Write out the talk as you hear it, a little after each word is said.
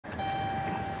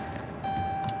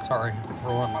Sorry,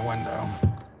 rolling my window.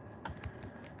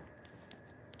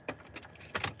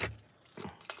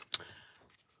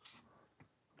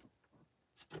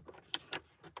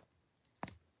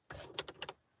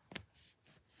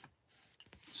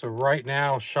 So right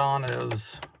now, Sean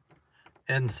is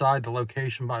inside the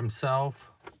location by himself.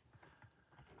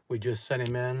 We just sent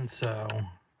him in, so I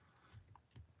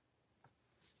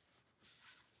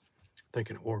think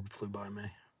an orb flew by me.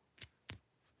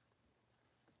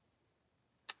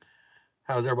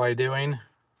 How's everybody doing?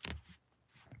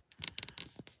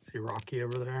 See Rocky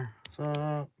over there? What's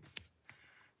up?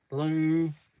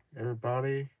 Hello,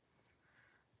 everybody.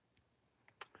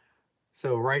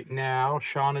 So right now,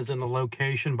 Sean is in the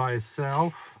location by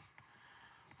himself.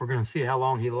 We're going to see how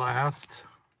long he lasts.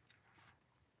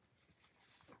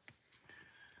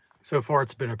 So far,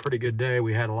 it's been a pretty good day.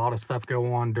 We had a lot of stuff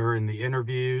go on during the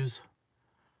interviews.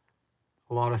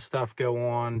 A lot of stuff go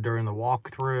on during the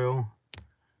walkthrough.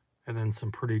 And then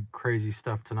some pretty crazy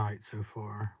stuff tonight so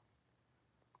far.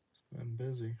 It's been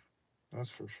busy,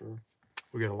 that's for sure.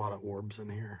 We got a lot of orbs in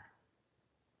here.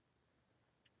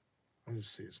 I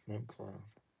just see a smoke cloud.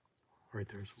 Right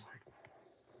there's one.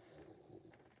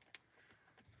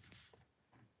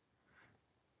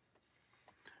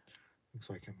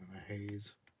 Looks like I'm in a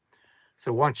haze.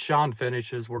 So once Sean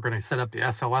finishes, we're going to set up the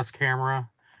SLS camera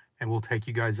and we'll take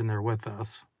you guys in there with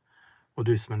us. We'll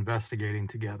do some investigating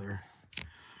together.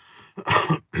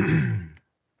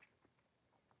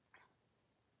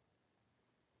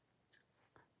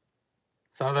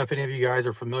 So I don't know if any of you guys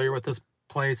are familiar with this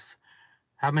place.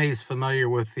 How many is familiar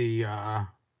with the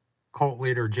cult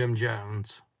leader Jim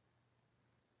Jones?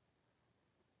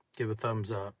 Give a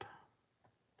thumbs up.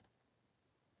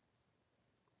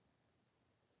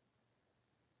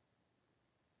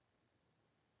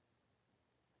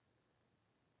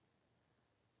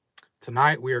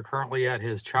 Tonight we are currently at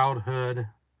his childhood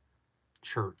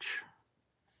church.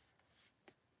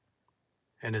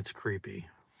 And it's creepy.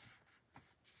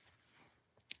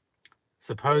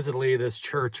 Supposedly this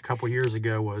church a couple years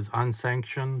ago was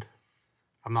unsanctioned.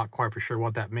 I'm not quite for sure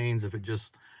what that means, if it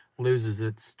just loses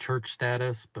its church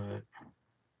status, but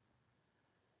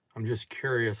I'm just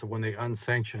curious of when they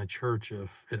unsanction a church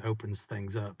if it opens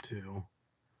things up to.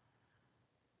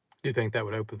 Do you think that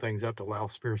would open things up to allow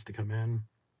spirits to come in?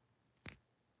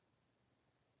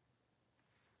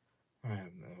 I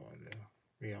have no idea,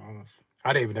 to be honest.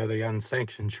 I didn't even know they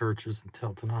unsanctioned churches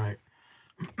until tonight.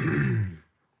 The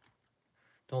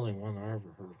only one I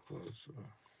ever heard was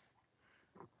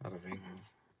out of England,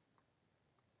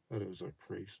 but it was a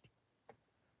priest.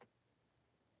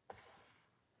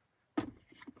 I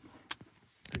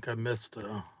think I missed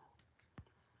You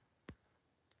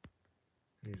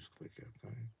just click that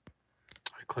thing.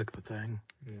 I clicked the thing.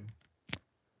 Yeah.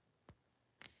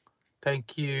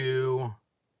 Thank you,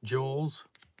 Jules.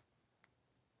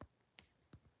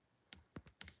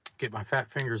 Get my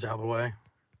fat fingers out of the way.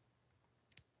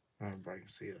 Now everybody can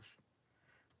see us.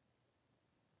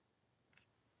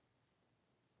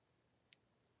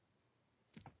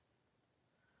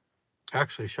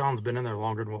 Actually, Sean's been in there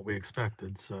longer than what we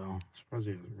expected, so. I suppose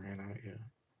he hasn't ran out yet.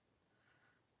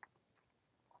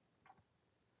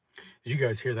 Did you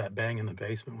guys hear that bang in the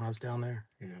basement when I was down there?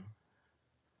 Yeah.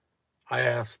 I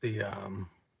asked the,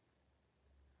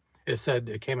 it said,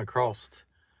 it came across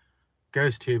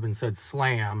Ghost Tube and said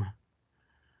slam.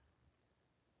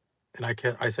 And I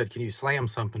said, can you slam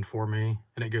something for me?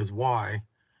 And it goes, why?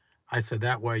 I said,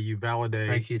 that way you validate.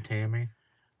 Thank you, Tammy.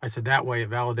 I said, that way it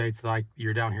validates that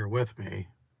you're down here with me.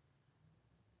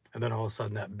 And then all of a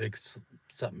sudden that big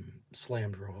something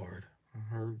slammed real hard. I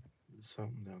heard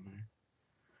something down there.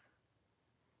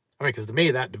 I mean, because to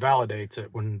me, that validates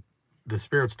it when the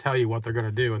spirits tell you what they're going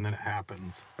to do and then it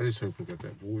happens. I just hope we got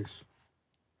that voice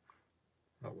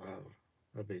out loud.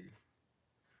 That'd be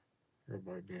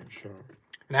everybody being shocked.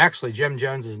 And actually, Jim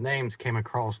Jones's names came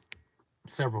across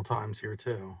several times here,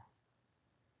 too.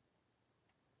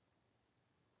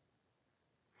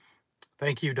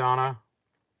 Thank you, Donna.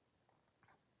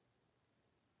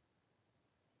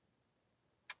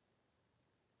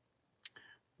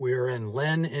 We're in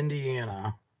Lynn,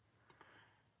 Indiana.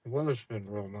 The weather's been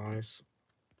real nice,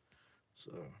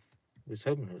 so we was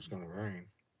hoping it was going to rain.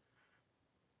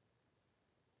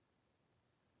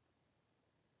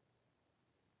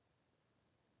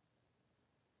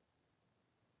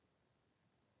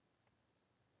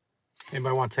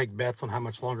 Anybody want to take bets on how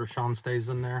much longer Sean stays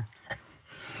in there?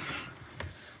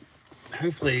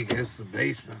 Hopefully he gets to the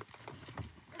basement.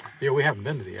 Yeah, we haven't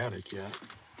been to the attic yet.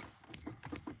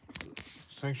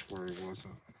 Sanctuary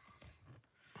wasn't.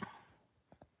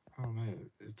 I don't know.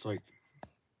 It's like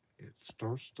it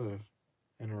starts to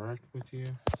interact with you.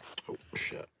 Oh,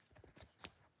 shit.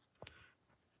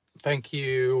 Thank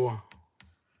you.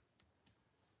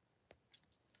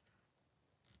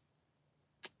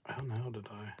 How the hell did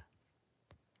I?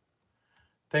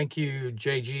 Thank you,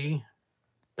 JG.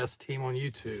 Best team on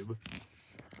YouTube.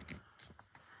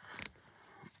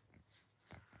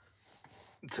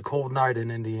 It's a cold night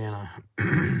in Indiana.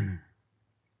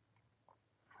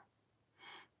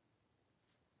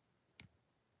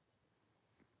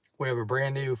 We have a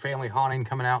brand new family haunting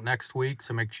coming out next week,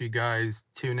 so make sure you guys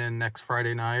tune in next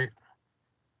Friday night.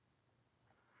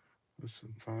 Less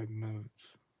than 5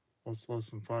 minutes. What's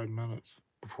less than 5 minutes?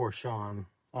 Before Sean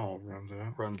runs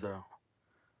out.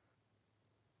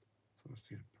 So let's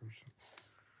see the person.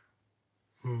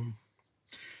 Hmm.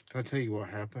 Can I tell you what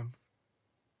happened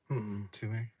to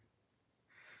me?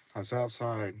 I was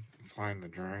outside flying the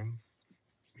drone,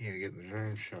 getting the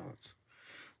drone shots.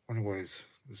 Anyways,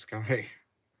 this guy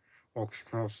walks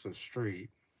across the street,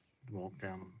 walk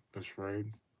down this road,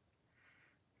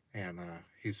 and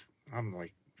I'm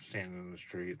like standing in the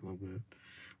street a little bit.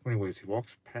 Anyways, he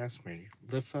walks past me,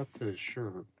 lifts up his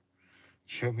shirt,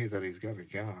 show me that he's got a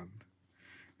gun,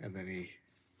 and then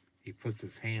he puts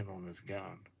his hand on his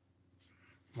gun.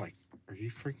 I'm like, are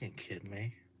you freaking kidding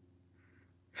me?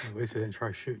 At least they didn't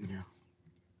try shooting you.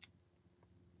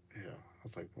 Yeah, I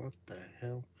was like, what the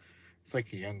hell? It's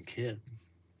like a young kid.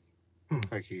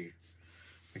 Like 18,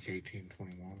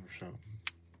 21 or something.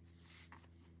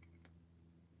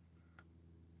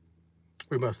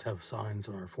 We must have signs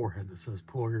on our forehead that says,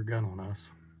 pull your gun on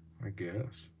us. I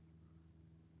guess.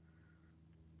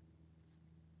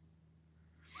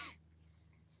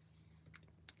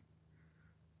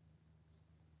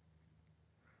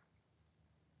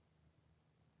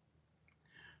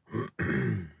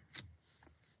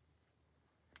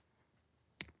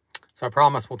 So I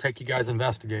promise we'll take you guys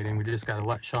investigating. We just got to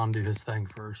let Sean do his thing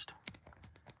first.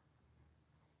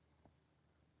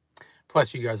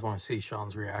 Plus, you guys want to see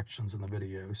Sean's reactions in the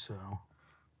video, so.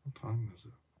 What time is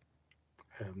it?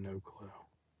 I have no clue.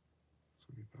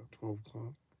 So about 12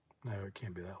 o'clock? No, it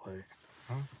can't be that late.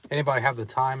 Huh? Anybody have the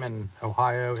time in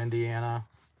Ohio, Indiana?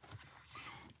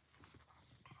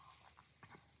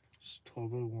 It's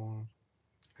 12:01.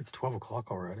 It's 12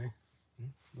 o'clock already.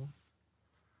 Mm-hmm.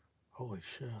 Holy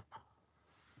shit.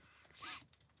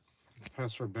 It's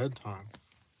past our bedtime.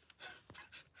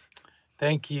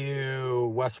 Thank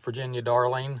you, West Virginia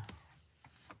darling.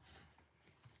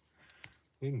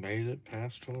 We made it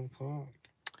past 12 o'clock.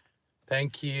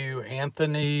 Thank you,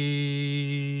 Anthony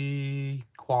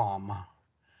Quam.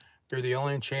 You're the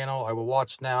only channel I will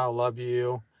watch now. Love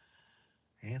you.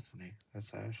 Anthony,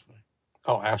 that's Ashley.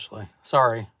 Oh, Ashley.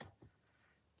 Sorry.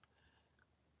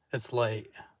 It's late.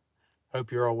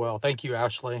 Hope you're all well. Thank you,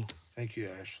 Ashley. Thank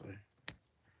you, Ashley.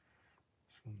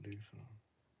 Just want to do something.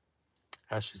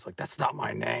 Ashley's like, that's not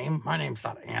my name. My name's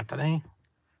not Anthony.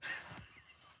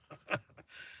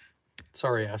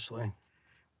 Sorry, Ashley.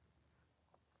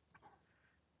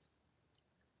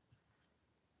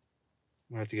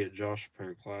 I have to get Josh a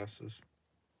pair of glasses.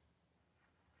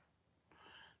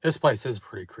 This place is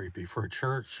pretty creepy for a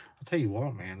church. I'll tell you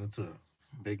what, man, it's a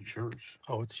big church.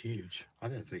 Oh, it's huge. I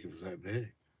didn't think it was that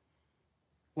big.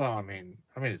 Well, I mean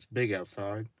it's big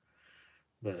outside,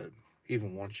 but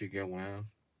even once you go in,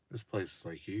 this place is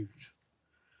like huge.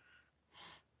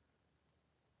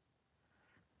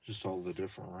 Just all the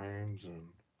different rooms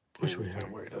and. Wish we had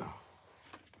a way to.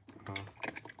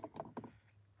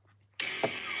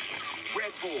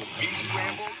 Red Bull beef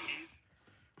scramble.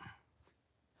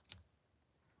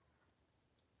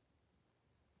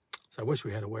 So I wish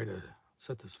we had a way to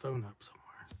set this phone up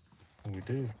somewhere. We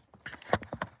do.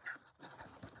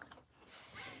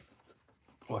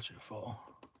 Watch it fall.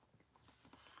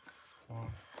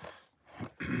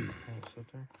 Can it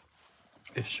sit there?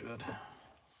 It should.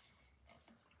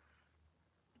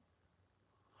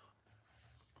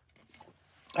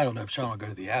 I don't know if Sean will go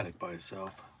to the attic by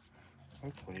himself.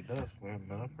 Hopefully he does. We haven't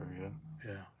been up there yet.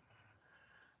 Yeah.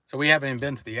 So we haven't even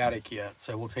been to the attic yet,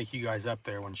 so we'll take you guys up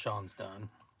there when Sean's done.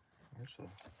 I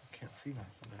can't see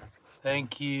nothing there.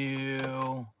 Thank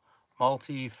you,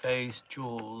 Multi-Faced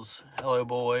Jules. Hello,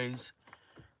 boys.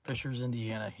 Fishers,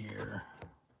 Indiana here.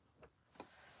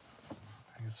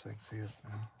 I guess I can see us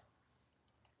now.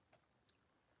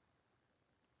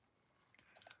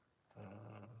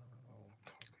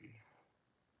 Copy.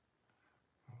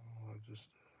 Oh, I just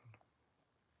did.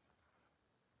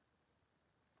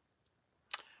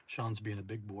 Sean's being a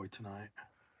big boy tonight.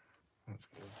 That's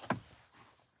good.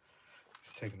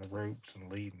 He's taking the ropes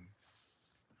and leading.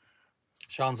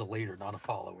 Sean's a leader, not a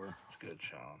follower. That's good,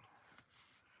 Sean.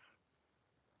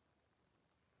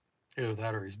 Either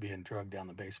that or he's being drugged down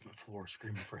the basement floor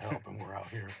screaming for help, and we're out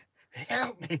here.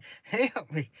 Help me!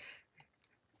 Help me!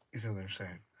 He's in there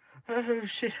saying, oh,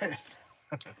 shit.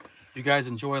 You guys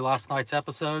enjoy last night's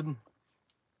episode?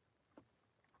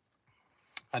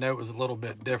 I know it was a little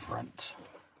bit different.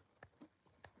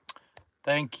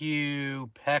 Thank you,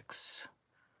 Pex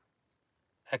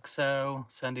XO,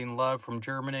 sending love from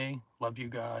Germany. Love you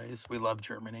guys. We love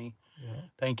Germany. Yeah.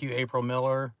 Thank you, April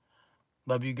Miller.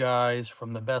 Love you guys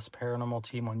from the best paranormal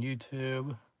team on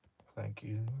YouTube. Thank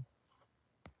you.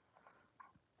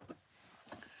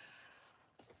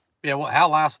 Yeah, well, how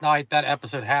last night that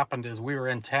episode happened is we were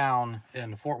in town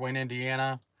in Fort Wayne,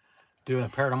 Indiana, doing a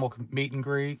paranormal meet and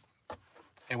greet,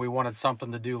 and we wanted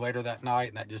something to do later that night,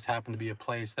 and that just happened to be a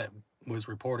place that was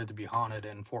reported to be haunted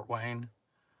in Fort Wayne.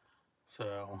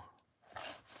 So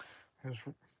It was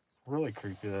really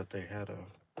creepy that they had a...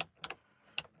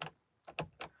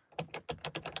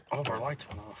 all of our lights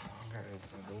went off. I gotta open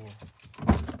the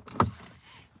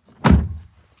door.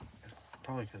 It's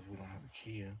probably because we don't have a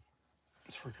key in.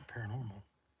 It's freaking paranormal.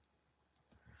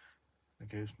 The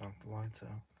ghost knocked the lights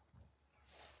out.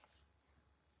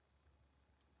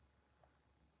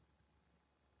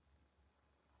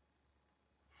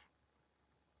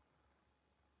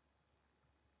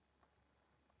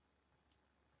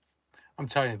 I'm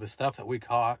telling you, the stuff that we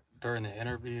caught during the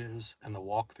interviews and the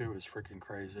walkthrough is freaking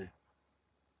crazy.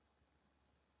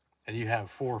 And you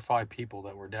have 4 or 5 people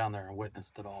that were down there and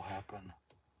witnessed it all happen.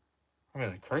 I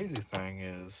mean, the crazy thing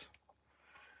is,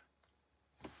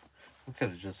 we could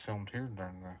have just filmed here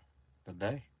during the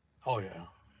day. Oh, yeah.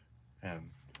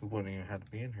 And we wouldn't even have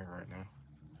to be in here right now.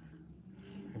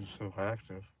 It was so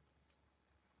active.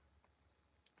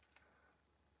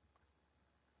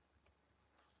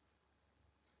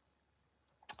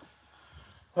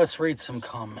 Let's read some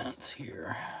comments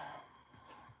here.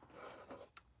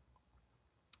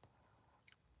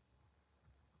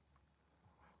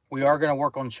 We are going to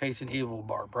work on chasing evil,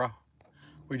 Barbara.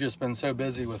 We've just been so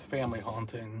busy with family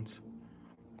hauntings.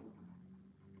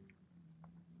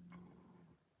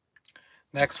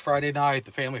 Next Friday night,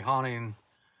 the family haunting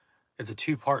is a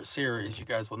 2-part series. You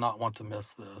guys will not want to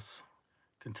miss this.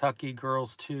 Kentucky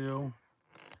Girls 2.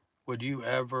 Would you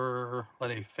ever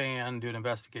let a fan do an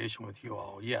investigation with you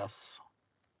all? Yes.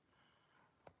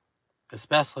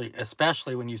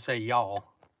 Especially when you say y'all.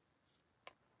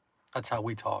 That's how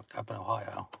we talk up in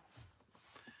Ohio.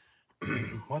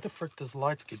 Why the frick does the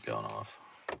lights keep going off?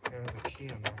 Yeah, the key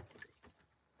in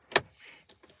there.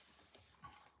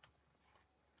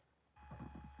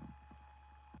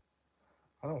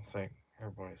 I don't think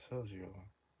everybody says you.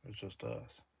 It's just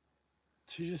us.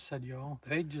 She just said y'all.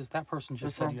 That person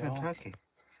just They're said from y'all. Kentucky.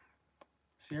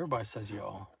 See, everybody says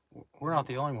y'all. We're not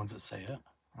the only ones that say it.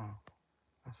 Oh,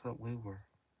 I thought we were.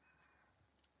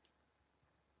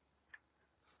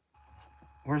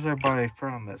 Where's everybody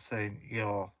from that say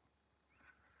y'all?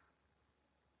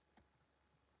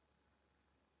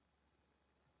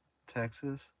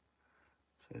 Texas?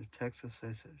 So Texas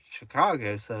says it.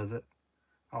 Chicago says it.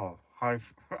 Oh, hi,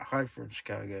 hi from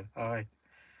Chicago. Hi.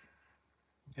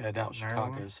 Yeah, I doubt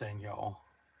Maryland? Chicago's saying y'all.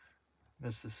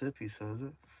 Mississippi says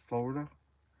it. Florida.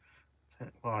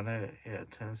 Well, I know it. Yeah,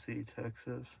 Tennessee,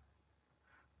 Texas.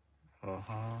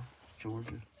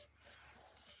 Georgia.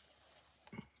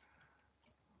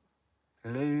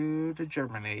 Hello to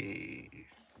Germany.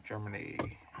 Germany.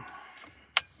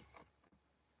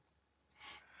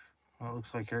 Well, it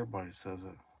looks like everybody says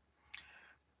it.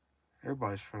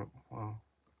 Everybody's from, well,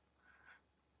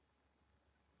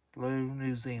 hello,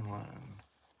 New Zealand.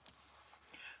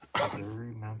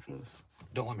 Missouri, Memphis.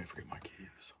 Don't let me forget my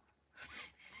keys.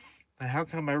 Now, how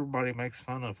come everybody makes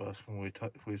fun of us when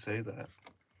we say that?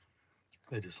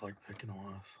 They just like picking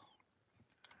on us.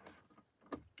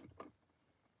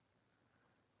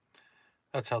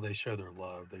 That's how they show their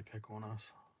love. They pick on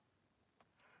us.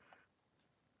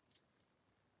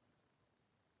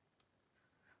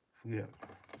 Yeah.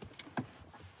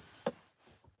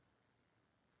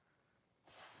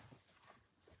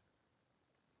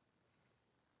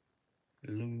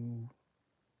 Hello.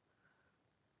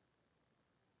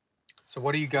 So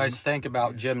what do you guys think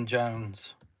about Jim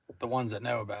Jones? The ones that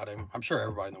know about him. I'm sure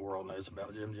everybody in the world knows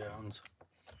about Jim Jones.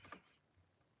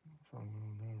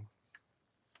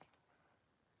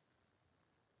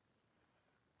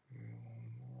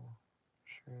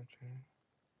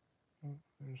 Oh,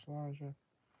 there's Elijah.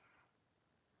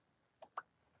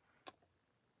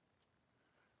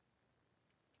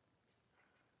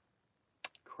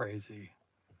 Crazy.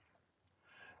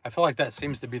 I feel like that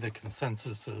seems to be the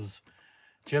consensus is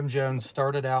Jim Jones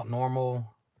started out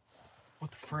normal. What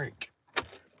the freak?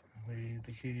 Leave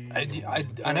the key.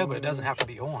 I know, but it doesn't have to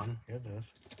be on. Yeah, it does.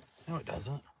 No, it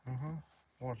doesn't.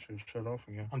 Watch it shut off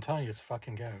again. I'm telling you, it's a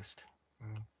fucking ghost.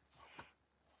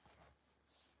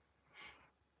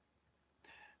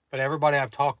 But everybody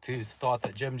I've talked to's thought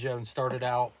that Jim Jones started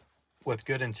out with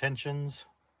good intentions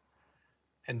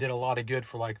and did a lot of good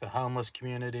for like the homeless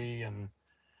community and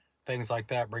things like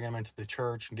that, bringing them into the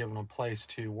church and giving them a place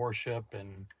to worship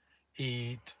and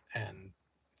eat and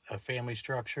a family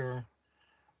structure.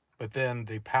 But then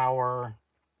the power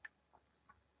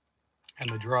and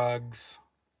the drugs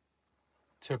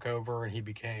took over and he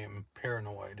became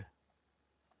paranoid.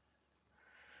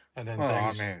 And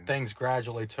then things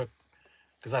gradually took,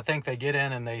 because I think they get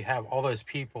in and they have all those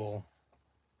people,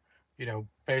 you know,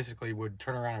 basically would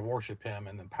turn around and worship him,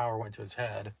 and then power went to his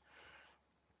head.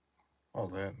 All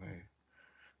that, and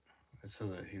they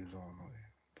said that he was on,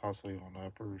 possibly on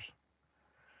uppers,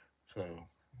 so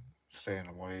staying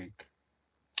awake.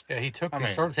 Yeah, he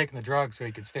started taking the drugs so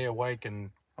he could stay awake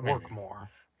and work more.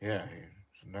 Yeah, he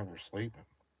was never sleeping.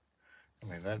 I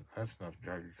mean, that's enough to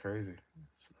drive you crazy.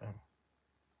 So.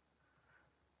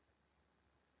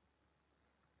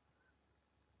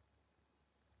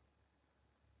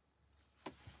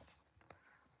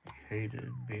 He hated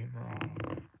being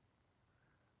wrong.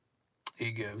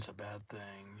 Ego's a bad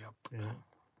thing. Yep. Yeah.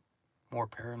 More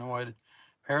paranoid.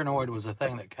 Paranoid was a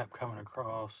thing that kept coming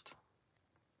across.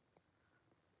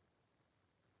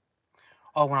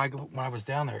 Oh, when I was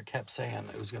down there, it kept saying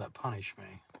it was going to punish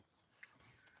me.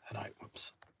 And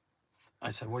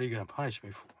I said, what are you going to punish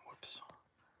me for? Whoops.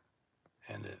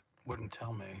 And it wouldn't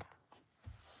tell me.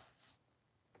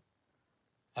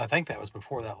 I think that was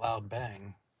before that loud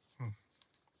bang.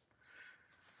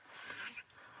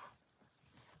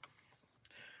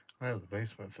 Yeah, the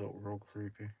basement felt real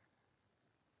creepy.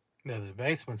 Yeah, the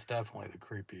basement's definitely the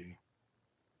creepy.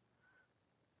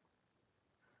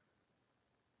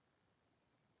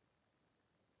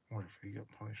 I wonder if he got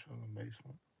punished in the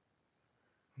basement.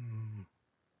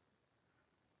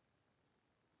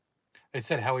 They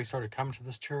said how he started coming to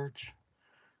this church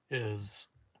is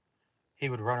he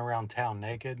would run around town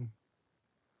naked.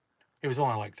 He was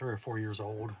only like 3 or 4 years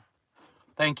old.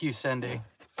 Thank you, Cindy.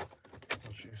 What's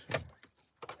she say?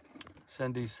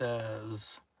 Cindy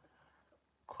says,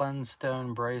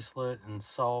 cleanstone bracelet and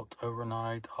salt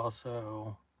overnight,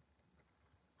 also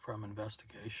from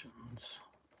investigations.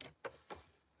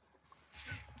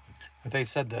 But they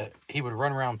said that he would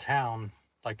run around town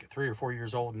like 3 or 4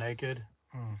 years old naked.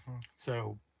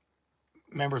 So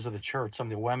members of the church, some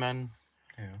of the women,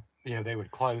 you know, they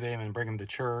would clothe him and bring him to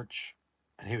church.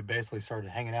 And he would basically start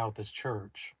hanging out at this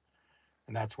church.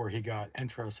 And that's where he got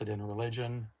interested in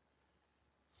religion.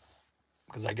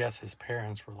 Because I guess his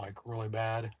parents were like really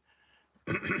bad.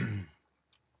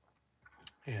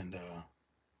 And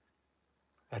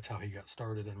that's how he got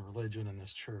started in religion in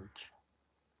this church.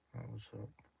 That was up.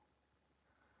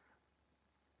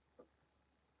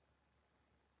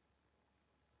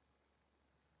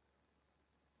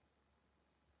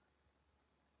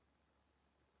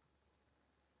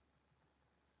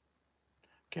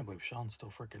 Can't believe Sean's still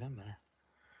freaking in there.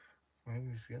 Maybe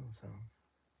he's getting some.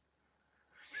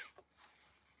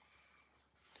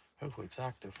 Hopefully it's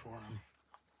active for him.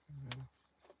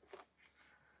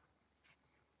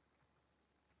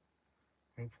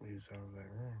 Hopefully he's out of that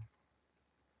room.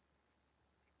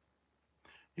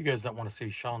 You guys don't want to see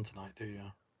Sean tonight, do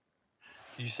you?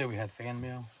 Did you say we had fan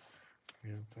mail?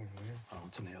 Yeah, it's over there. Oh,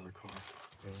 it's in the other car.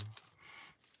 Yeah.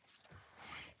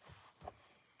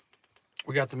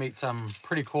 We got to meet some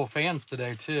pretty cool fans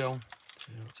today, too.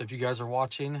 Yeah. So if you guys are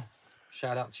watching,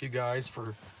 shout out to you guys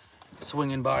for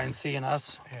swinging by and seeing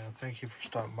us. Yeah, thank you for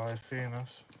stopping by and seeing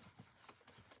us.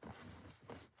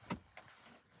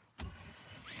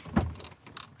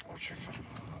 What's your phone?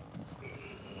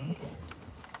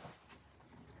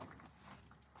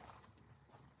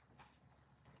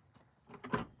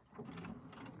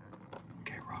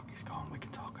 Okay, Rocky's gone. We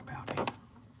can talk about it.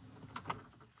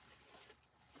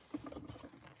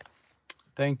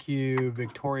 Thank you,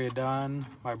 Victoria Dunn.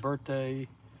 My birthday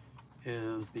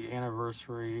is the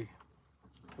anniversary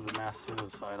of the mass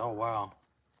suicide. Oh, wow.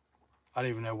 I don't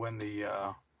even know when the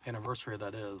anniversary of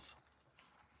that is.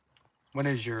 When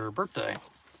is your birthday?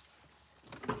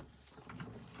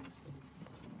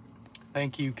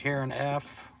 Thank you, Karen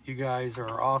F. You guys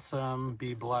are awesome.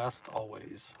 Be blessed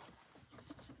always.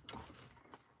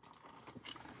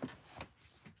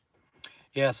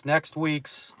 Yes, next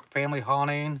week's family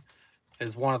haunting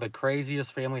is one of the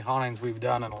craziest family hauntings we've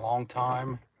done in a long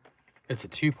time. It's a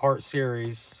 2-part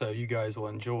series, so you guys will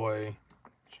enjoy.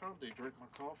 Sean, do you drink my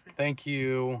coffee? Thank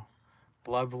you,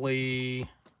 lovely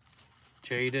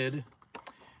Jaded.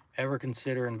 Ever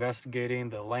consider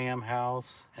investigating the Lamb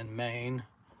House in Maine?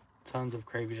 Tons of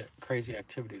crazy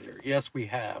activity there. Yes, we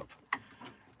have.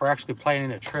 We're actually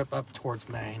planning a trip up towards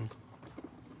Maine.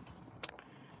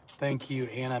 Thank you,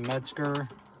 Anna Metzger,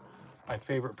 my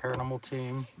favorite paranormal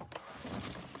team.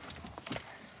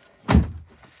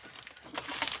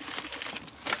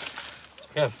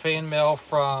 We have fan mail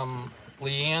from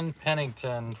Leanne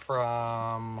Pennington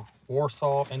from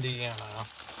Warsaw, Indiana.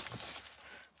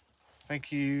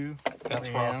 Thank you. That's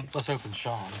Leanne. Rocky. Let's open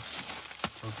Sean's.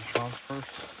 Open Sean's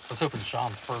first. Let's open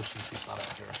Sean's first since he's not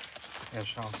out here. Yeah,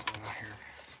 Sean's not out here.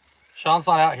 Sean's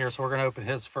not out here, so we're going to open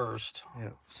his first.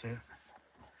 Yep, see it?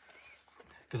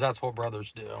 Because that's what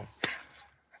brothers do.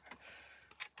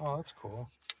 Oh, that's cool.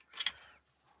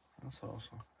 That's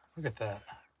awesome. Look at that.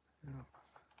 Yep.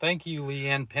 Thank you,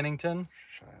 Leanne Pennington.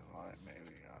 Shine light,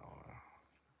 maybe. I don't know.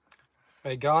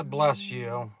 May God bless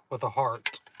you with a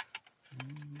heart.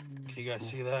 Can you guys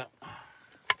see that?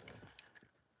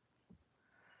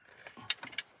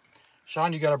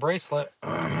 Sean, you got a bracelet.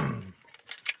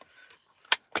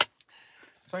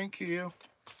 Thank you.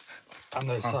 I'm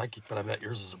no psychic, but I bet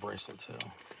yours is a bracelet too.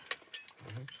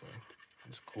 I think so.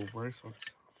 It's a cool bracelet.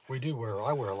 We do wear,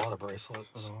 I wear a lot of bracelets.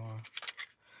 So do I.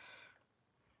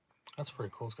 That's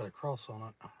pretty cool. It's got a cross on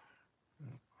it.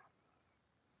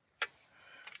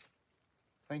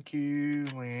 Thank you,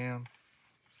 Leanne.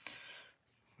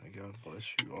 May God bless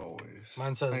you always.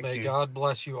 Mine says, Thank may you. God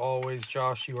bless you always.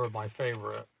 Josh, you are my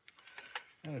favorite.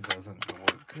 And it doesn't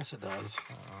work. Yes, it does.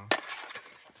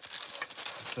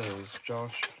 It says,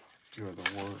 Josh, you are the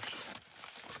worst.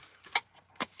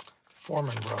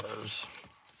 Foreman Brothers.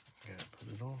 Yeah, put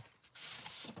it on.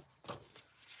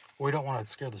 We don't want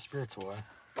to scare the spirits away.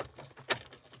 Put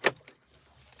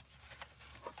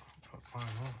mine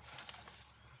on.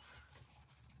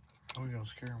 How are we going to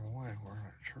scare them away? We're in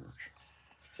a church.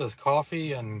 It says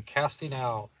coffee and casting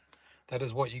out. That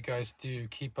is what you guys do.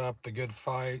 Keep up the good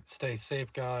fight. Stay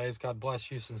safe, guys. God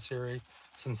bless you. Sincerely,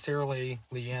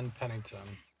 Leanne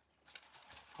Pennington.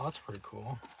 Oh, that's pretty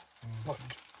cool. Look.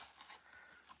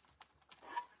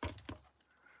 It's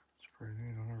pretty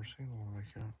neat. I've never seen one like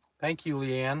that. Thank you,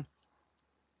 Leanne.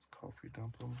 It's coffee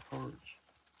dumpling parts.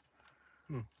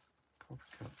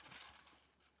 Coffee cup.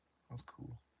 That's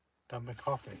cool. Dumping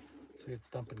coffee. See, it's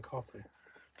dumping coffee.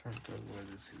 Turn it the other way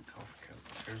to see the coffee cup.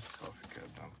 There's the coffee cup.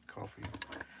 Now the coffee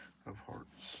of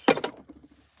hearts.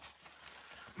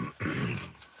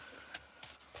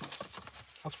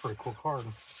 That's a pretty cool card.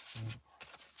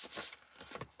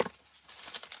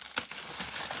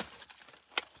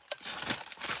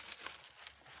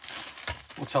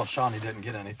 We'll tell Sean he didn't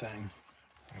get anything.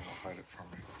 I will hide it from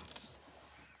me.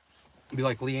 Be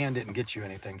like, Leanne didn't get you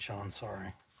anything, Sean.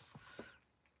 Sorry.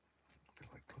 Be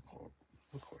like,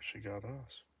 look what she got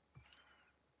us.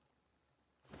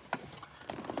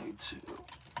 You too.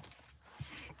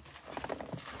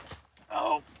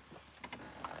 Oh.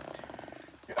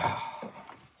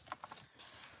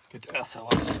 Get the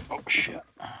SLS. Oh, shit.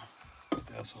 Get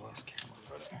the SLS camera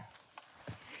ready.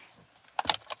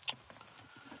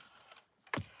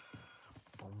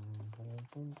 Boom, boom,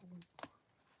 boom, boom.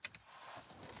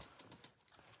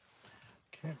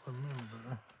 Can't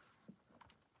remember.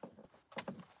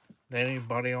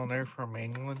 Anybody on there from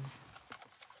England?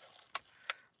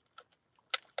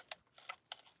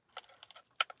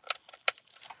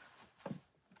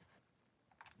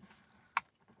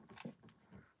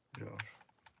 Josh.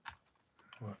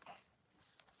 What?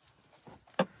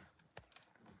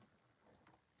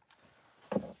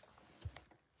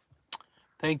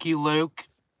 Thank you, Luke.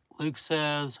 Luke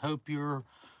says, hope you're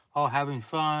all having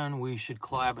fun. We should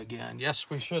collab again. Yes,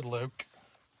 we should, Luke.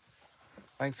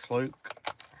 Thanks, Luke.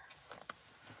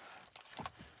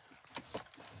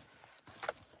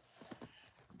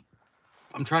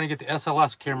 I'm trying to get the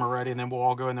SLS camera ready, and then we'll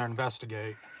all go in there and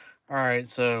investigate. All right,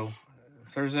 so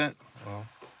if there's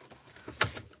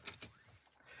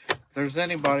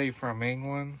anybody from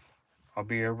England, I'll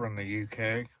be over in the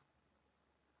UK.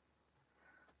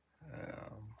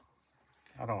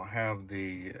 I don't have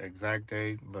the exact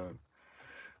date, but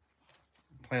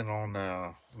plan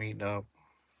on meeting up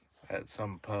at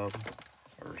some pub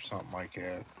or something like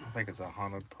that. I think it's a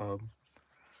haunted pub.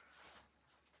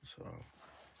 So,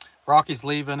 Rocky's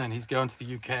leaving, and he's going to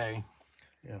the UK.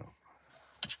 yeah.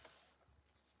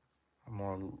 I'm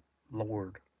on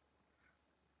Lord.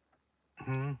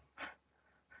 Hmm.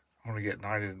 I'm going to get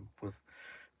knighted with,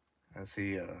 I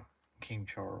see, King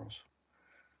Charles.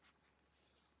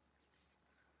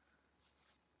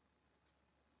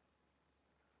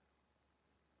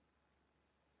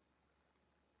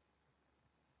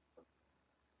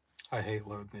 I hate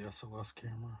loading the SLS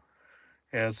camera.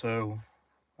 Yeah, so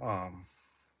Um,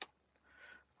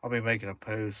 I'll be making a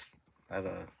post at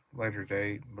a later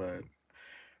date, but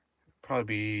probably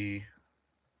be,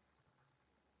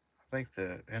 I think,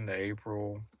 the end of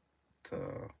April to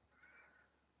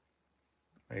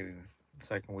maybe the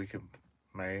second week of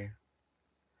May.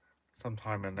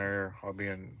 Sometime in there, I'll be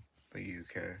in the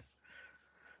UK.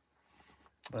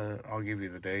 But I'll give you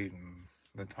the date and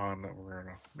the time that we're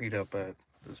gonna meet up at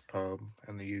this pub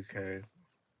in the UK.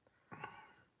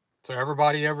 So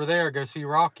everybody over there, go see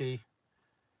Rocky.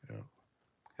 Yep.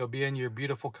 He'll be in your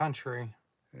beautiful country.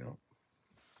 Yep.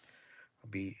 I'll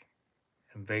be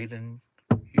invading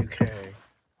UK.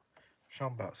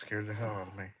 Sean about scared the hell out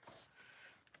of me.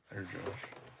 There, Josh.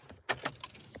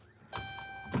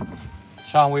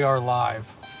 Sean, we are live.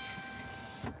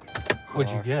 What'd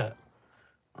you Josh. get?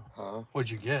 Huh? What'd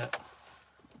you get?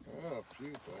 Yeah, a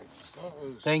few things. It's not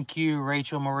as... Thank you,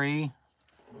 Rachel Marie.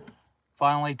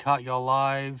 Finally caught y'all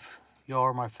live. Y'all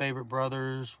are my favorite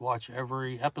brothers. Watch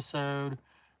every episode.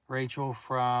 Rachel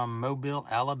from Mobile,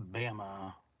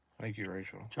 Alabama. Thank you,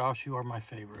 Rachel. Josh, you are my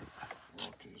favorite.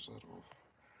 What is that off?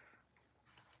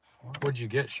 What'd you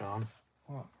get, Sean?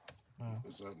 What? No.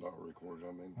 Is that not recorded?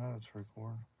 I mean, No, it's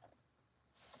recording.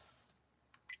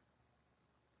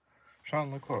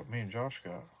 Sean, look what me and Josh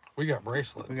got. We got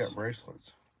bracelets. We got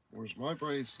bracelets. where's my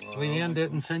bracelet? Leanne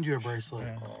didn't send you a bracelet.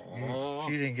 Yeah.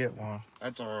 She didn't get one.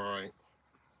 That's all right.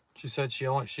 She said she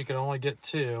could only get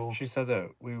 2. She said that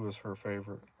we was her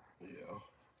favorite. Yeah.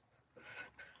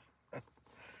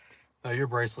 No, your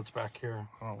bracelet's back here.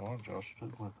 I don't want Josh to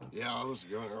do with it. Yeah, I was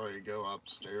going ready to go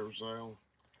upstairs now,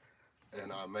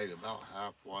 and I made about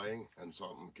halfway, and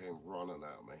something came running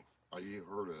at me. You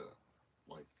heard it,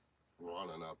 like,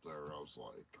 running up there. I was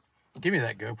like... Give me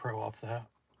that GoPro off that.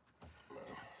 No.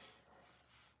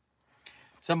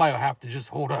 Somebody will have to just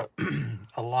hold up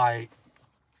a light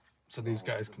so these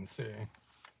guys can see.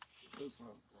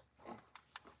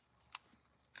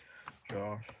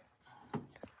 Josh.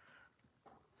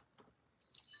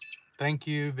 Thank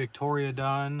you, Victoria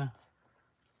Dunn.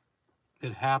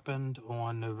 It happened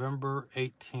on November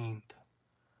 18th.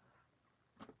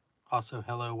 Also,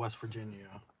 hello, West Virginia.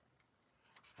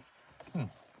 Rocky.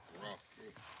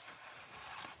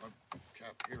 I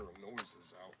kept hearing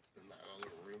noises out in that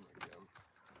other room again.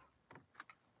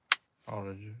 Oh,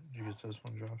 did you get this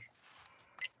one, Josh?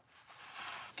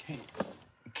 Okay.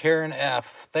 Karen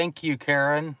F. Thank you,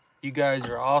 Karen. You guys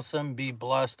are awesome. Be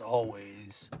blessed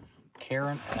always.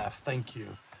 Karen F. Thank you.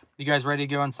 You guys ready to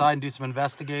go inside and do some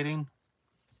investigating?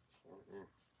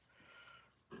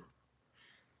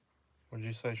 What did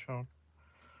you say, Sean?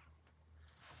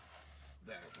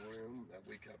 That room that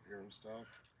we kept hearing stuff.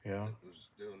 Yeah. It was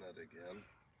doing it again.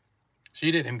 So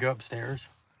you didn't even go upstairs?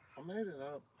 I made it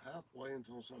up halfway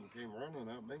until something came running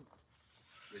at me.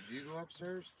 Did you go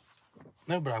upstairs?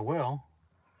 No, but I will.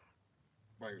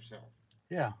 By yourself?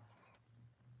 Yeah.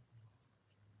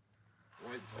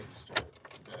 Wait until you start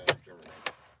the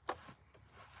journey.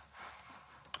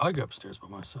 I go upstairs by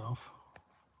myself.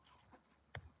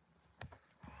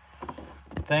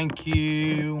 Thank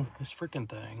you. This freaking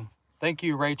thing. Thank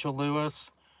you, Rachel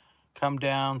Lewis. Come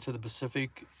down to the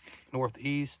Pacific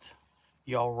Northeast.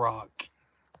 Y'all rock.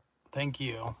 Thank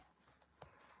you.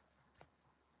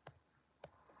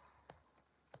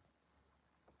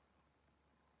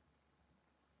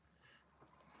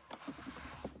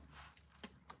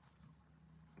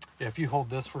 Yeah, if you hold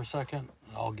this for a second,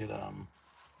 I'll get a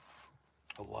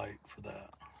light for that.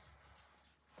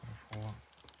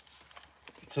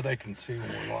 So they can see when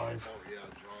we're live. Oh yeah,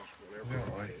 Josh, whenever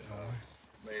I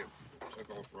may have took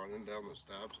off running down the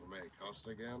steps and may have cussed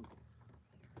again,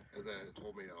 and then it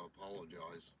told me to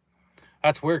apologize.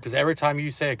 That's weird, because every time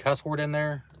you say a cuss word in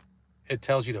there, it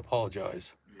tells you to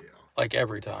apologize. Yeah. Like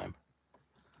every time.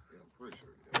 Yeah, I'm pretty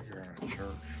sure. You're in a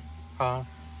church. Huh?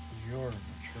 You're in a church.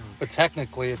 But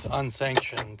technically it's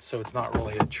unsanctioned, so it's not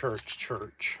really a church.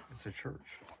 It's a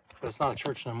church. But it's not a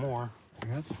church no more. It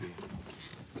has to be.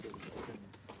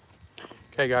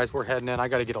 Okay, guys, we're heading in. I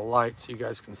got to get a light so you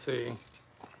guys can see.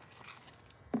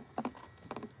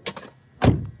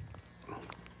 You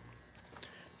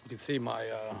can see my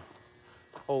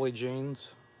holy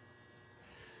jeans.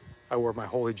 I wore my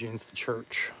holy jeans to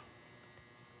church.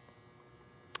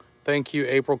 Thank you,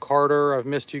 April Carter. I've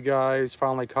missed you guys.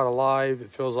 Finally caught alive.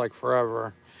 It feels like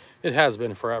forever. It has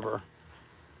been forever.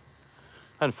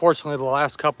 Unfortunately, the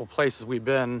last couple places we've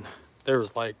been, there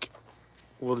was like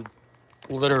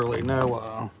literally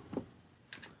no,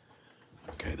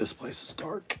 okay, this place is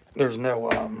dark. There's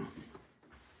no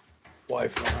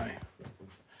Wi-Fi.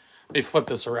 Let me flip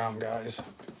this around, guys.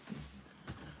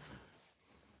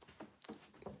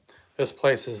 This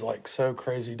place is like so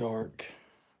crazy dark.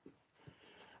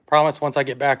 Promise once I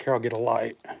get back here, I'll get a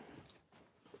light.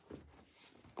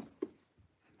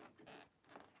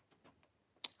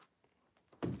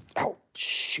 Oh,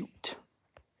 shoot.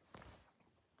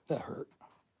 That hurt.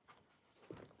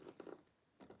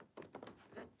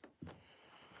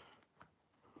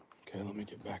 Okay, let me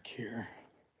get back here.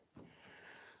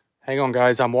 Hang on,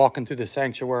 guys. I'm walking through the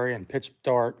sanctuary in pitch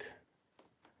dark.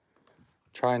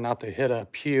 Trying not to hit a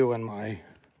pew in my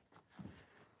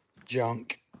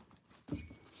junk.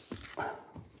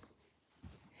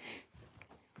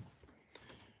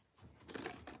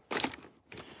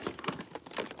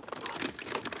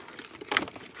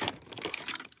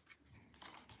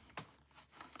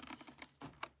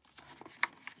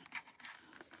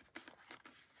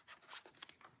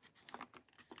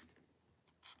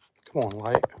 Come on,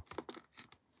 light.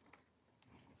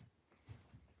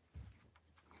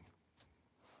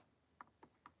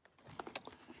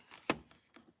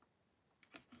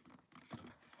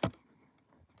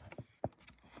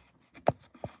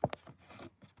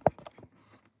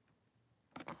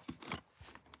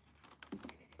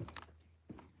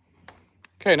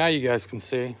 Okay, now you guys can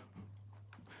see.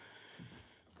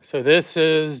 So this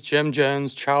is Jim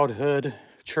Jones Childhood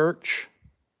Church.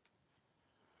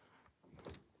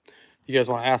 You guys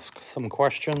want to ask some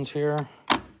questions here?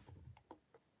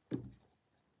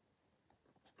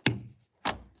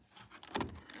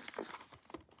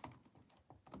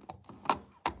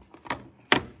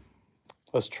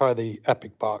 Let's try the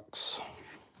Epic box.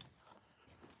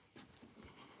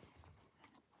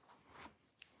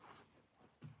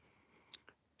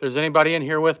 If there's anybody in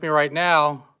here with me right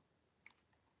now,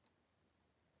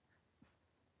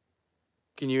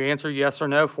 can you answer yes or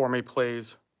no for me,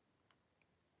 please?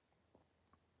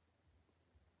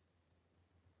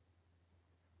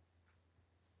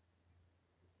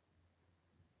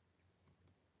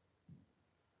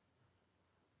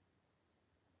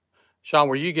 Sean,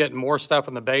 were you getting more stuff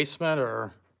in the basement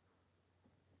or?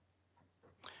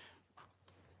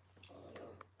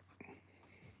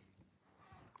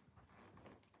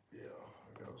 Yeah,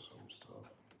 I got some stuff.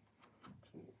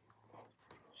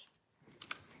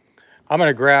 I'm going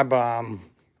to grab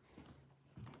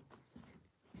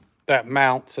that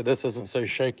mount so this isn't so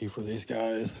shaky for these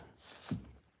guys.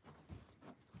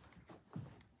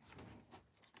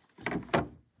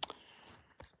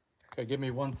 Okay, give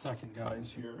me 1 second,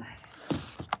 guys, here.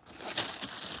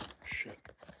 Shit.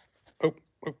 Oh,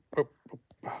 oh, oh, oh.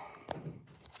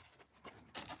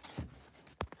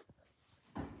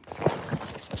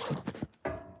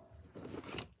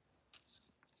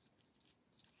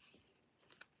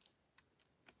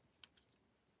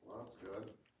 Well, that's good.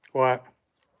 What?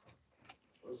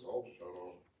 This all shut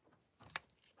off.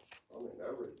 I mean,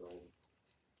 everything.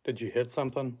 Did you hit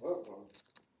something? No,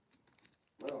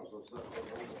 it's just that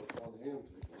on him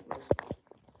taking this.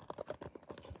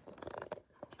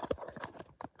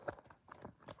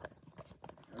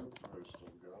 GoPro's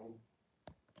still going.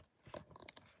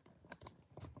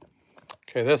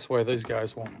 Okay, this way these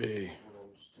guys won't be.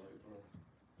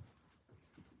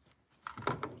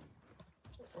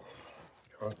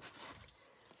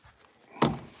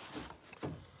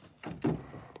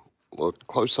 Look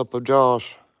close up of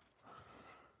Josh.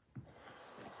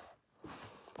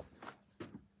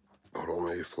 Hold on,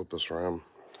 let me flip this around.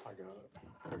 I got it.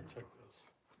 Here, check this.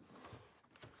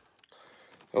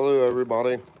 Hello,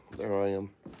 everybody. There I am.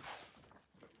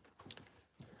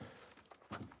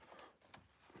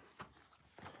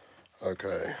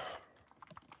 Okay.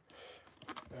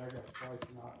 Yeah, I got twice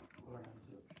not grams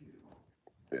of pew.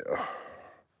 Yeah.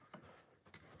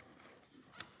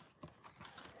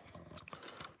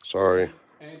 Sorry.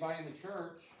 Anybody in the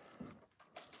church?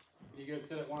 Can you go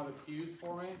sit at one of the pews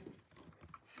for me?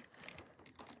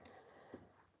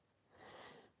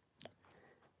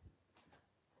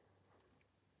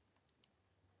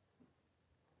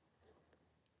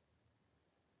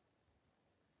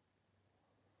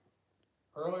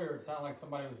 Earlier, it sounded like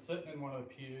somebody was sitting in one of the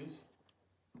pews.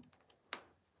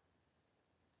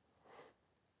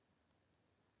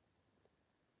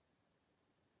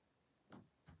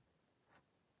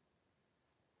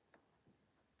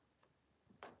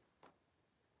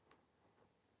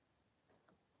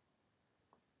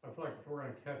 I feel like if we're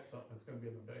going to catch something, it's going to be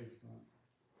in the basement.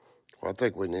 Well, I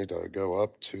think we need to go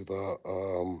up to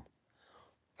the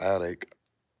attic.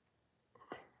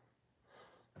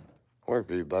 Or it'd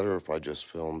be better if I just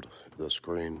filmed the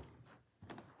screen.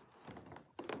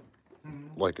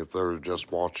 Like if they're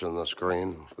just watching the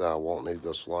screen, then I won't need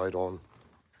this light on.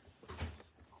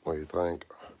 What do you think?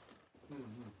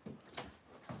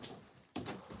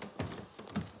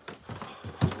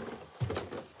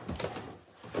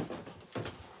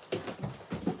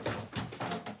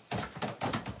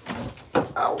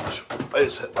 I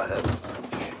just hit my head.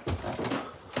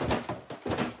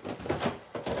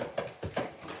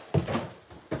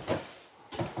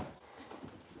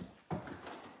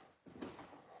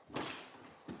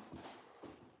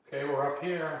 Okay, we're up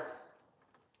here.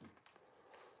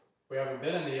 We haven't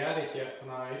been in the attic yet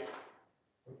tonight.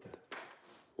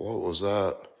 What was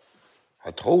that?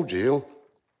 I told you.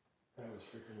 That was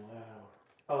freaking loud.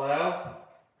 Hello?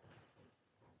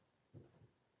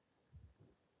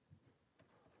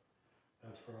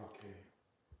 That's Rocky.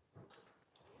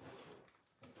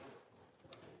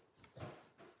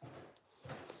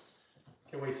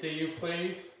 Can we see you,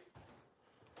 please?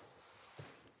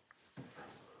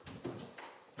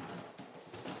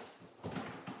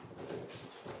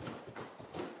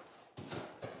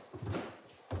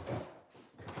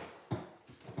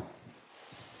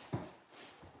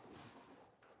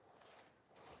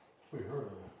 We heard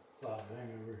a loud bang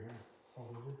over here. Oh,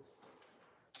 really?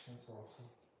 That's awesome.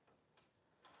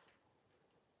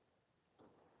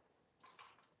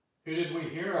 Who did we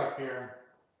hear up here?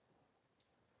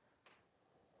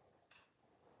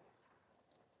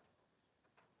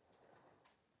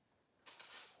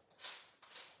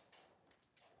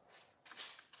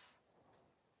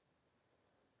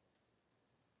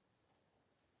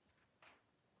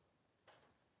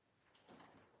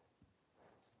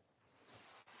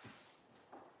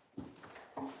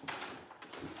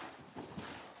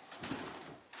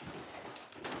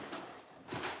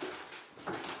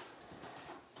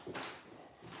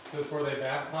 Is this where they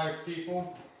baptize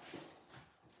people?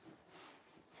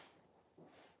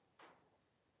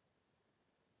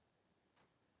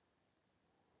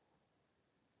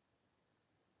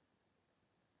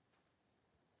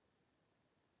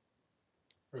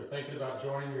 We're thinking about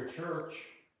joining your church.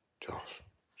 Josh.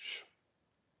 Shh.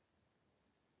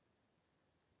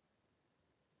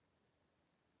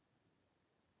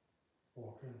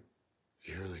 Walking.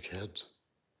 You hear the kids?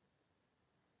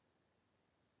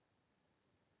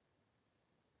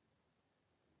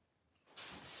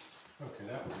 Okay,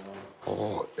 that was loud.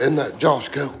 Oh, in that. Josh,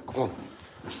 go. Come on.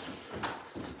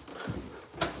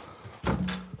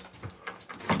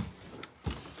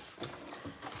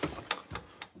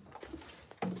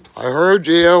 I heard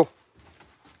you.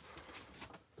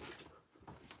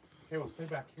 Okay, we'll stay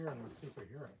back here and let's see if we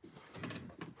hear it.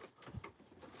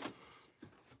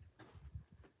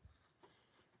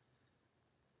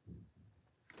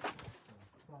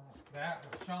 That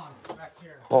was Sean back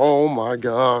here. Oh my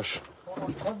gosh. Hold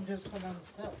on, cousin just went down the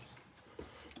steps.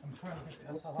 I'm trying to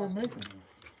get the SLS. Quit making me.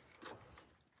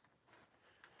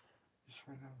 Just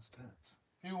ran down the steps.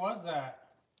 Who was that?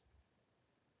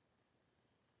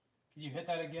 Can you hit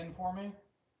that again for me?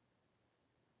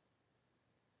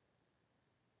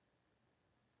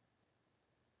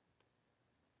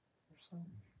 There's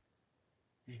something.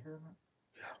 You hear that?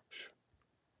 Yeah. Shh.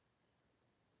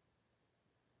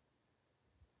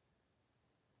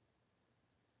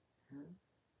 Hear it?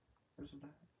 Where's it at?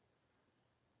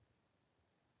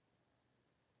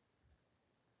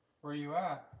 Where are you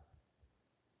at?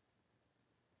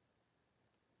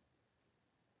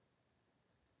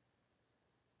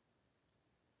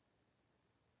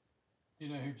 Do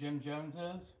you know who Jim Jones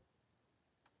is?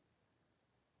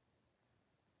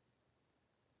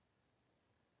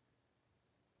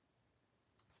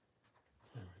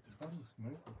 Stay right there. Something's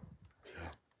moving. Yeah.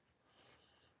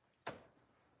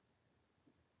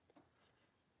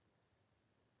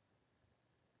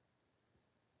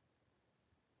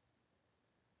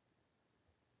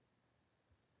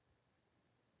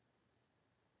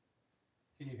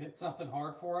 Can you hit something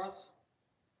hard for us?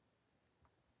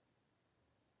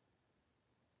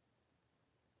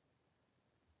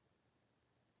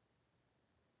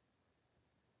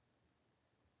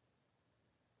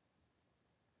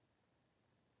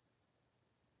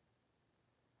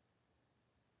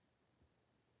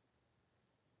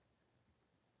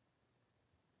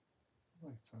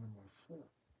 Like it's under my foot.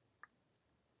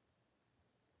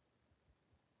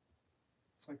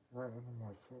 It's like right under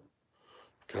my foot.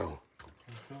 Go.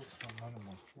 I feel something under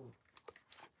my foot.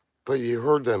 But you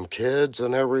heard them kids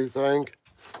and everything.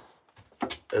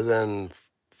 And then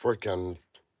freaking,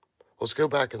 let's go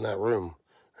back in that room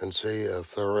and see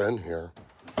if they're in here.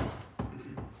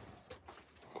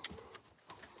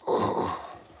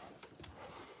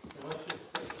 Let's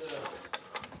just sit this.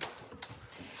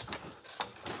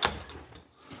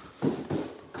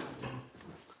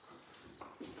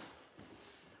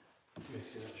 Let me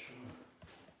see that show.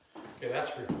 Okay,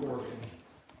 that's recording.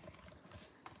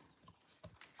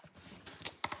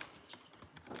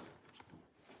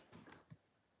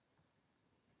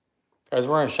 Guys,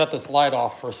 we're going to shut this light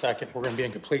off for a second. We're going to be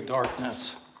in complete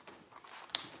darkness.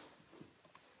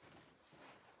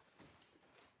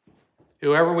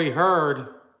 Whoever we heard,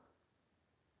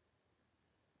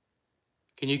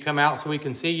 can you come out so we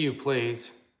can see you,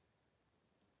 please?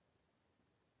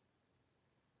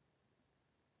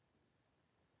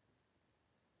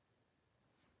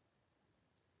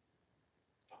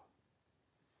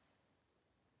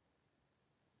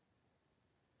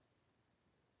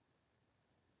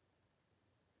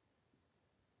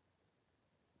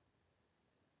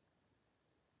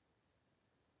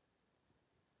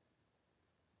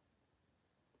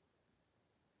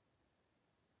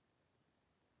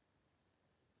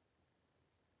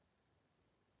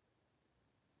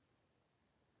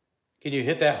 Can you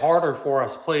hit that harder for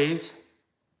us, please?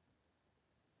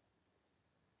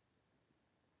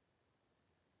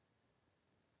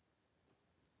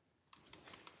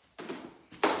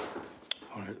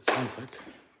 Oh, it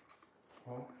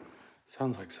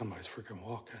sounds like somebody's freaking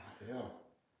walking. Yeah.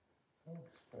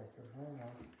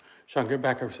 Sean, get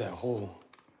back over to that hole.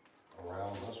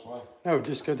 Around this way? No,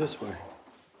 just go this way.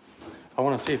 I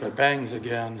want to see if it bangs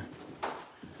again.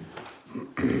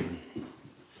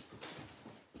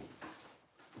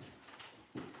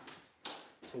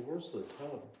 So where's the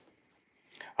tub?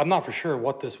 I'm not for sure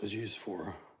what this was used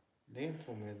for. Dan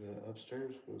told me the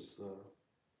upstairs was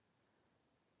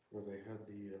where they had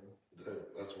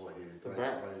That's what he thinks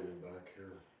back. maybe back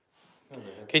here.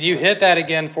 Can you hit that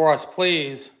again for us,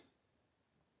 please?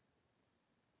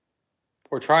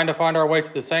 We're trying to find our way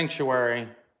to the sanctuary.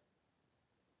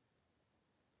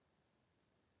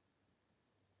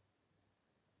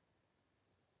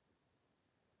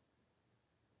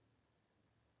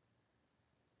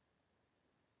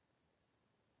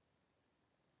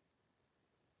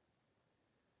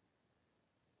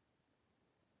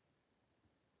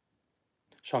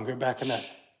 Sean, go back in that.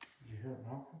 Did you hear it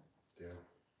knocking? Yeah.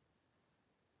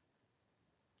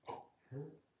 Oh. Hear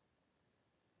it?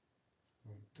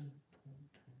 There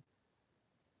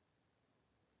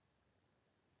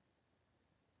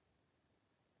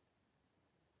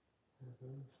it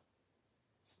is.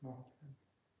 It's knocking.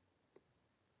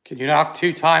 Can you knock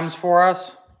 2 times for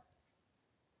us?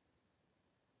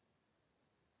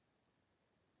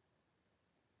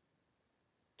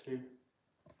 Two.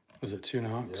 Was it 2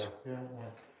 knocks? Yeah.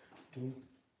 Like, ding,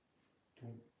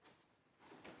 ding.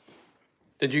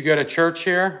 Did you go to church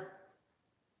here?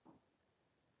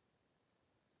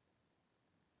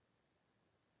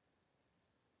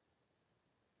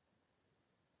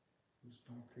 Who's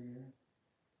knocking again?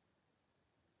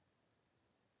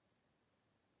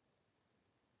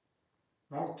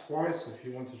 Knock twice if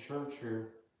you went to church here.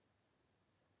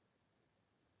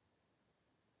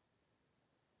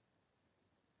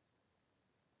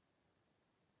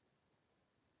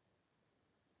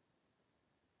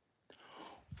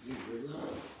 You hear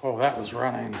that? Oh, that was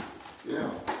running.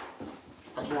 Yeah.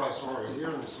 That's why I started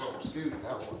hearing something scooting.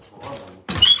 That one's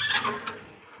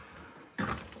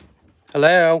running.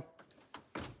 Hello?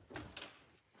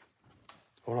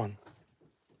 Hold on.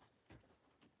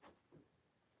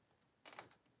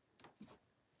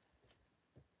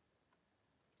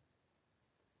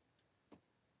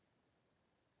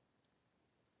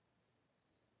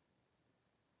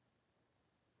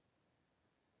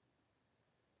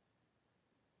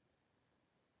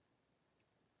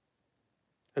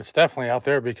 It's definitely out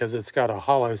there because it's got a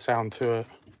hollow sound to it.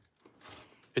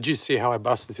 Did you see how I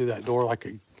busted through that door like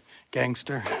a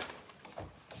gangster?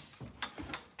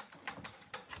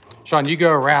 Sean, you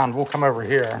go around. We'll come over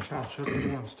here. Sean, shut the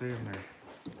door and stay in there.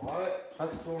 What?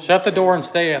 Shut the door. Shut the door and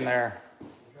stay in there.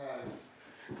 Okay.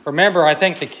 Remember, I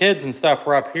think the kids and stuff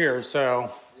were up here,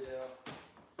 so... Yeah.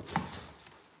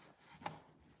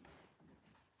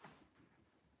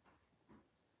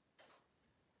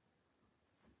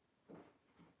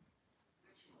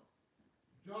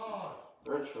 Josh,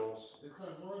 Rituals. it's a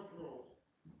ritual.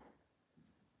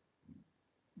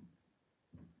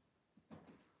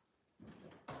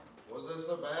 Was this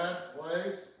a bad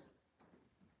place?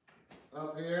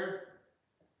 Up here?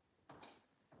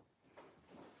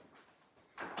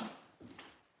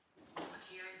 What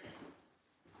year is it?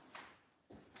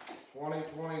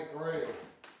 2023.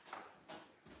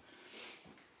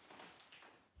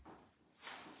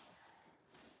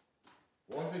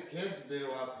 What do kids do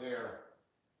up here?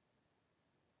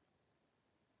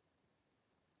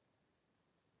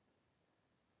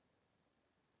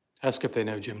 Ask if they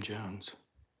know Jim Jones.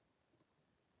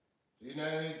 Do you know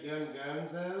who Jim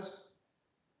Jones is?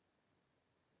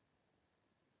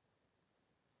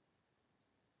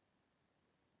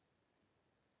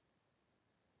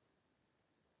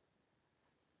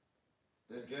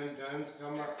 Did Jim Jones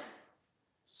come up?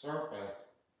 Serpent.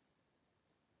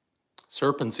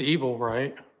 Serpent's evil,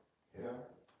 right? Yeah.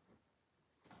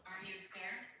 Are you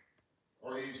scared?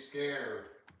 you scared?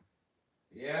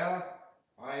 Yeah,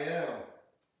 I am.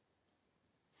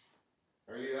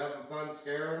 Are you having fun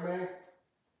scaring me?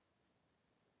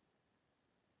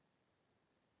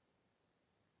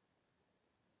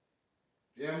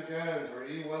 Jim Jones, are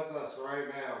you with us right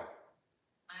now?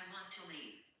 I want to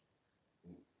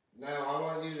leave. No, I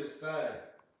want you to stay.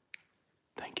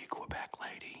 Thank you, Quebec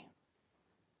lady.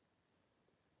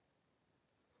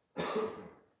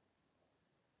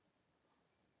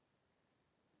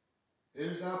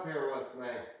 Who's up here with me?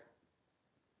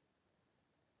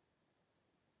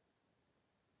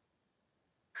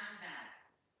 Come back.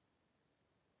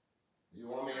 You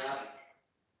want me out?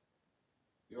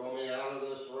 You want me out of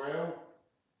this room?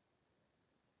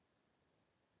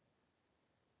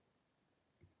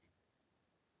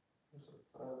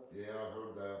 Yeah, I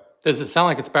heard that. Does it sound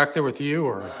like it's back there with you,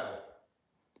 or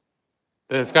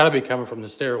No. it's got to be coming from the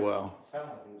stairwell? It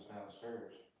sounded like he was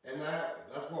downstairs. And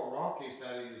that's what Rocky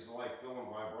said. He was like feeling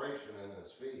vibration in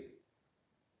his feet.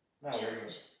 No,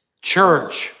 Church.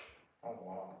 Church. Oh,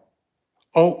 wow.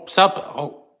 Oh, stop.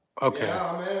 Oh, okay.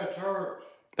 Yeah, I'm in a church.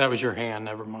 That was your hand.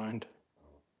 Never mind.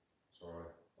 Sorry,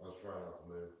 I was trying not to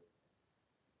move.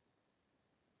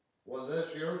 Was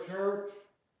this your church?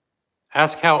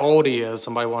 Ask how old he is.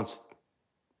 Somebody wants.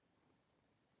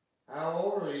 How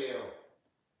old are you?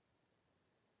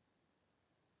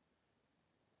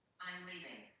 I'm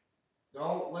leaving.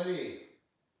 Don't leave.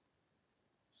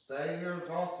 Stay here and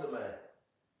talk to me.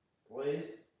 Please?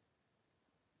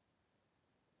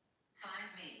 Find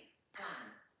me. Gun.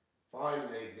 Find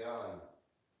me, gun.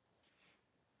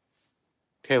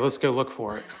 Okay, let's go look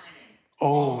for it. I'm hiding.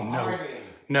 Oh, no. Hiding.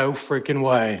 No freaking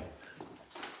way.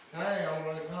 Hey, I'm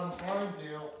gonna come find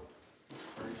you.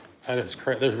 That is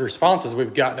crazy. The responses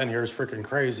we've gotten in here is freaking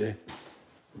crazy. You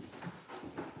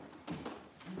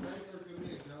think there could be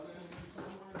a gun in here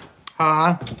somewhere?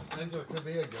 Huh? Think there could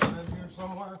be a gun in here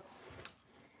somewhere?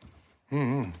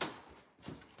 Mm-hmm.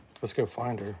 Let's go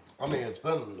find her. I mean,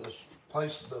 this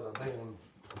place has been a damn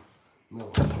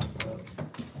mill.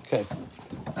 Okay.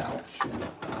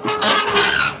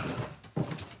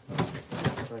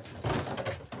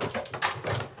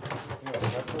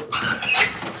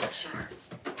 Sure.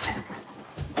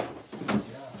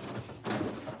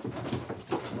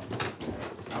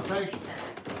 I think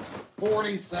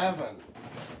 47.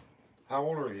 How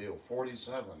old are you?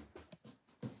 47.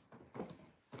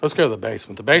 Let's go to the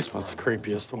basement. The basement's the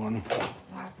creepiest one.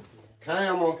 Okay,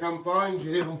 I'm gonna come find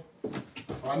you.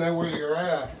 I know where you're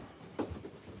at.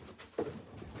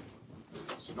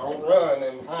 So don't run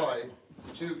and hide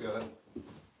too good.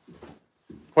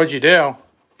 What'd you do?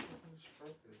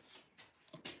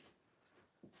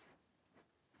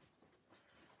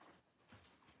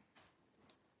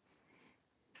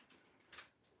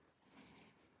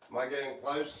 Am I getting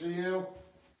close to you?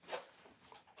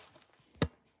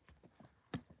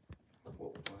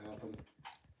 What happened?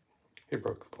 He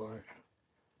broke the light.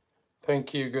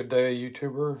 Thank you. Good day,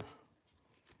 YouTuber.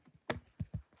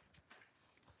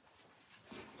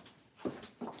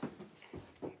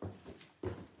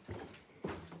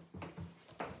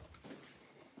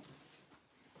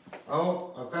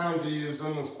 Oh, I found you. You was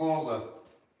in this closet.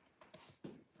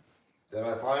 Did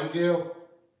I find you?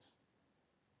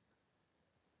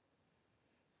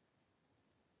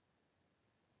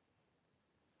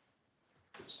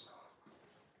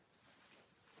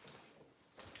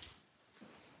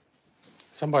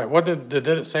 Somebody, what did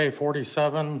it say?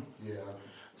 47? Yeah.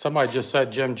 Somebody just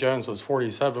said Jim Jones was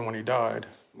 47 when he died.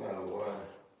 No way.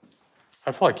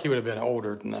 I feel like he would have been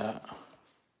older than that.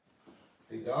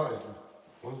 He died.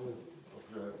 When did I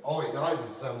forget. Oh, he died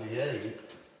in 78.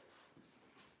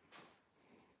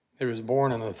 He was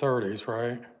born in the 30s,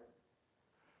 right?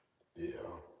 Yeah.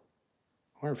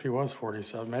 I wonder if he was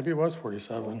 47. Maybe he was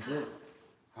 47.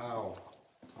 How?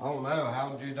 I don't know. How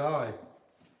did you die?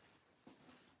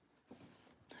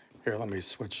 Here, let me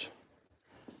switch.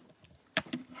 I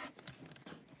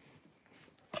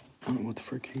don't know what the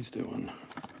frick he's doing.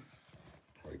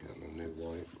 Probably getting a new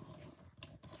light.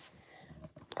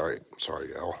 All right.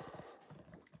 Sorry, Al.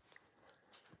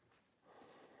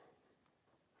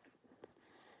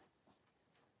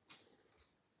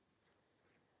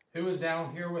 Who was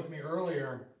down here with me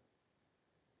earlier?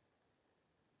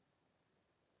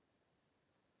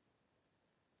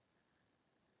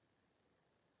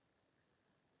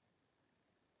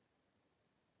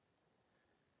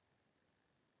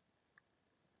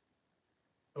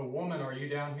 A woman, are you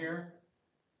down here?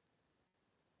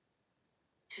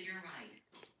 To your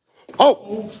right. Oh!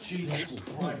 Oh, Jesus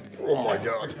Christ. Oh my That was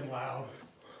God. freaking loud.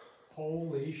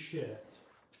 Holy shit.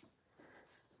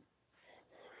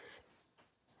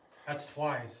 That's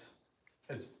twice.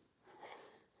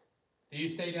 Do you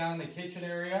stay down in the kitchen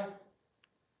area?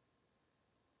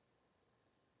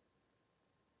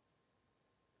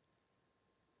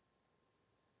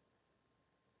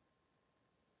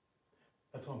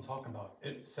 That's what I'm talking about.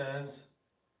 It says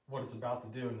what it's about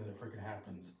to do, and then it freaking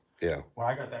happens. Yeah. When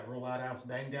I got that real loud ass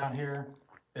bang down here,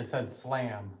 it said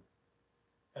slam,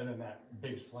 and then that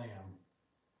big slam.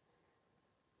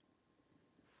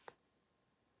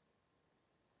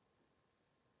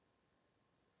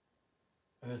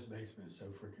 And this basement is so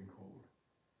freaking cold.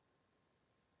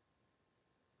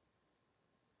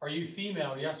 Are you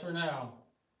female, yes or no?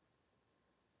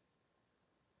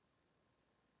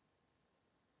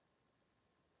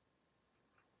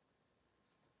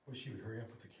 Wish you would hurry up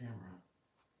with the camera.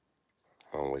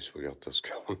 Oh, at least we got this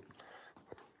going.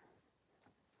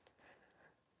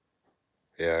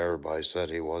 Yeah, everybody said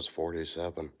he was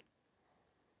 47.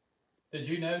 Did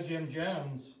you know Jim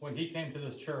Jones, when he came to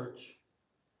this church?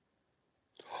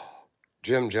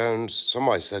 Jim Jones,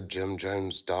 somebody said Jim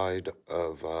Jones died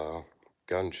of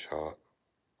gunshot.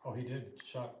 Oh, he did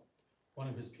shot, one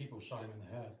of his people shot him in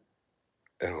the head.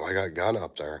 And I got a gun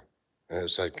up there. And it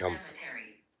said come.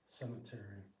 Cemetery.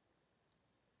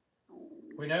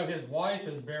 We know his wife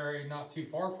is buried not too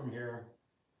far from here.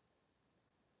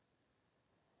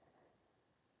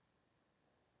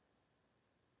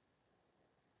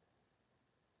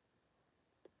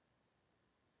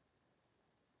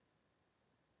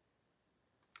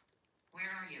 Where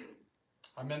are you?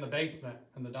 I'm in the basement,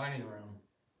 in the dining room.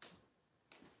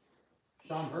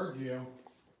 Sean heard you.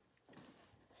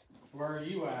 Where are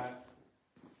you at?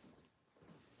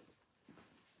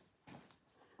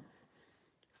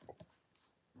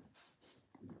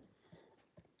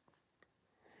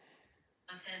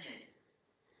 Offended.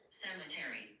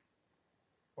 Cemetery.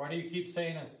 Why do you keep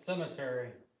saying a cemetery?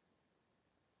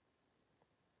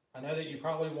 I know that you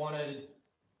probably wanted,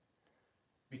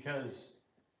 because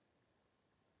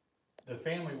the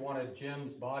family wanted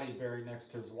Jim's body buried next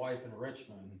to his wife in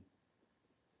Richmond,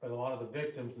 but a lot of the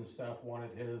victims and stuff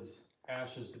wanted his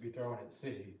ashes to be thrown at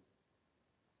sea.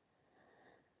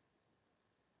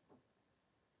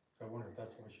 So I wonder if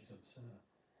that's why she's upset.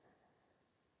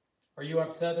 Are you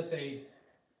upset that they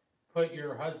put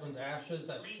your husband's ashes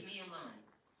at sea? Leave me alone.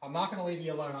 I'm not going to leave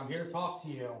you alone. I'm here to talk to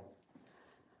you.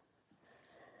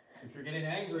 If you're getting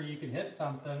angry, you can hit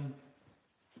something.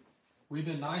 We've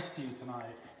been nice to you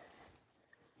tonight.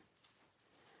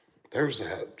 There's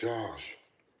that, Josh.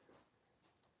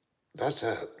 That's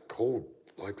that cold,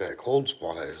 like that cold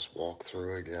spot I just walked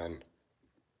through again.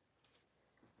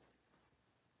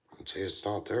 And see, it's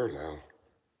not there now.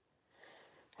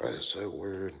 That is so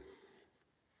weird.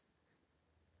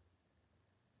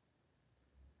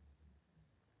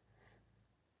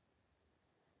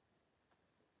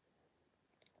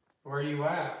 Where are you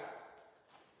at?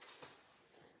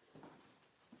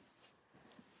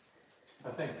 I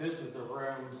think this is the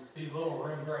rooms. These little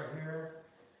rooms right here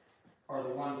are the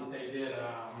ones that they did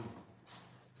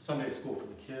Sunday school for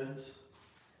the kids.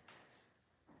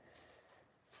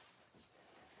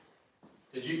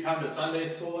 Did you come to Sunday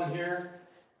school in here?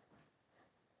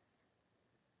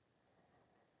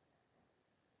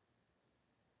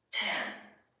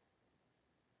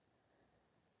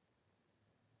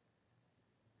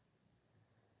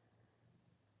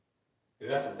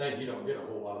 That's the thing, you don't get a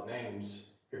whole lot of names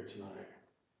here tonight.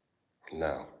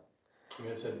 No. I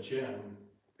mean, it said Jim.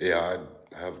 Yeah,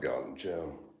 I have gotten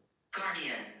Jim.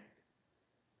 Guardian.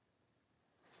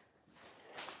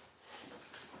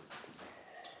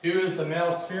 Who is the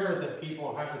male spirit that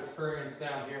people have experienced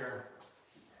down here?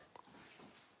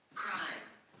 Crime.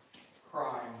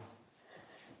 Crime.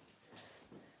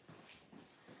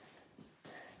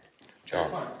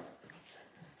 John,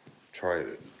 try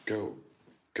to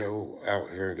go out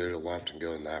here and go to the left and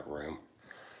go in that room.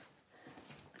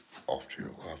 Off to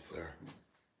your left there.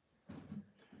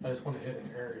 I just want to hit an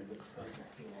area that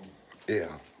doesn't feel.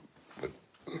 Yeah, but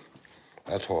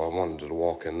that's why I wanted to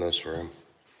walk in this room.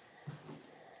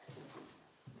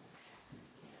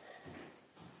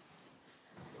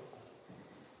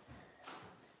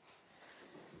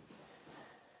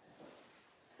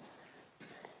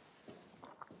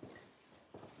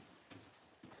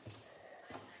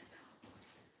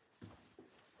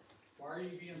 Why are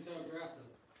you being so aggressive?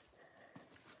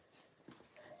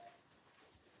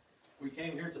 We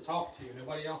came here to talk to you.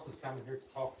 Nobody else is coming here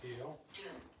to talk to you. Jim.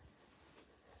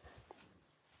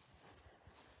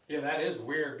 Yeah, that is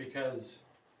weird because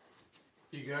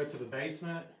you go to the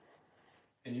basement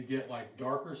and you get like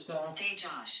darker stuff. Stay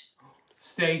Josh.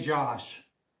 Stay Josh.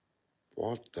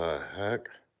 What the heck?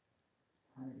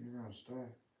 All right, you're gonna stay.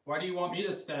 Why do you want me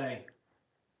to stay?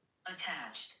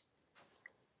 Attached.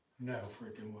 No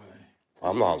freaking way.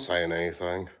 I'm not saying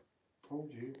anything.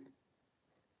 Told you.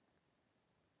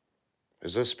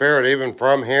 Is this spirit even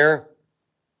from here?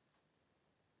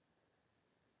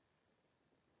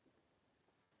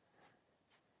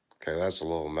 Okay, that's a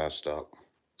little messed up.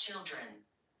 Children.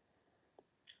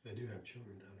 They do have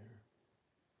children down here.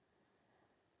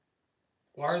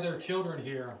 Why are there children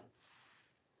here?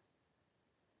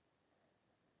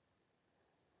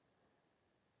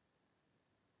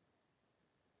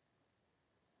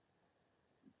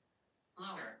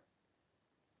 Lower.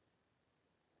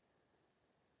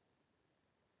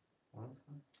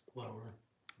 Lower.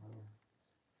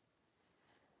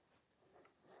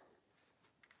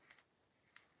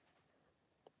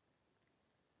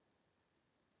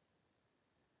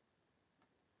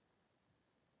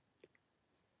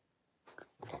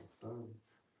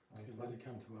 Okay, let it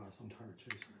come to us. I'm tired of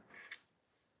chasing it.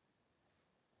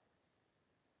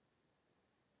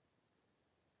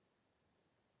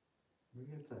 We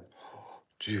get that.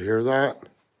 Did you hear that?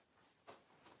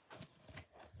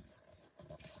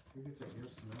 We get that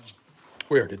yes and no.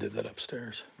 We already did that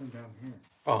upstairs. Come down here.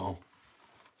 Oh.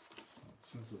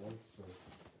 Since the lights started.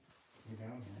 Get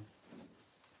down here.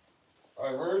 I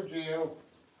heard you.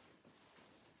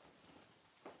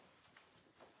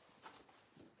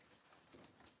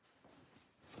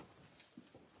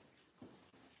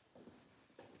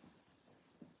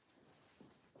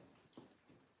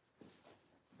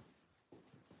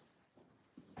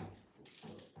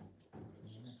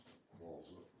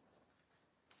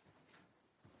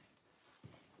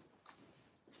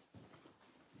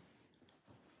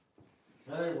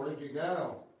 Hey, where'd you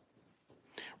go?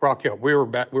 Rock Hill. We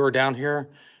were down here.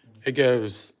 It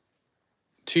goes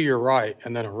to your right,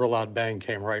 and then a real loud bang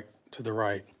came right to the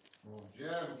right. Jim,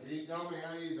 can you tell me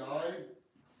how you died?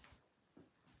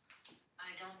 I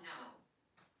don't know.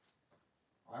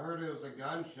 I heard it was a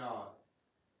gunshot.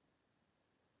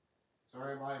 Is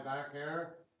there anybody back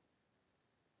here?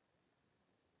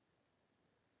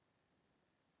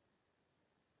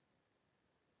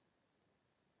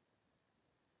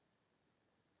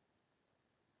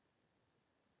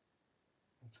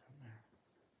 Let's come there.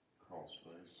 Crawl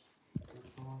space. Let's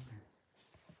go on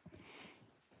there.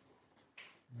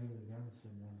 Maybe the gun's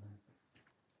sitting down there.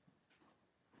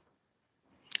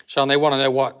 Sean, they want to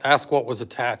know ask what was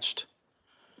attached.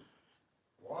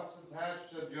 What's attached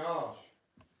to Josh?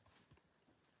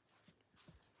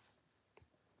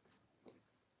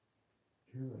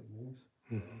 Hear that voice?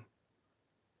 Mm-hmm.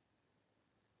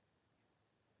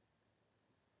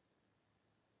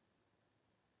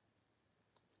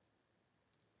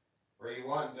 Or you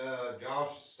want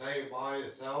Josh to stay by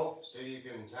himself so you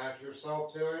can attach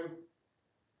yourself to him?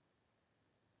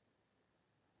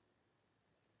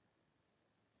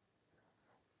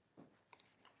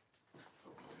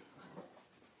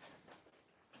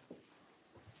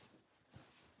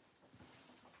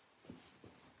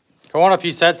 Come on, if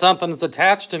you said something that's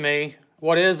attached to me,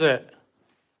 what is it?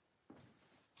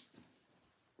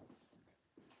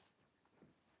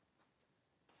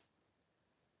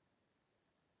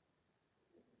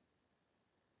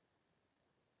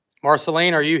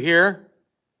 Marceline, are you here?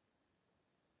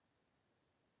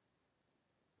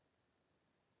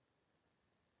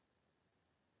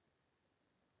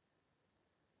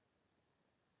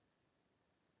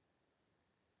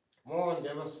 Come on,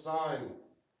 give us a sign.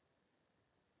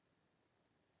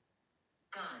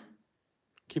 Gun.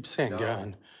 Keep saying Gun.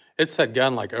 gun. It said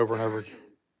gun like over and Where over. are you?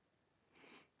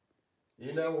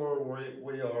 You know where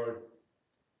we are.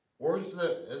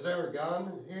 Is there a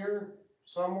gun here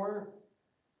somewhere?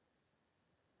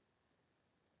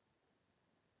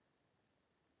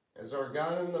 Is there a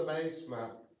gun in the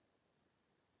basement?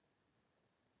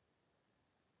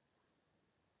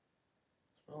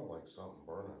 Smells like something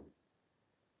burning.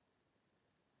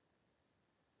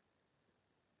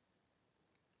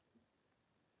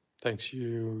 Thanks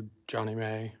you, Johnny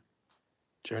May.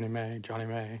 Johnny May, Johnny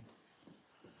May.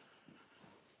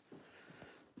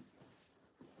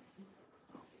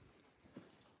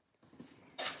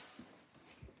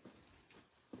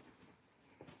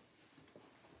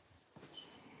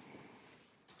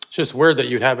 It's just weird that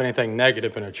you'd have anything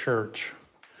negative in a church,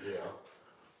 Yeah.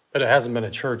 but it hasn't been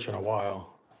a church in a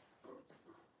while.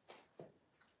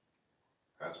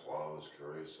 That's what I was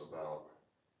curious about.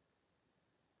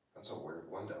 That's a weird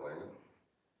window, ain't it?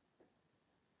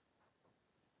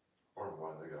 I wonder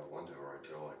why they got a window right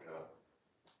there like that.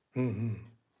 Mm-hmm.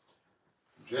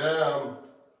 Jim,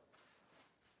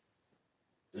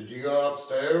 did you go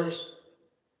upstairs?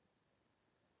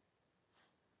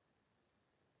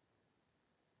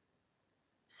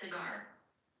 Cigar.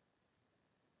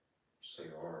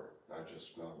 Cigar. I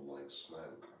just smelled like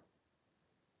smoke.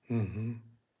 Mm-hmm.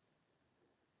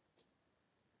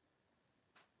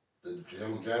 Did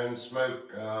Jim Jones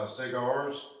smoke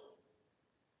cigars?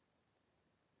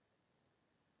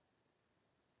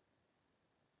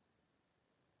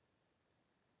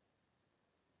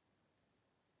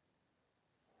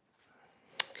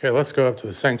 Okay, let's go up to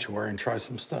the sanctuary and try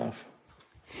some stuff.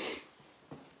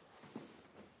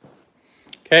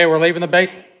 Okay, we're leaving the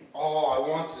bait. Oh, I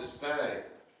want to stay.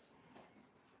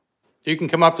 You can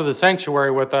come up to the sanctuary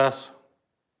with us.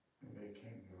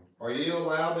 Are you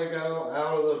allowed to go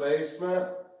out of the basement?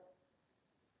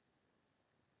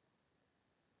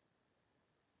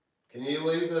 Can you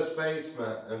leave this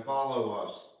basement and follow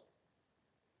us?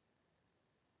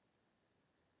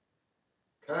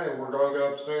 Okay, we're gonna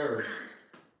go upstairs. Curse.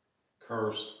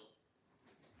 Curse.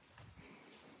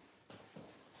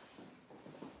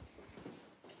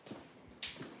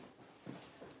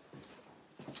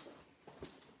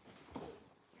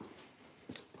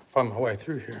 Find my way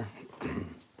through here.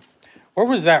 Where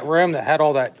was that room that had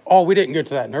all that? Oh, we didn't go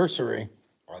to that nursery.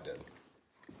 I didn't.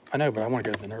 I know, but I want to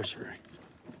go to the nursery.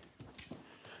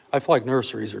 I feel like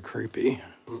nurseries are creepy.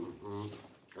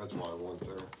 That's why I went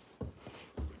there.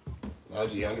 Now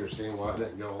do you understand why I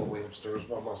didn't go all the way upstairs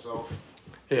by myself?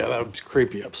 Yeah, that was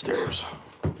creepy upstairs.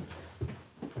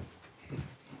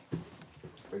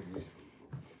 Maybe.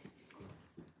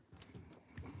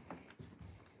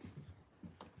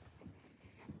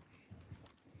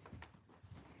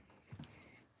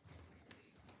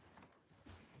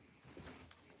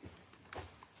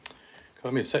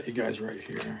 Let me set you guys right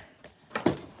here.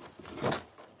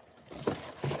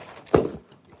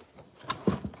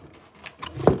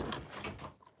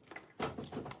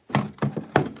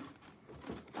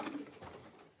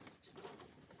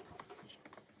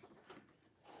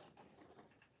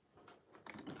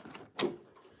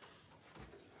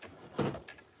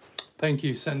 Thank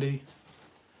you, Cindy.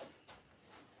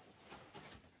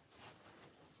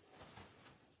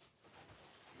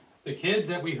 The kids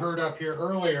that we heard up here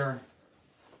earlier,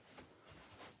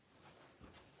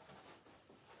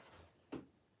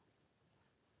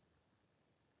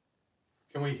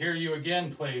 can we hear you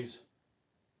again, please?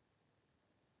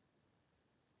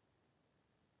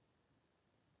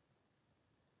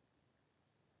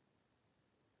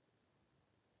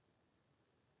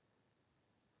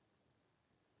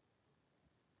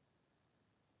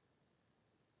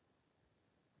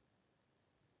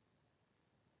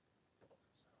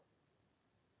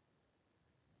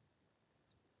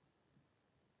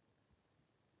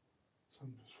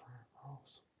 Something just ran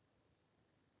across.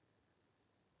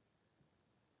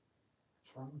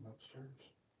 It's running upstairs.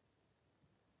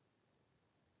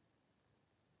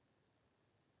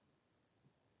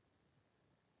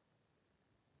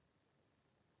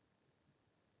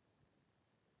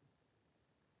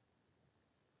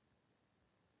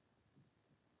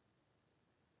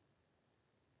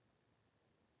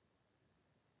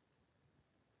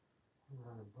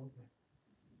 Running above me.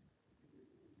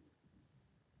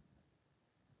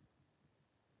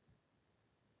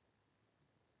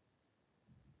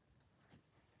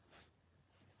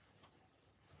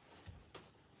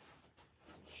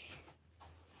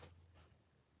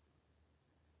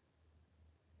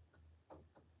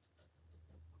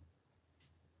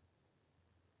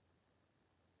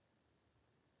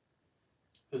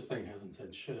 This thing hasn't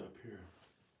said shit up here.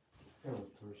 Yeah,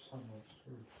 look, there's something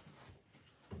upstairs.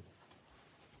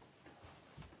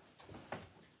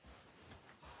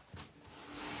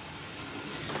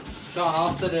 John,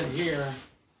 I'll sit in here.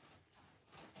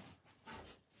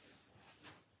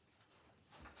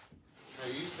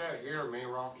 Hey, you sat here, me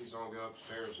and Rocky's gonna go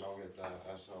upstairs and I'll get that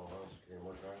SLS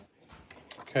camera, okay?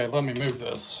 Okay, let me move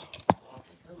this.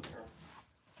 Rocky, come here.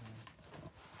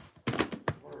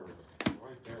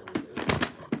 Right there with it.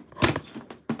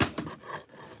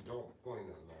 Don't point in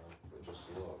there, but just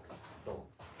look. Don't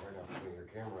right now put your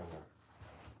camera in there.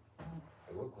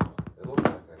 It looked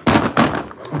like that.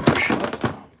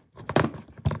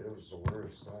 It was the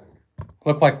weirdest thing.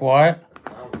 Look like what? A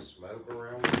cloud of smoke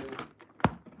around here.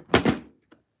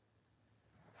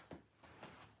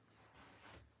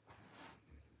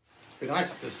 It'd be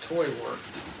nice if this toy worked.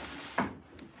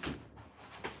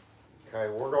 Okay,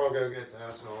 we're gonna go get the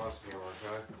SLS camera,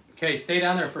 okay? Okay, stay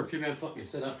down there for a few minutes. Let me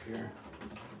sit up here.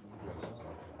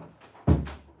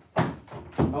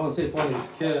 I want to see if one of these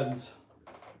kids.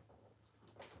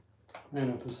 Man,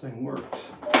 if this thing works.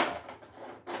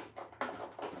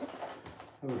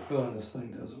 I have a feeling this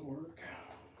thing doesn't work.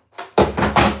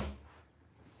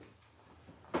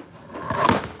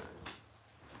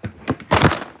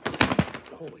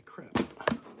 Holy crap.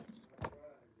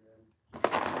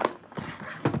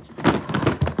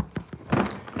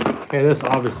 Okay, this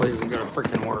obviously isn't gonna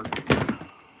freaking work.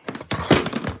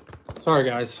 Sorry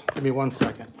guys, give me 1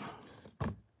 second.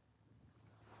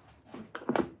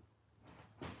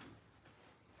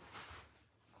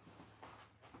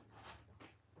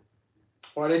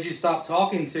 Why did you stop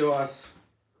talking to us?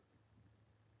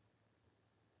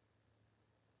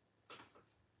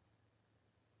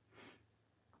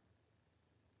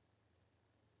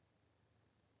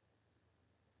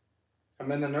 I'm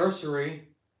in the nursery.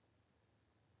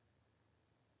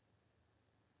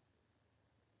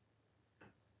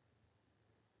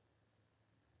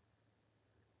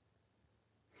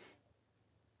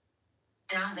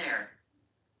 Down there.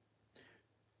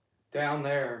 Down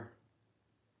there.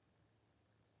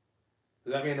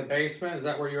 Does that mean the basement? Is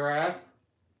that where you're at?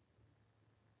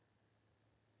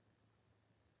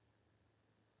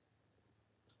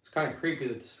 It's kind of creepy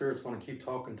that the spirits want to keep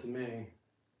talking to me.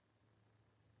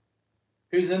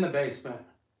 Who's in the basement?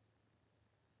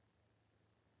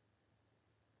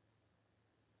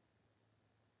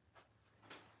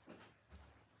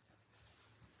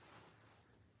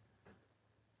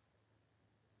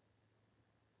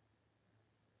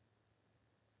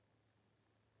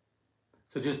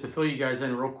 So just to fill you guys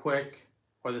in real quick,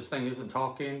 while this thing isn't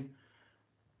talking,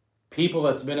 people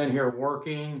that's been in here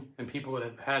working and people that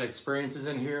have had experiences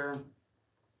in here,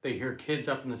 they hear kids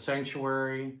up in the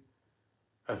sanctuary,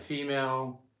 a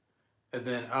female, and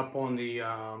then up on the,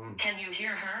 Can you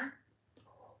hear her?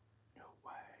 no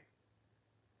way.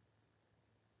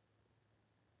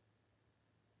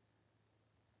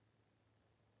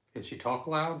 Can she talk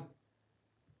loud?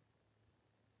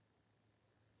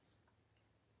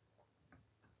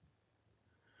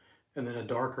 And then a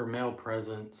darker male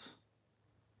presence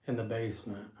in the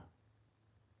basement.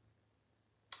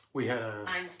 We had a...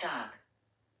 I'm stuck.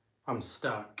 I'm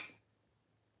stuck.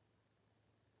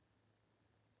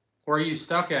 Where are you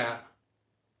stuck at?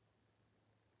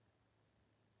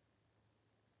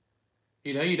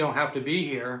 You know you don't have to be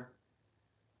here.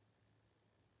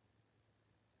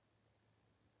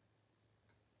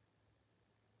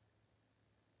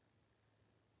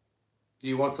 Do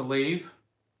you want to leave?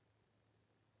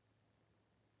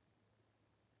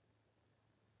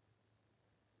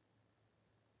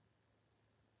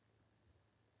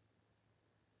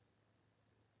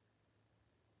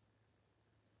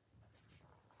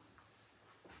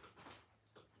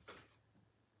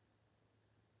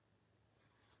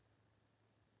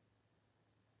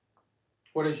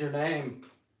 What is your name?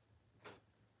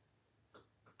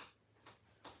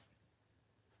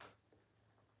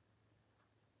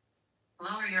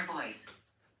 Lower your voice.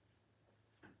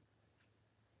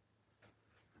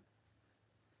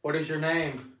 What is your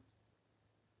name?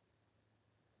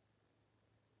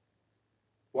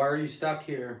 Why are you stuck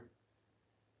here?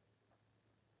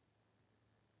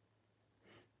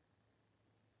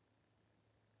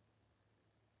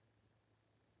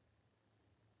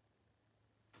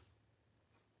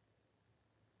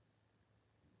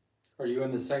 Are you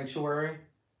in the sanctuary?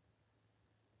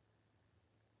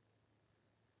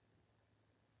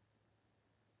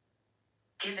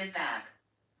 Give it back.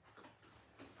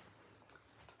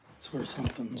 That's where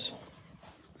something's...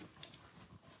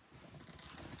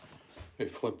 Let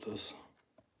me flip this.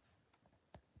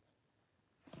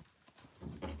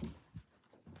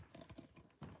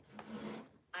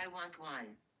 I want one.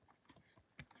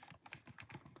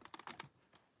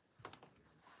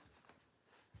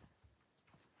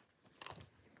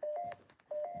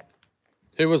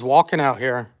 Who was walking out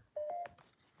here?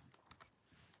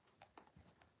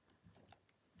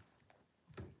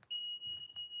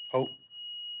 Oh,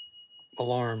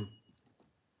 alarm.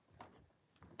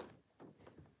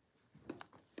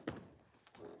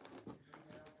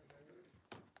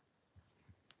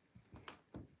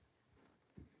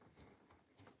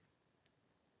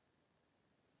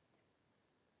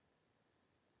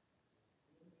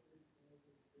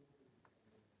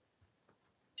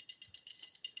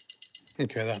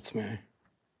 Okay, that's me. I'm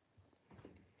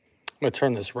gonna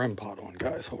turn this REM pod on,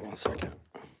 guys. Hold on a second.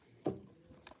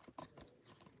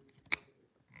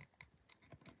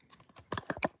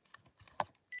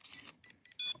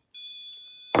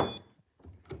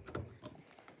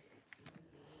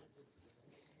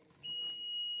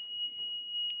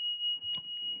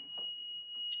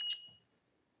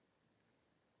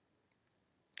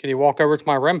 Can you walk over to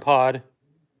my REM pod?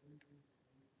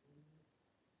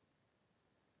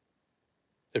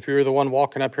 If you were the one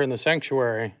walking up here in the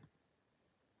sanctuary.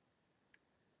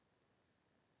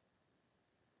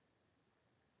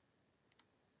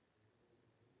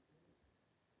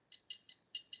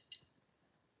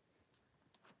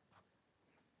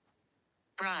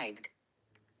 Bribed.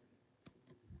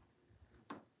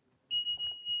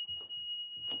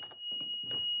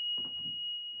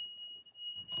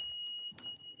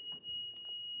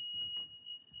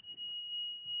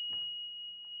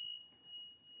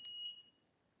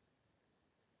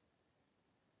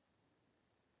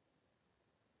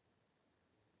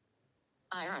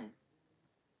 Iron.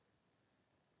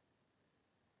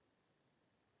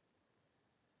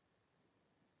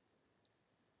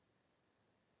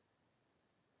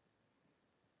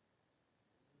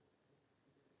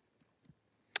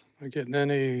 Not getting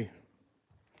any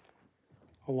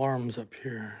alarms up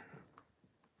here.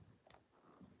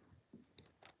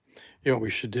 You know what we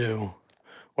should do?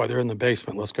 While they're in the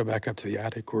basement, let's go back up to the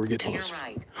attic where we get To all your this.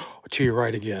 right. To your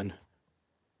right again.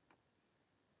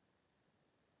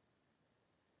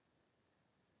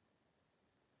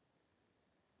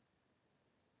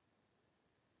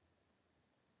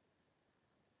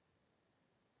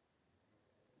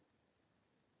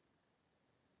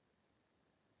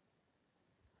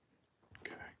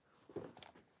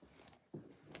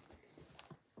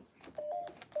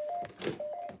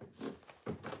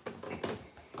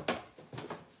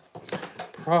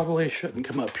 Probably shouldn't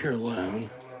come up here alone.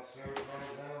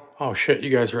 Oh shit, you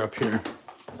guys are up here.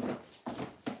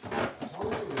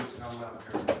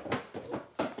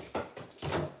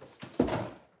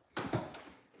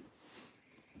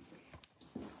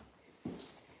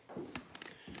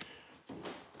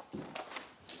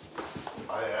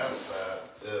 I asked that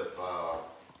if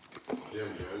Jim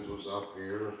Jones was up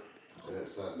here, and it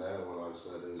said no, and I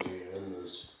said, is he in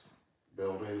this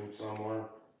building somewhere?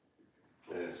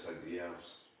 And it said yes.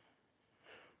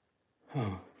 Huh.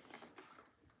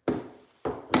 You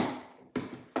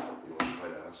want to try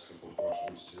to ask a couple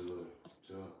questions to it?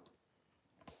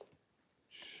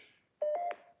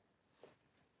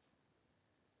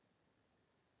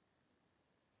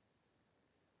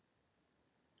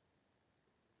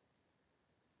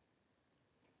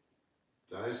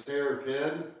 Did I say her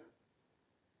kid?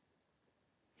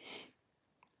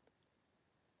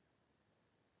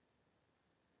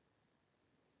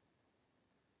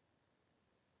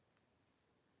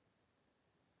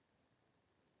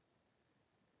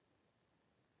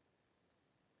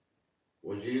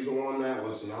 Was you the one that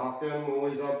was knocking when we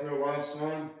was up here last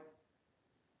time?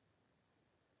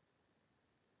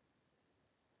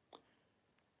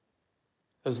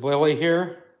 Is Lily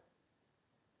here?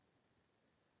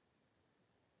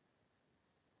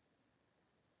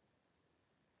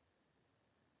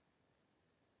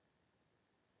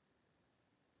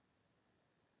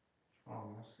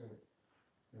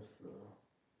 That's good.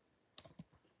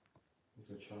 If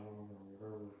the child or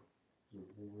whatever is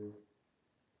a boy.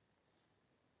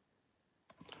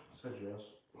 I said yes.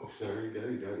 Oh, there you go,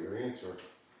 you got your answer.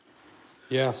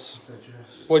 Yes. I said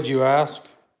yes. What'd you ask?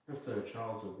 If the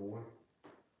child's a boy.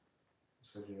 I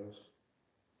said yes.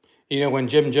 You know, when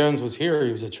Jim Jones was here,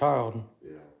 he was a child.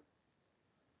 Yeah.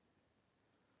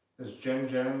 Is Jim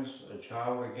Jones a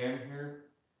child again here?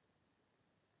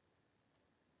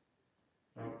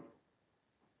 No.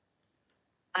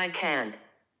 I can't.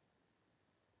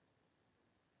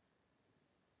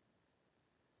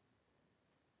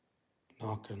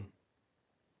 Knocking.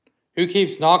 Who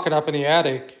keeps knocking up in the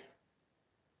attic?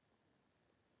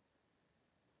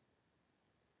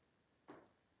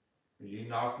 Are you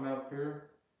knocking up here?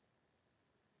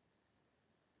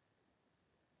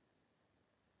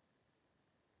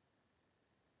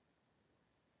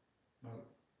 No.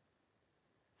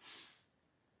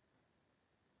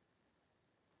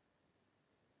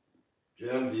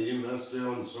 Jim, do you miss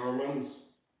doing sermons?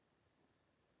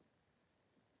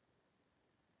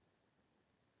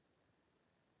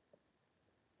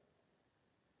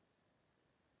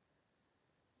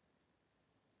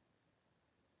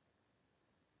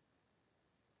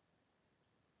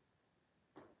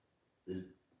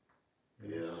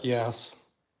 Yes. Yes.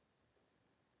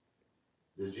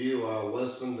 Did you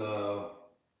listen to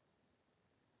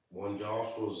when Josh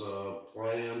was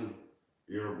playing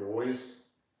your voice?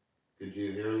 Could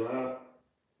you hear that?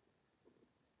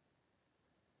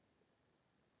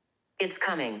 It's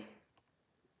coming.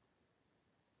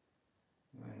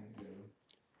 I ain't good.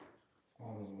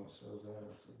 Only one says that,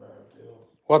 it's a bad deal.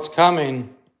 What's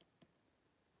coming?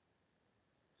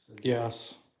 Said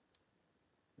Yes.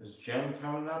 Is Jim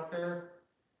coming up here?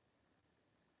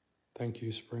 Thank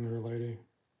you, Springer lady.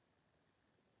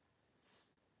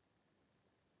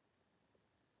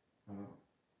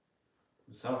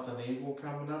 Is something evil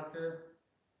coming up here?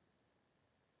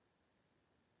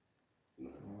 No.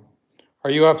 No.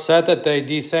 Are you upset that they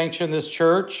desanctioned this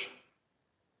church?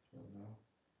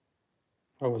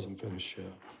 No. I wasn't finished yet.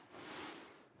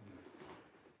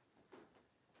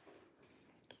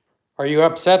 Are you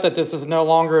upset that this is no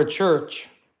longer a church?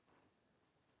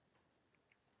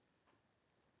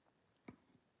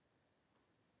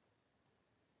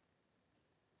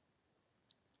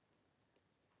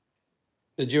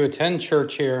 Did you attend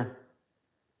church here?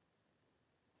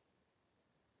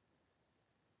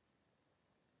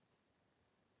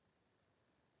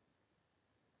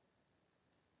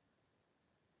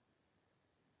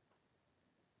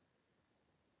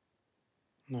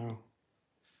 No.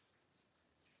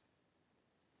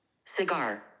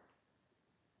 Cigar.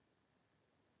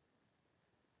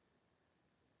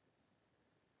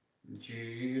 Did you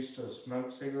used to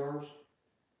smoke cigars?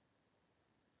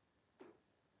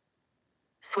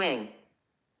 Swing.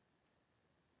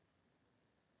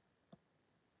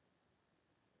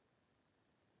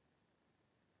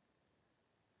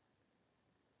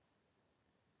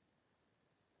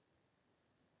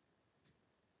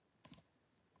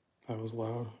 That was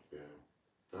loud. Yeah,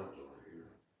 that was right here.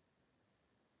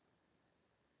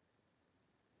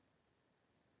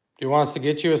 Do you want us to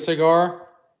get you a cigar?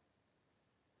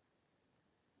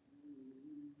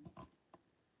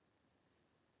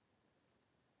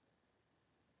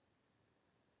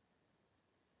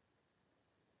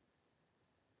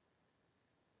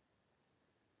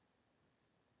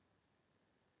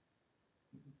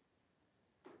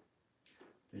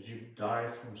 Did you die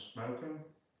from smoking?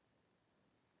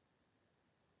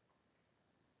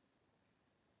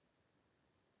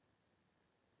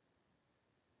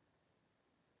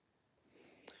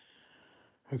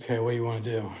 Okay, what do you want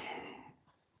to do?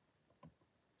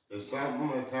 Is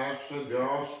something attached to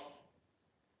Josh?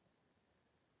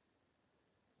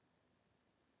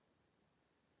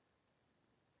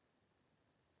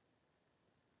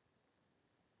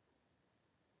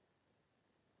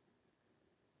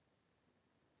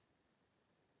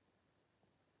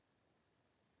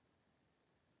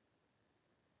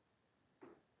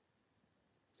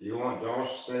 Do you want Josh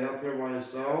to stay up here by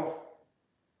himself?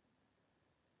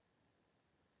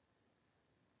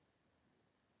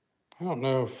 I don't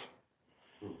know if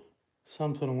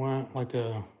something went like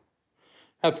a.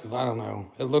 I don't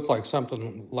know. It looked like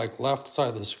something like left side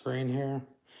of the screen here,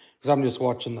 because I'm just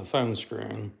watching the phone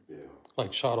screen. Yeah.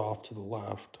 Like shot off to the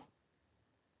left.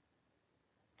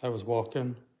 I was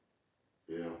walking.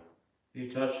 Yeah.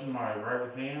 You touching my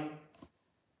right hand?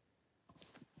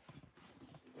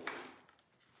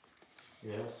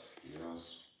 Yes.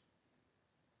 Yes.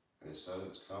 They said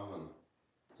it's coming.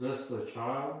 Is this the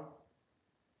child?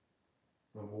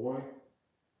 The boy?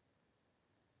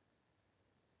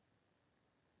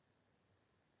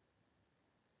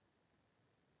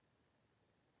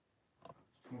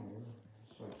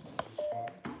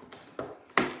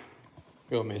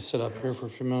 You want me to sit up here for a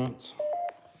few minutes?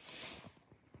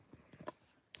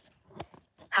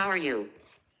 How are you?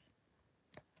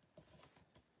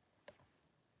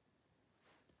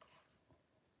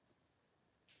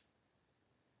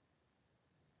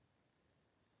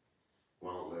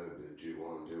 Well, then, did you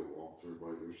want to do a walkthrough by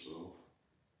yourself?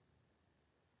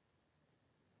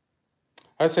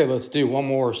 I say let's do one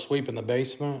more sweep in the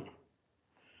basement.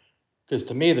 Because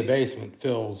to me, the basement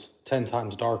feels 10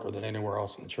 times darker than anywhere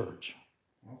else in the church.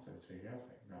 I'll say to you, I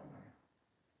think, don't I?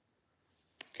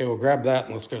 Okay, we'll grab that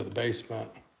and let's go to the basement.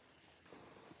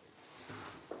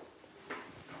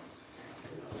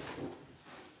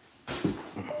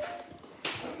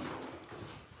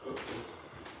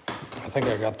 I think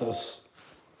I got this.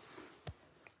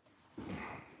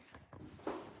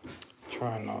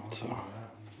 Trying not to.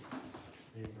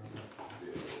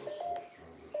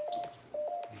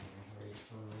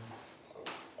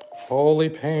 Holy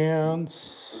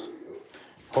pants.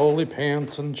 Holy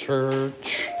pants in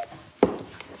church.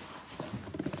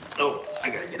 Oh, I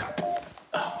gotta get up.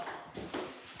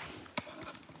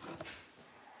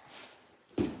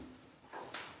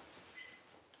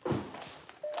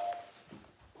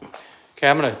 Okay,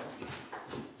 I'm gonna.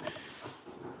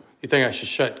 You think I should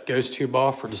shut GhostTube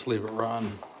off or just leave it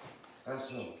run?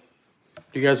 That's no.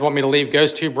 Do you guys want me to leave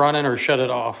GhostTube running or shut it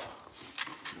off?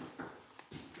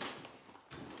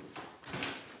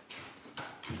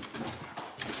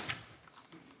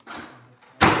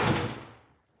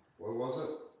 What was it?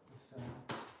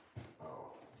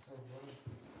 Oh.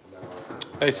 No.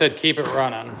 They said keep it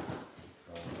running.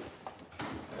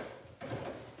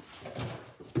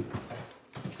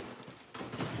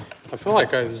 I feel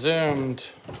like I zoomed.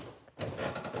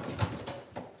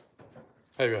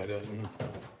 Maybe I didn't.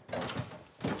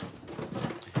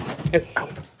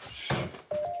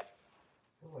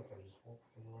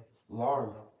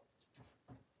 Alarm.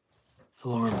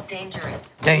 Alarm.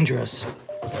 Dangerous. Dangerous.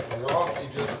 And off, he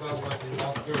just felt like he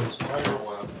walked through a spider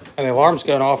web. And the alarm's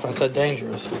going off and it said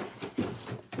dangerous.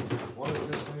 What did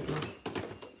this say, Josh?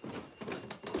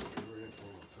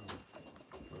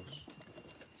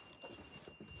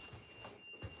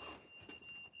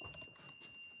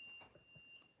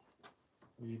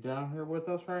 Are you down here with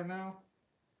us right now?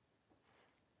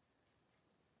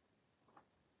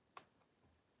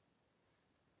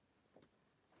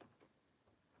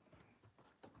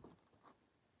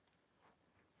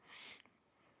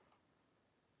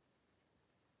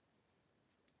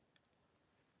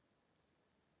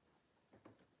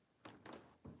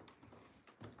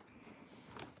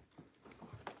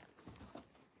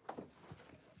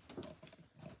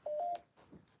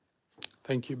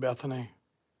 Thank you, Bethany.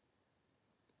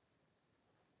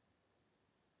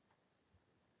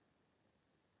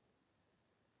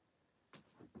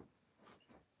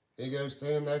 He goes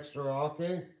stand next to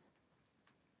Rocky.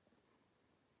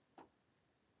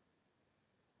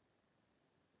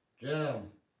 Jim,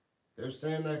 go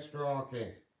stand next to Rocky.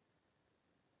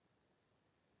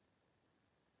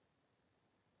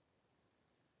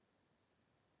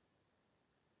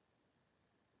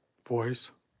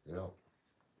 Voice. Yep.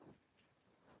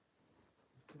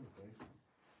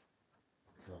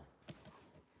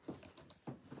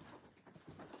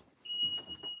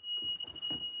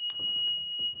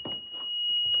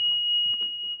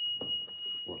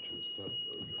 Watch him step,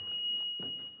 Dojo.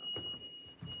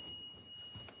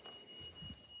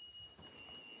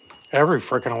 Every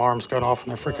freaking alarm's going off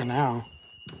in the freaking now.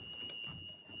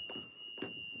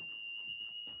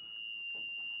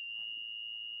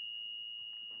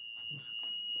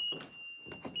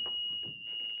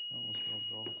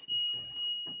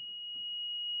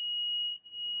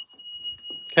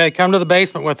 Okay, come to the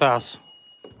basement with us.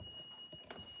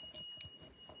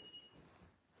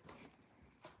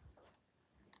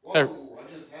 Whoa,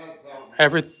 I just had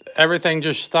something. Everything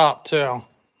just stopped too.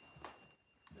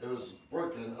 It was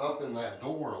freaking up in that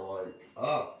door, like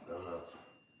up.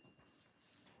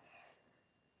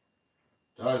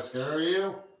 Did I scare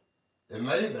you? It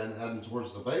may have been heading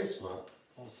towards the basement.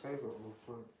 I'll save it real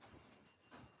quick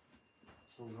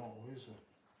so we don't lose it.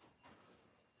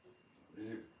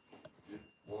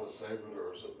 You want to save it,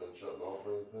 or has it been shutting off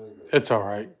or anything? It's all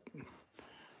right.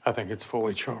 I think it's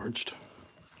fully charged.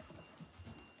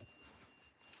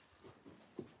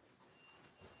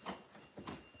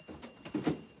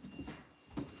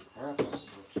 Crap, that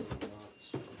stuff's so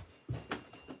nuts.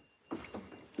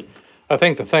 I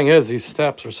think the thing is, these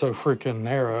steps are so freaking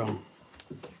narrow.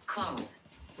 Close.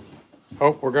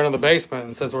 Oh, we're going to the basement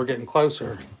and says we're getting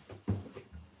closer.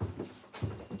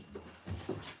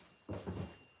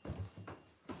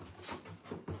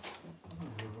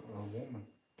 A woman.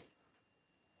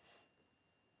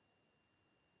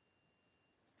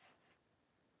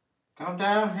 Come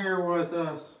down here with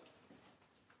us.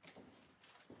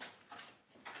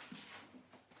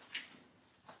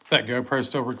 That GoPro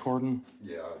still recording?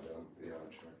 Yeah, I done. Yeah, I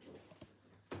checked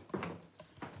it.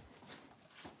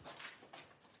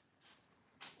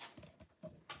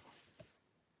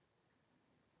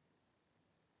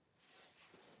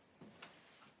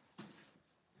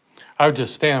 I would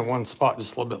just stand in one spot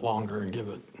just a little bit longer and give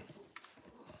it.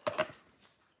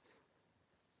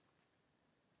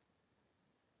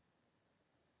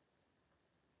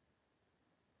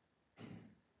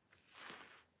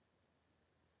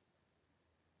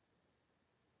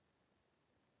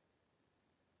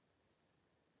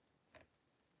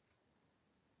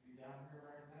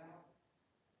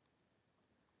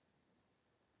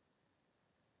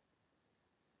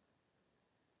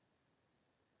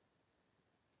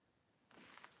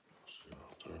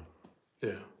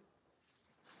 Yeah.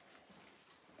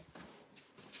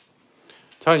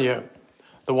 Telling you,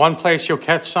 the one place you'll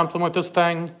catch something with this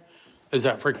thing is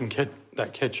that freaking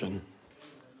that kitchen.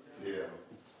 Yeah.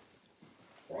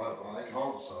 Well, I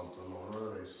caught something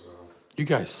already, so. You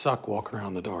guys suck walking around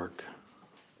in the dark.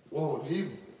 Well,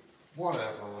 whatever,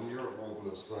 when you're holding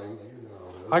this thing, you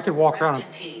know. I could walk Rest around. in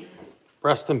peace.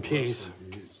 Rest in peace. Rest in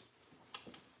peace.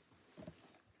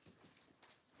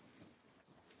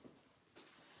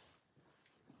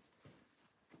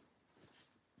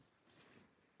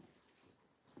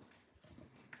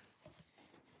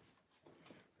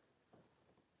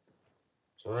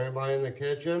 Is there anybody in the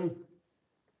kitchen?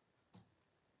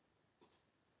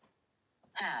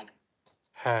 Hag.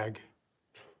 Hag.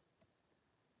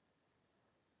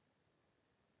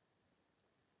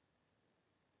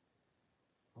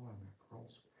 I'm in that crawl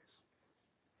space.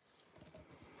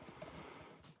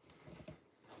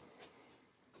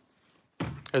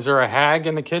 Is there a hag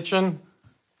in the kitchen?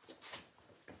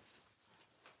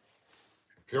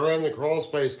 If you're in the crawl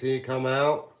space, can you come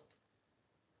out?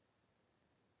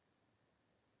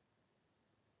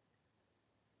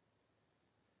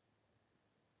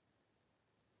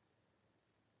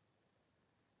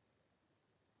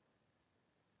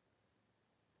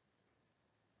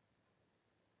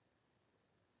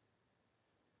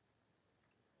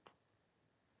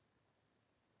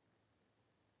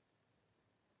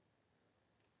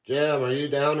 Jim, are you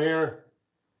down here?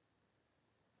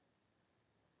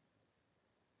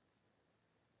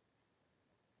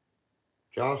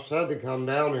 Josh said to come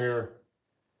down here.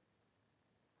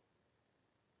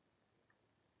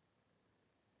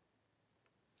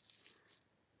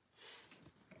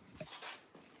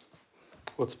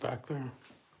 What's back there?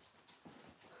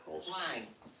 Why?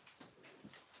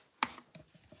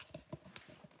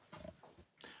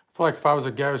 feel like if I was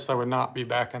a ghost, I would not be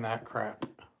back in that crap.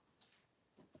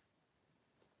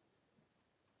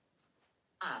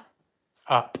 Up.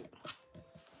 Up.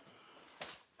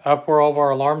 Up where all of our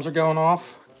alarms are going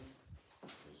off.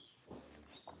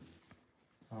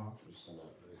 Oh. Just an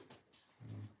update.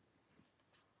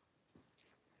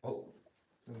 Oh,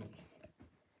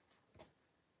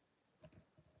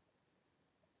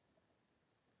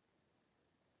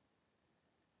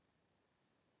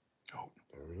 Oh,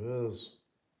 there it is.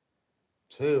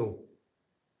 2.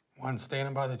 one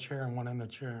standing by the chair and one in the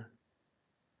chair.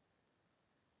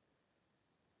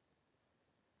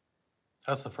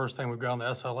 That's the first thing we've got on the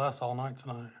SLS all night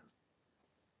tonight.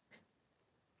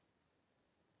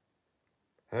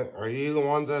 Hey, are you the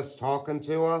ones that's talking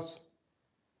to us?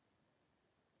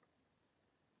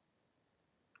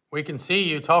 We can see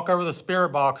you. Talk over the spirit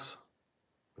box.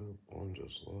 Oh, one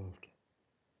just left.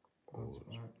 That's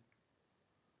right.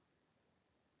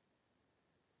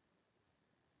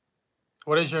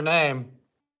 What is your name?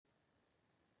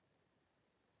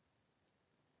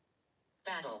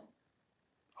 Battle.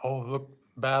 Oh, look,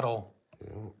 battle. Yeah.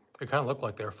 They kind of look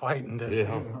like they're fighting. Didn't Yeah.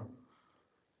 they?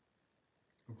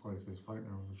 Looks like he's fighting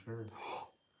over the chair.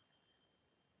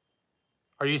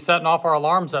 Are you setting off our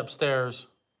alarms upstairs?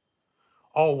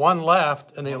 Oh, one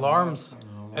left, and the alarms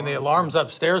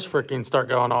upstairs freaking start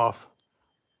going off.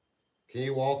 Can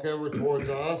you walk over towards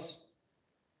us?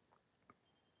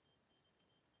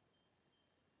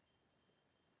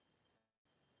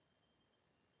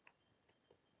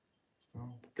 Oh.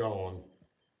 Gone.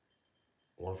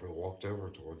 Or if it walked over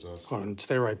towards us. Hold on,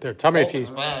 stay right there. Tell me if It's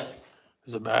you. back.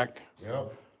 Is it back?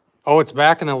 Yep. Oh, it's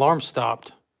back and the alarm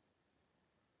stopped.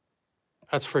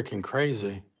 That's freaking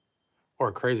crazy. Or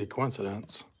a crazy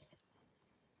coincidence.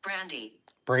 Brandy.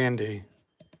 Brandy.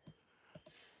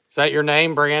 Is that your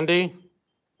name, Brandy?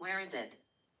 Where is it?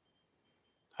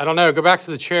 I don't know. Go back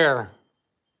to the chair.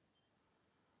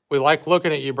 We like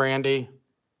looking at you, Brandy.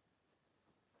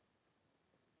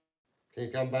 Can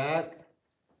you come back?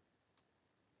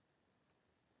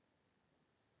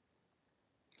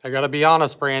 I got to be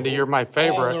honest, Brandy. You're my Oh,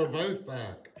 favorite. they're both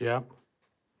back. Yep.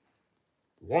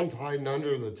 One's hiding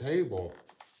under the table.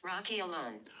 Rocky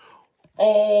alone.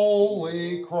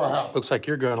 Holy crap. Looks like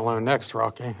you're going alone next,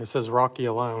 Rocky. It says Rocky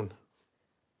alone.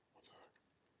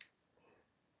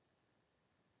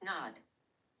 Nod.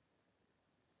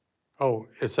 Oh,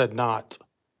 it said not.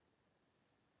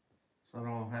 So I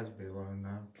don't have to be alone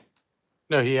now.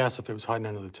 No, he asked if it was hiding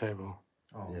under the table.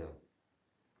 Oh. Yeah.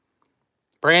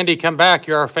 Brandy, come back.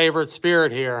 You're our favorite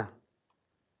spirit here.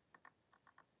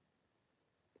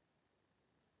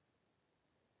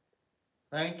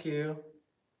 Thank you.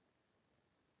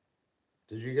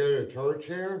 Did you go to church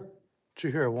here? Did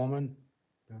you hear a woman?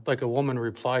 Yeah. Like a woman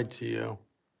replied to you.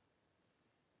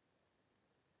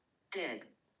 Dig.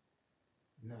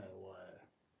 No way.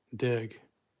 Dig.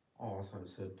 Oh, I thought it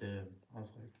said dead. I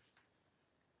was like,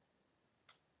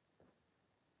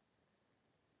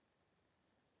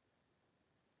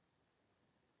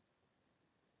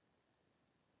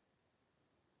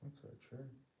 looks like true.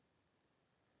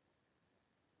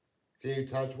 Can you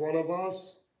touch one of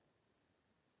us?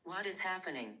 What is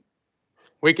happening?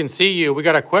 We can see you. We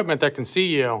got equipment that can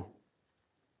see you.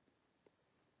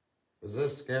 Is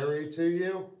this scary to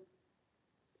you?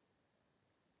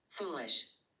 Foolish.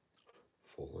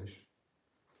 Foolish.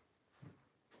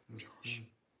 Josh,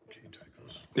 can you take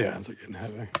this? Yeah, it's getting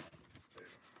heavy.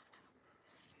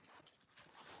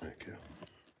 Thank you.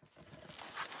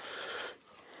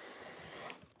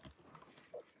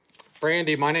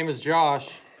 Brandy, my name is Josh.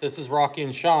 This is Rocky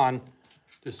and Sean.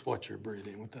 Just watch your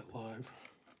breathing with that live.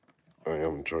 I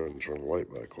am trying to turn the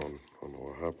light back on. I don't know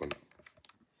what happened.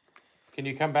 Can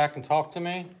you come back and talk to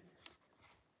me?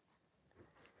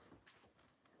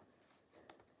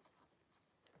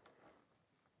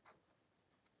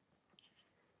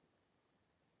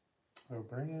 Oh,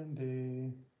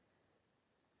 Brandy.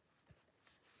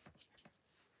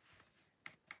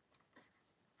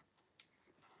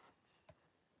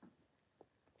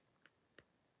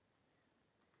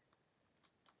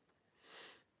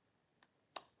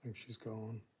 I think she's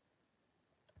gone.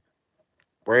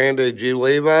 Brandy, did you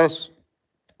leave us?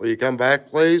 Will you come back,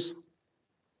 please?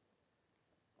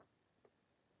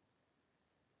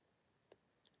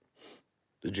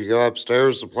 Did you go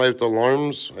upstairs to play with the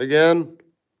alarms again?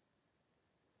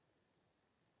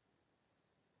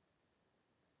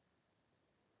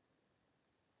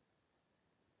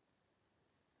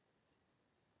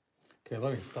 Okay,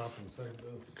 let me stop and save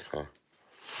this. Okay.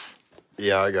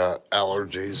 Yeah, I got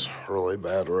allergies really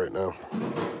bad right now. You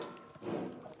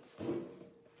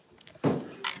are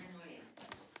annoying.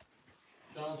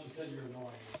 John, she said you're annoying.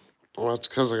 Well, that's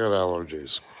because I got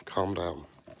allergies. Calm down.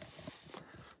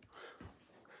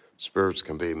 Spirits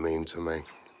can be mean to me,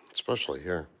 especially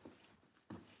here.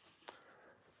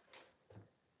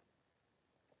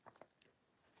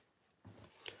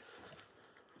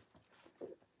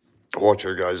 What's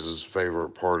your guys'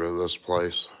 favorite part of this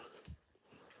place?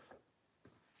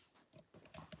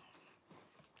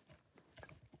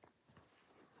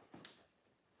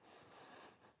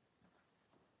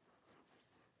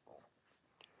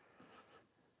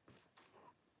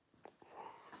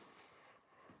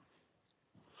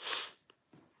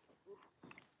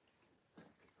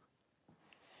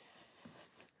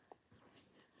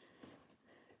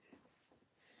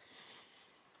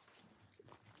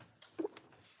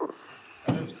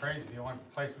 That is crazy. The only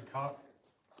place we caught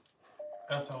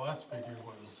SLS figure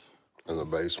was In the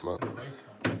basement. in the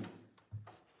basement.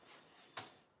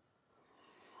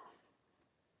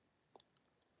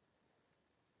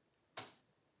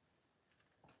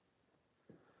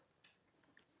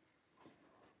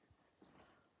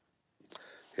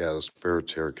 Yeah, the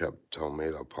spirits here kept telling me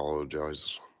to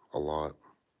apologize a lot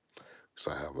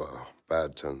because I have a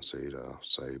bad tendency to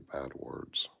say bad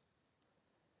words.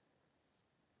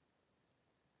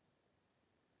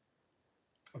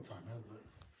 What time is it?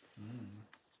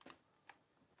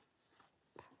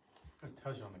 It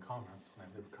tells you on the comments when I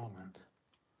leave a comment.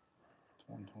 It's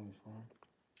 1:24.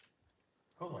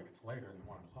 Feels like it's later than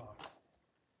 1 o'clock.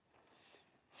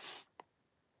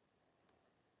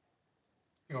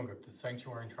 You want to go to the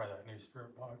sanctuary and try that new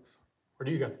spirit box? Or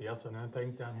do you got the yes and no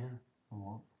thing down here?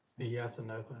 What? The yes and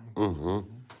no thing? Mm-hmm.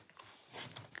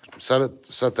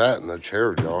 Set that in the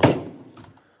chair, Josh. I'm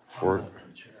Or- sitting in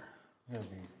the chair. You gotta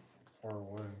be far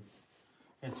away.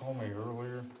 It told me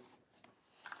earlier,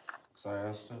 because I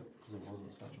asked it, because it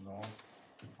wasn't setting off.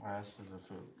 I asked it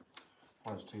if it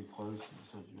was too close, and it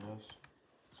said yes.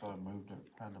 So I moved it,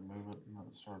 had to move it, and then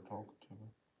it started talking to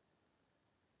me.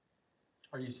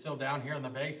 Are you still down here in the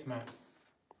basement?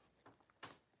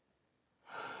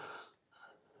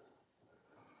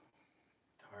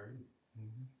 Tired?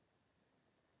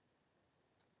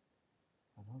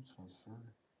 I know it's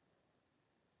 1:30.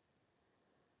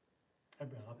 I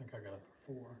think I got up at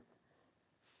 4.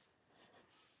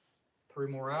 3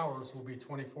 more hours will be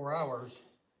 24 hours.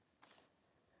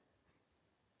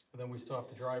 And then we still have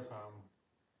to drive home.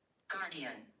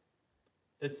 Guardian.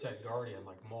 It said guardian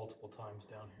like multiple times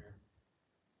down here.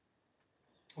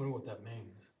 I wonder what that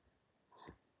means.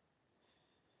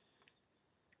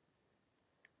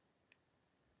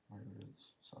 Maybe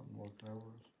it's something looking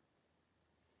over us.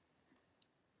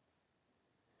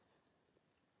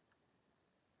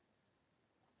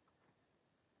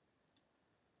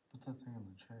 Put that thing in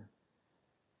the chair.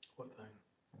 What thing?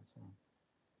 That thing.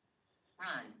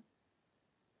 Run.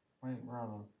 Wait,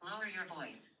 Ronna. Lower your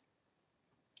voice.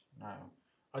 No.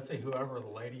 I'd say whoever the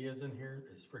lady is in here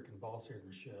is freaking bossier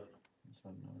than shit. It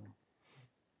said no.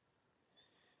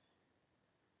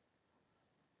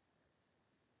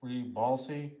 Were you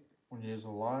bossy when you was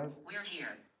alive? We're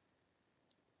here.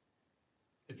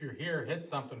 If you're here, hit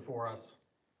something for us.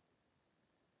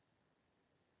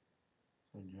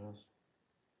 Said yes.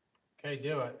 Okay,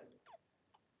 do it.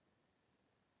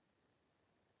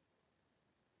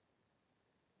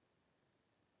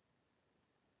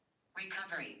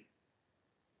 Recovery.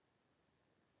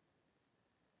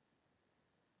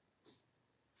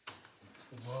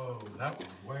 Whoa, that was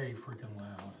way freaking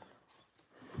loud.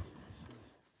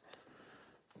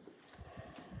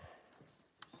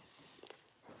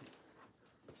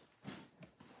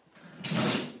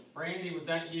 Brandy, was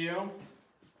that you?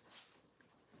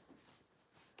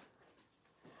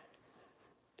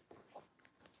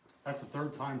 That's the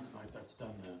 3rd time tonight that's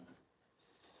done that.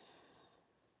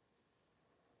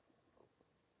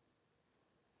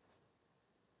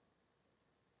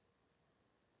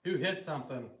 Who hit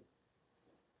something?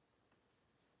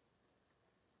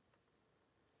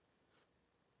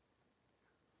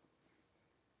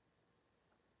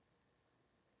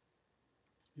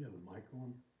 You have the mic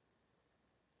on?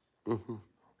 Mm-hmm.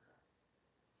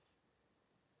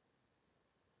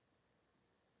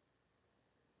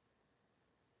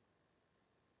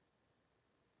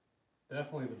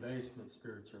 Definitely the basement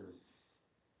spirits are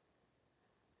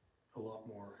a lot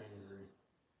more angry.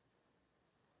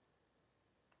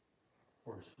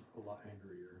 Or a lot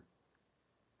angrier.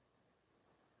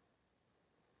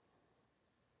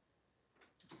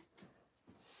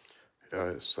 Yeah,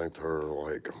 I just think they're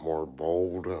like more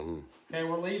bold and Okay,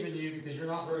 we're leaving you because you're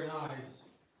not very nice.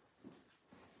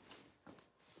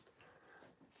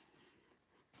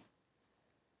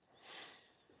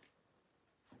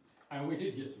 And we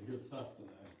did get some good stuff today,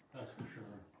 that's for sure.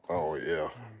 oh yeah.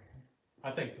 I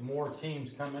think the more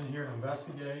teams come in here and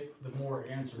investigate, the more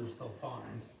answers they'll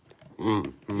find.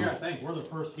 Yeah, I think we're the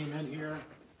first team in here.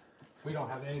 We don't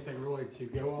have anything really to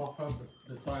go off of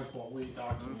besides what we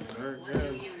document. What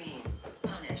do you mean,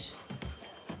 punish?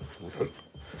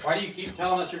 Why do you keep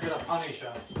telling us you're gonna punish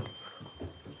us?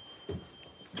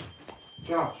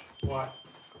 Josh, What?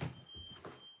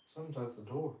 something's at the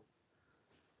door.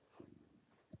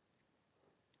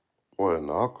 What, a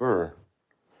knocker?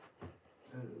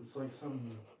 It's like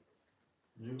something.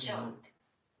 Jump.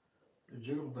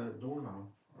 Jiggled that doorknob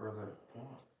or that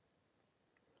lock.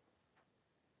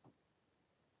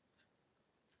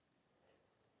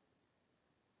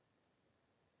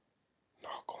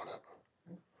 Knock on it.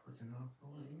 Freaking knock on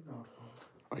it. You knock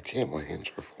on it. I can't, my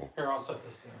hands are full. Here, I'll set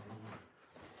this down.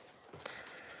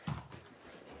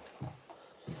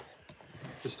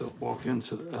 Just don't walk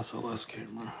into the SLS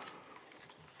camera.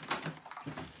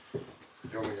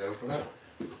 You want me to open it?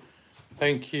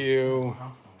 Thank you.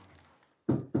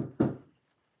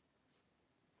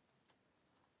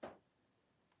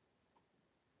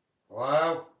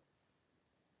 Hello?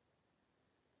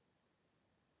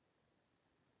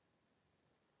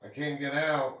 I can't get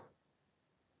out.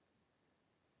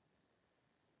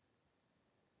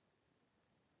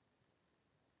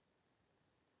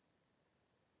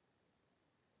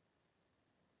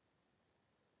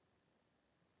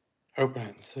 Open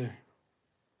it and see.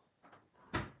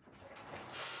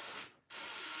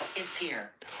 It's here.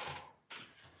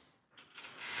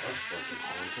 That's fucking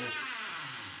haunted.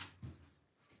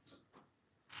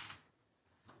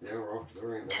 Yeah, Rock,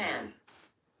 there ain't no 10.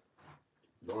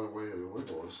 The only way to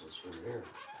wiggle us is from here.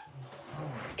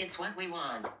 It's what we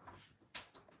want.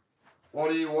 What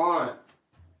do you want?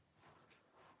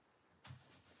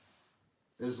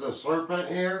 Is the serpent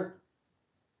here?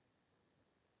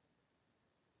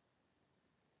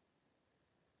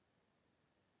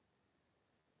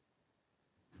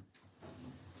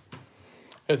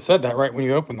 It said that right when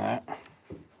you opened that.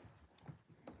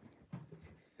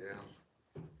 Yeah.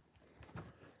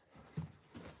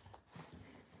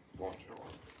 Watch it.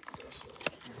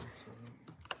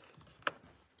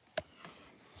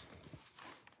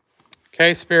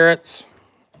 Okay, spirits.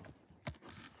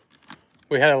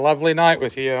 We had a lovely night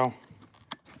with you.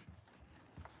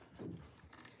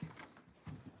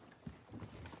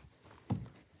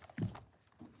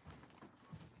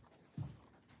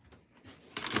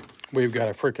 We've got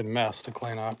a freaking mess to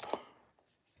clean up.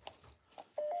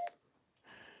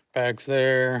 Bags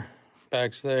there,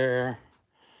 bags there,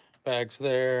 bags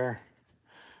there,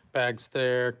 bags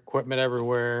there, equipment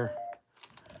everywhere.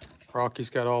 Rocky's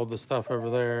got all the stuff over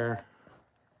there.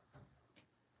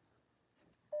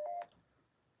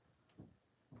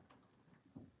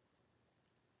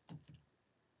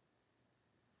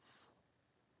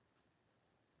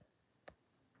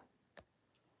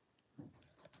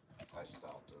 I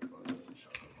stopped it, but I didn't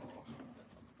shut it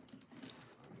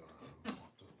off.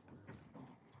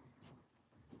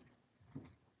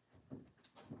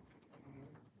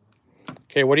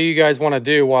 Okay, what do you guys want to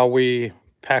do while we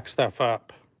pack stuff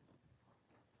up?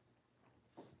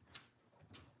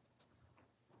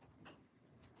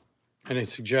 Any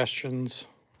suggestions?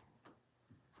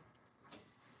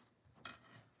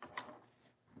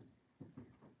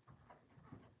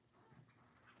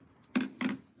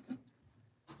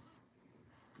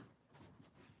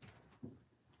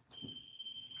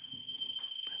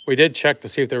 We did check to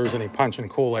see if there was any punch and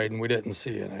Kool-Aid, and we didn't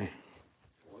see any.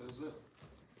 What is it?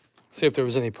 See if there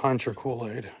was any punch or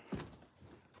Kool-Aid.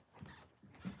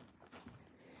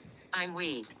 I'm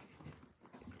weak.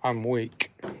 I'm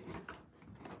weak.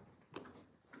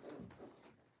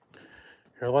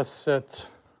 Here, let's sit.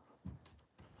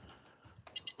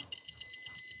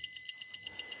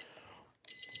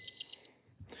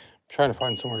 I'm trying to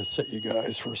find somewhere to sit you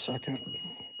guys for a second.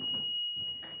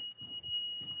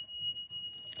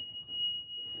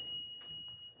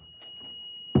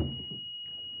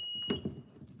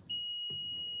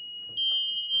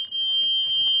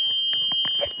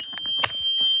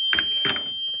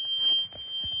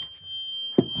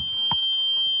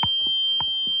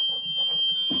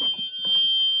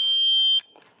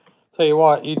 Tell you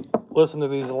what, you listen to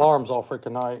these alarms all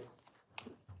freaking night.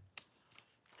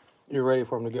 You're ready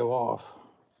for them to go off.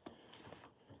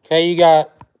 Okay, you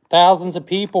got thousands of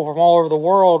people from all over the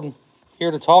world here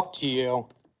to talk to you.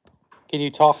 Can you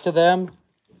talk to them?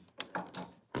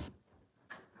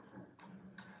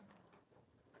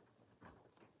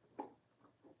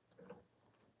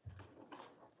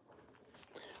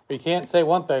 We can't say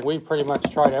one thing. We pretty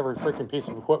much tried every freaking piece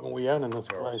of equipment we own in this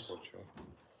place.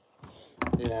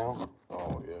 You know?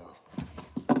 Oh, yeah.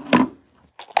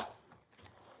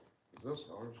 Is this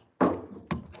ours?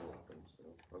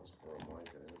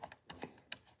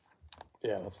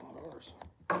 Yeah, that's not ours.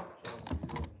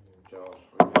 Josh,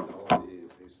 I'll give you $1 to eat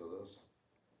a piece of this.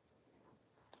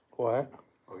 What?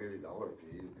 I'll give you $1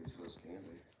 if you eat a piece of this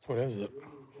candy. What is it?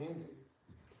 Candy.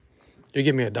 You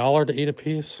give me $1 to eat a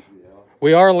piece? Yeah.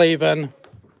 We are leaving.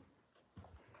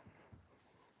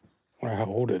 I wonder how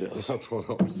old it is. That's what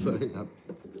I'm saying.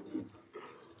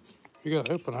 You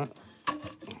gotta open it. I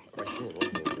can't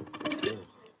open it.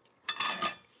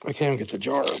 I can't even get the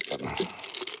jar open.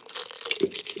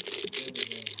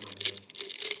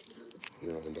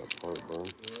 You're gonna end up heartburn.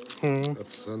 Hmm.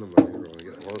 That's cinnamon. You're gonna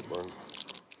get heartburn.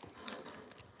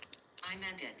 I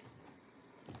meant it.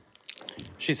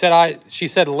 She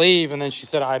said leave, and then she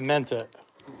said I meant it.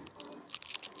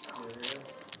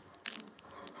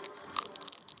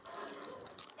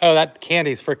 Oh, that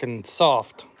candy's freaking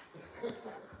soft.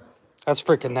 That's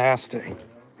freaking nasty. I can't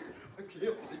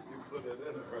believe you put it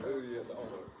in for $1.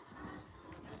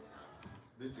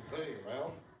 Did you clean your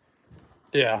mouth?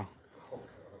 Yeah.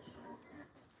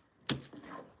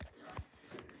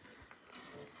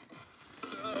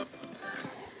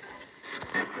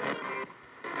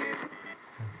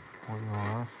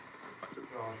 Oh,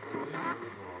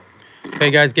 Okay,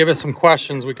 guys, give us some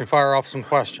questions. We can fire off some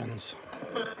questions.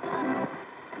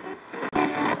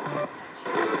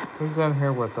 Who's in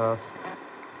here with us?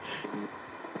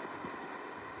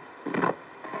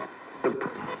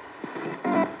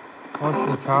 What's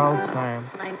the child's name?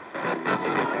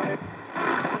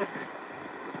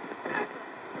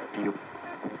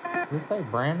 Did it say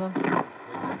Brandon?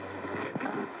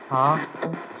 Huh?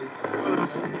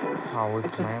 Oh,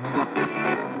 which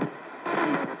Brandon?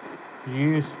 You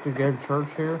used to go to church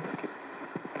here?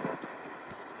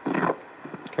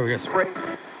 Okay, we got spray.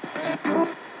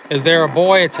 Is there a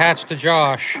boy attached to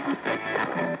Josh?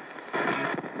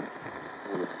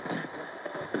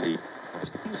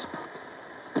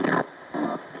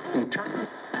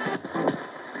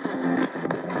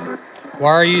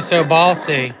 Why are you so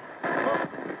bossy?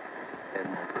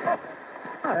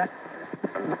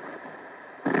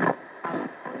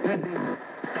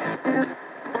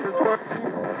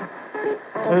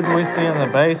 Who do we see in the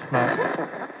basement?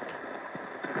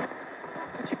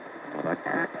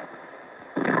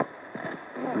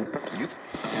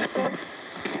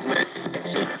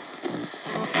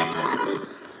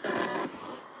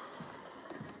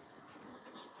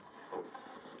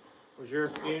 Was your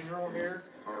funeral here?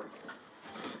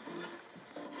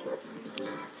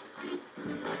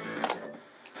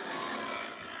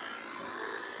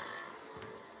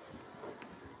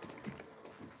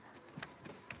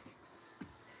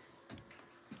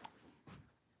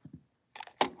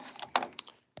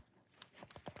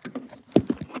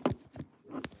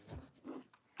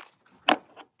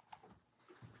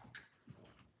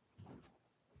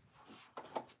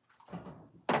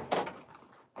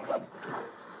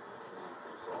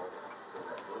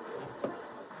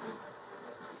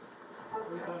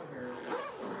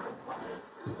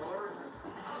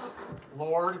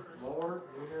 Lord? Lord?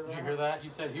 Did you hear that? You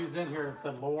said who's in here and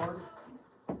said Lord?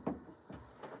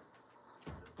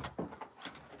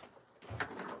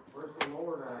 Where's the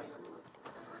Lord at?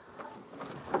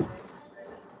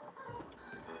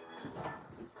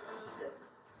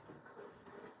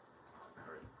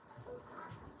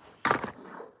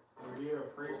 Were you a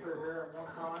preacher here at one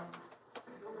time?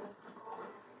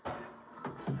 I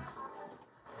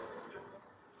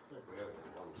think we had it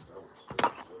in one stone.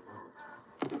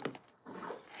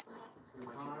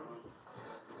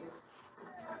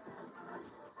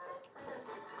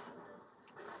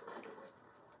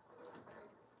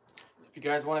 If you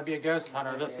guys want to be a ghost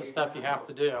hunter, this is stuff you have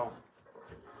to do.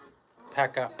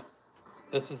 Pack up.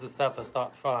 This is the stuff that's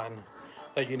not fun,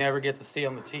 that you never get to see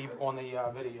on the TV, on the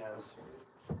videos.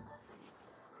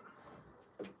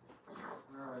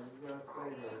 Alright, you gotta stay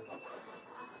there.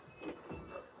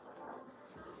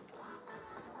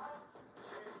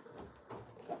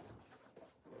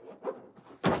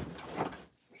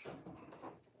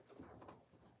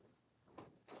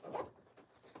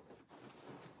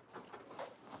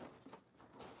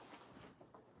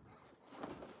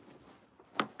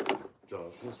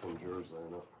 Josh, this one's yours,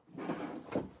 ain't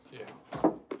it?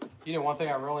 Yeah. You know one thing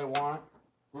I really want?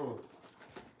 Hmm.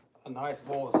 A nice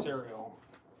bowl of cereal.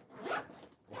 That's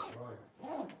right.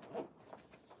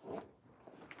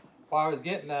 Well, I was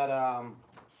getting that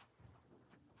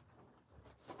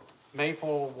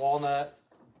maple walnut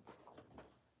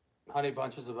honey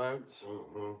bunches of oats.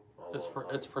 Mm-hmm.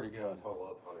 It's pretty good. I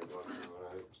love honey bunches of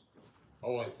oats. I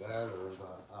like that or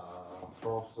the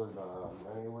frosted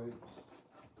mini wheats.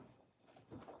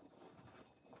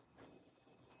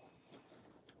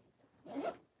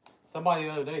 Somebody the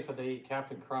other day said they eat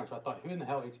Captain Crunch. I thought, who in the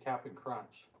hell eats Captain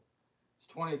Crunch? It's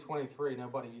 2023.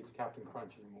 Nobody eats Captain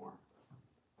Crunch anymore.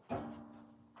 Yeah.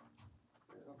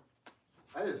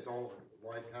 I just don't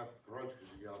like Captain Crunch because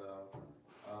you gotta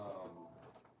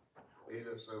eat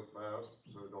it so fast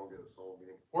so it don't get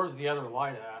soggy. Where's the other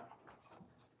light at?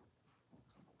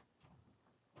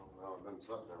 Well, I've been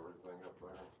setting everything up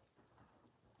there.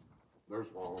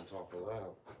 There's one on top of that.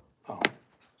 Oh.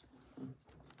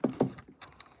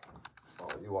 Oh,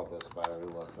 you want this battery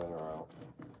left in or out?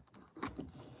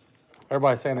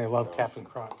 Everybody's saying they love Captain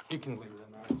Crunch. You can leave it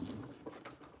in there.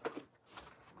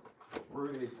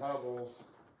 Fruity Pebbles.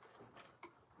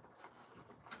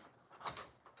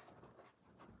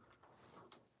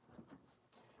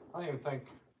 I don't even think.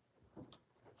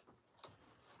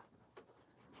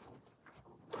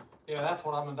 Yeah, that's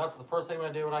what that's the first thing I'm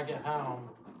gonna do when I get home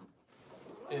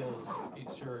is eat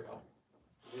cereal.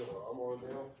 You know what I'm on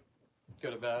now?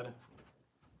 Go to bed.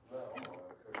 No, I'm gonna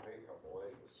cook me a couple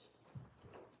eggs.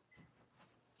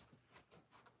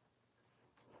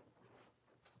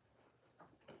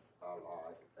 I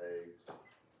like eggs.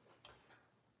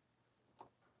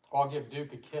 I'll give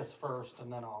Duke a kiss first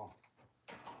and then I'll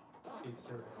eat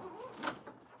cereal.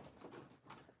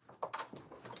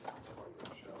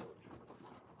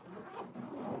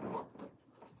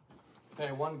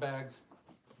 Okay, 1 bag's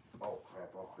Oh crap,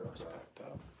 I'll grab that.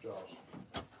 packed up. Josh.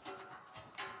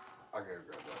 I gotta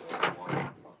grab that other one. I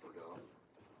forgot.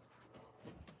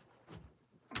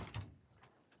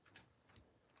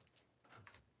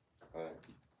 Hey.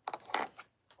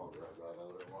 I'll grab that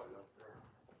other light up there.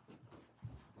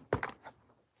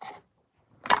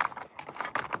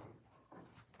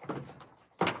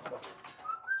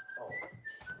 Oh.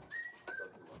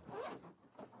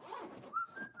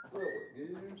 Silly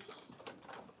goose.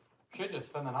 Should just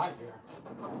spend the night here.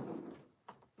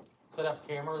 Set up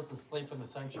cameras and sleep in the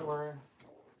sanctuary.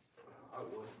 I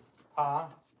would. Huh?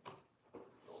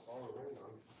 Don't bother me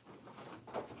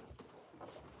none.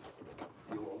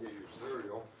 You won't get your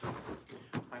cereal.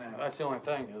 I know, that's the only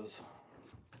thing is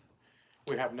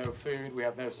we have no food, we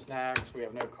have no snacks, we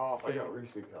have no I coffee. got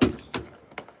Reese cups.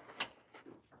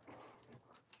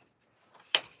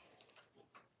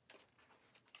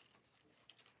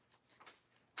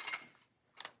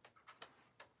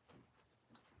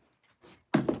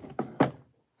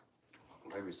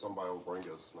 Maybe somebody will bring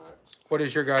us snacks. What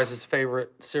is your guys'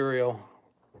 favorite cereal?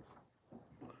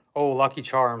 Oh, Lucky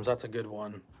Charms, that's a good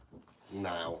one.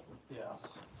 Now. Yes.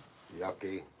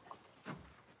 Yucky.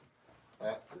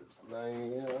 That is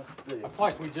nasty. I feel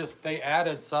like they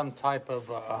added some type of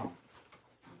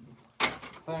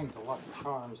thing to Lucky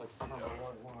Charms. I can't remember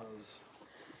what it was.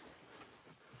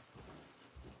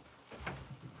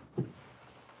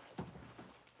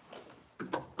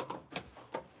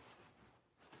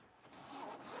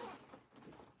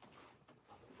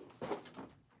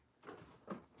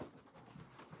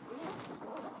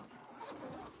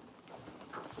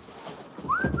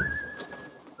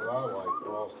 But I like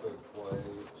Frosted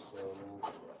Flakes and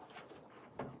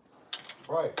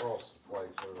probably Frosted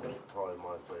Flakes are probably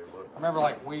my favorite. I remember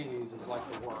like Wheaties is like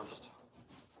the worst.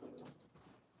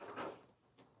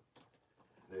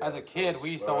 Yeah, As a kid, we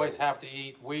used to always have to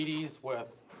eat Wheaties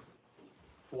with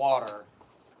water.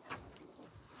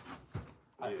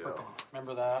 I Yeah. freaking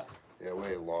remember that. Yeah, we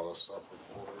ate a lot of stuff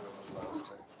before. It was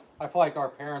nasty. I feel like our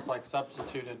parents like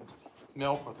substituted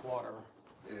milk with water.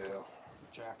 Yeah.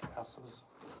 Jackasses.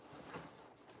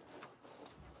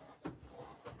 If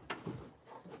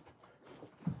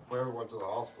we ever went to the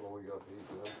hospital, we got to eat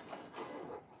them.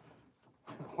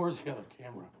 Where's the other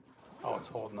camera? Oh, it's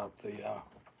holding up the.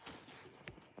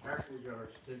 Actually, got our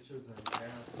stitches and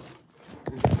casts.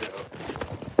 Yeah.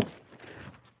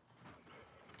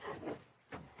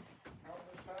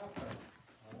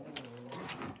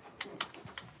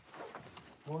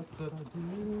 What did I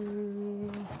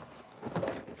do?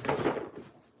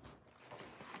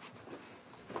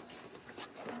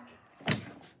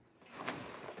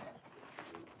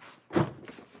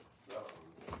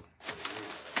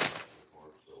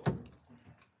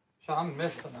 So I'm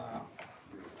missing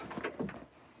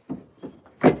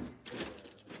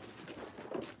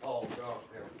Oh, gosh,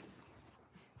 yeah.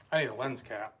 I need a lens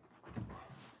cap.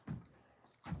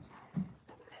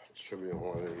 Should be in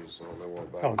one of these, so they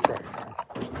won't back. Oh, it's right here.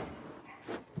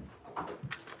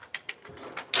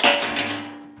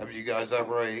 Have you guys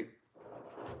ever ate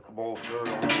a bowl of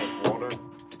cereal with water?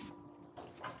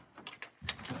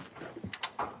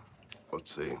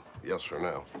 Let's see, yes or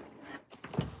no.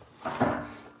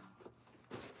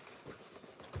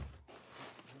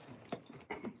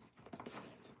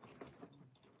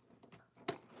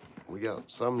 We got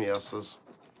some yeses.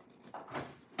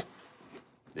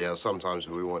 Yeah, sometimes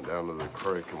we went down to the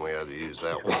creek and we had to use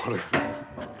that water.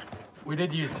 We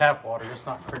did use tap water, just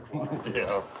not creek water.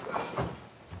 Yeah.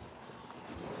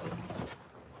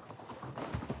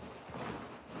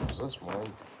 Is this mine?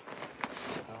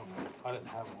 I don't know. I didn't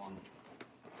have one.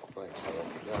 I think so.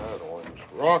 Yeah, I had orange.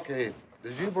 Rocky,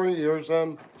 did you bring yours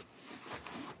in?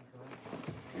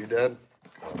 You did?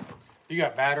 You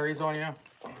got batteries on you?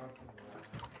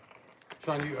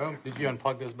 Sean, did you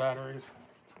unplug those batteries?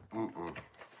 Mm-mm.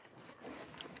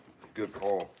 Good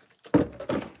call. He's a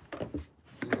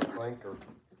thinker.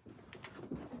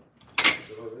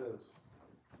 Sure it is.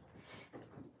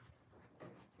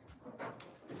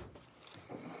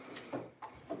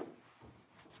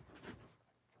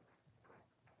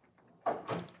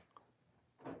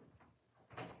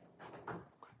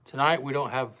 Tonight we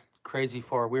don't have crazy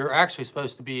far. We were actually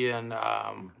supposed to be in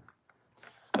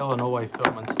Illinois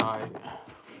filming tonight.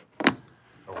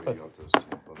 Oh, you got this too.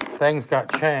 Things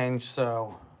got changed,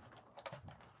 so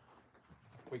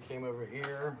we came over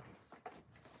here.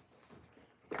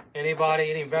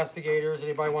 Anybody, any investigators,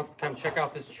 anybody wants to come check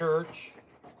out this church,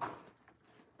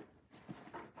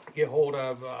 get hold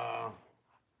of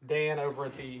Dan over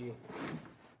at the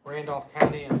Randolph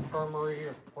County Infirmary,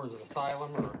 or is it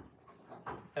Asylum,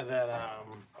 and then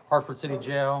Hartford City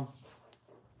Jail.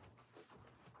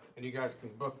 And you guys can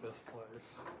book this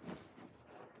place.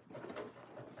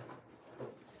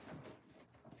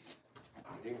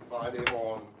 You can find him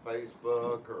on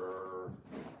Facebook or...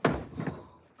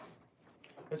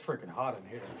 It's freaking hot in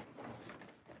here.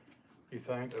 You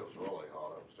think? It was really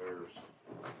hot upstairs.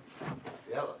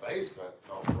 Yeah, the basement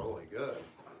felt really good.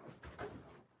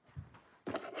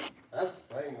 That's the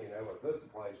thing, you know, with this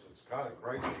place, it's kind of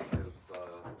crazy because the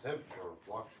temperature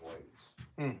fluctuates.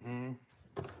 Mm-hmm.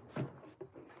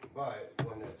 But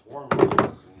when it's warm like this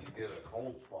and you get a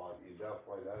cold spot, you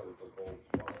definitely know it's a cold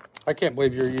spot. I can't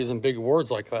believe you're using big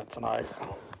words like that tonight.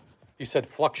 You said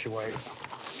fluctuate.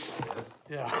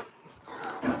 Yeah.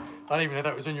 I didn't even know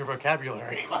that was in your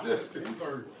vocabulary. I didn't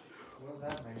either. What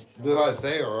does that mean? Did I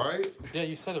say it right? Yeah,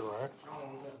 you said it right.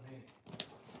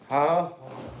 Huh?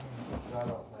 I don't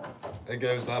know. It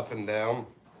goes up and down.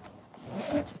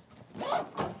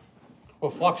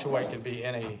 Well, fluctuate could be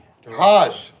any direction.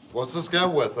 Hush! Let's just go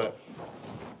with it.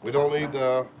 We don't need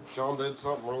Sean did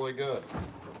something really good.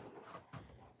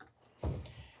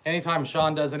 Anytime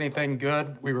Sean does anything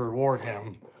good, we reward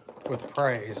him with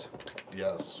praise.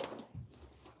 Yes.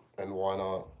 And why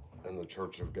not in the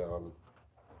Church of God?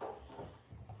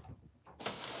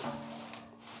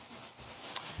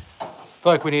 I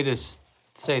feel like we need to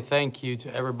say thank you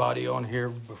to everybody on here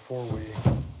before we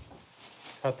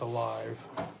cut the live.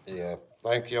 Yeah.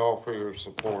 Thank you all for your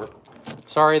support.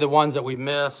 Sorry, the ones that we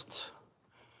missed.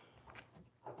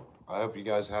 I hope you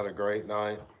guys had a great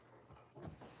night.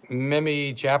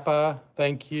 Mimi Japa,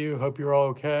 thank you. Hope you're all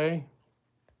okay.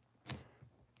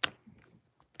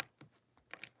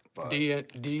 But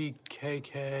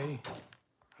DKK, I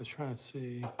was trying to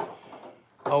see.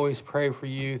 Always pray for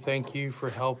you. Thank you for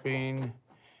helping.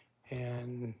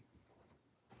 And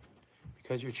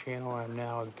because your channel, I'm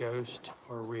now a ghost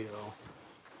or real.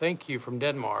 Thank you from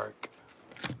Denmark.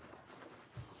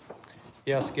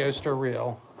 Yes, ghost or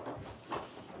real.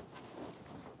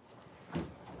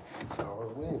 it's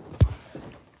Halloween.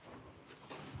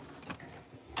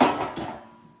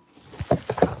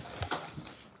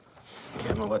 Okay,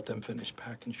 I'm gonna let them finish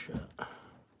packing shit.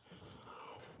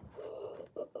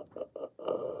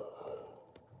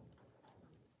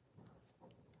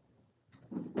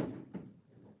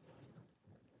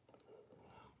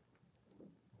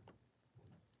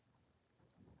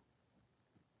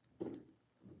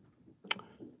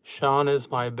 Sean is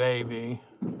my baby.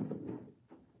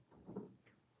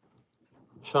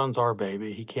 Sean's our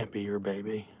baby. He can't be your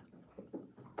baby.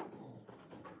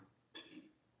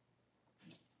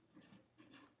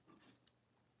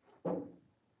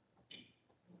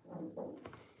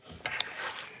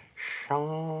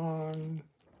 Sean.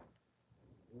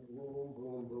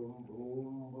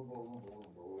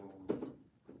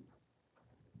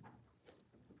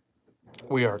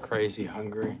 We are crazy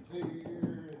hungry.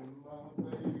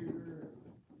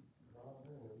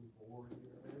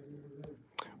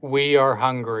 We are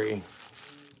hungry.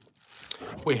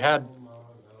 We had,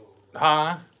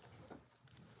 huh? I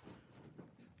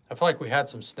feel like we had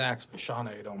some snacks, but Sean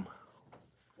ate them.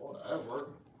 Whatever.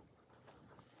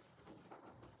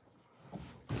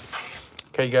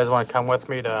 Okay, you guys want to come with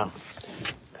me to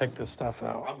take this stuff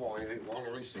out? I've only ate one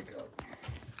Reese cup.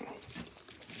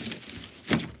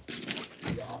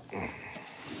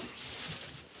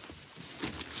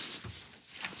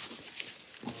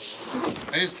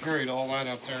 I just carried all that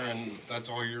up there, and that's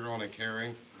all you're going to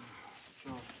carry?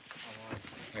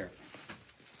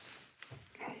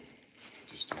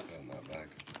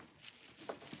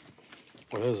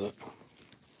 What is it?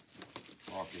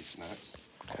 Rocky snacks.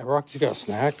 Hey, Rocky's got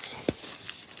snacks.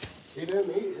 He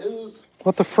didn't eat his.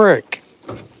 What the frick?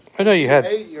 I know you had.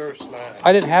 Ate your snacks.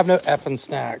 I didn't have no effing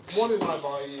snacks. What did I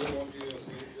buy you? You want you to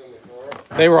see in the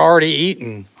car? They were already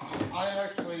eaten. I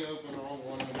actually opened the wrong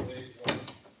one and ate one,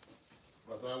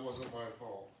 but that wasn't my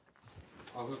fault.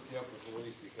 I'll hook you up with the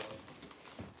Lacey cup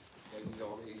that you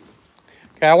don't eat.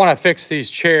 Okay, I want to fix these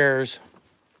chairs.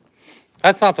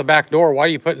 That's not the back door. Why are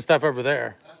you putting stuff over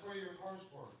there? That's where your car's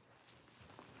parked.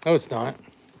 No, it's not.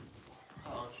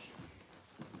 Hush.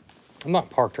 I'm not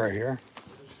parked right here.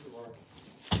 Yes, you are.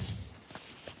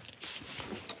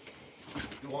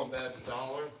 You want that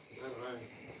 $1? Is that right?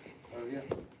 Oh, yeah.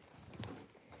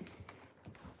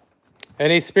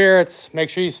 Any spirits, make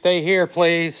sure you stay here,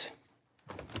 please.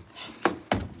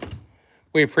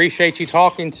 We appreciate you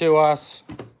talking to us.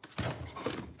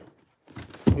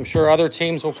 I'm sure other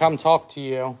teams will come talk to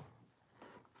you.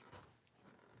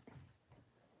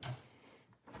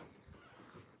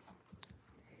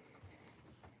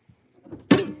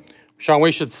 Sean,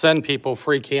 we should send people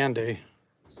free candy.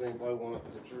 Does anybody want a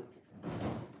picture?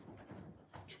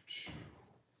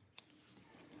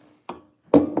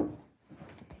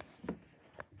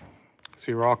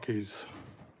 See Rocky's.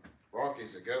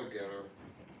 Rocky's a go-getter.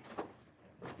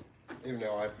 Even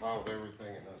though I piled everything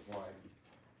in his way.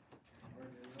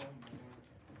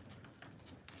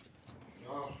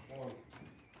 Josh, one.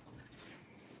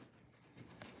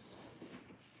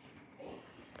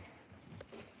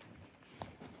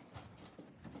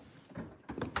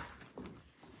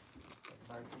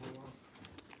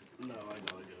 No, I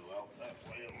gotta go out that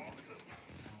way a little bit.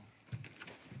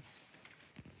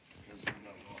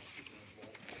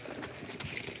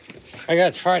 I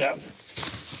got to try to.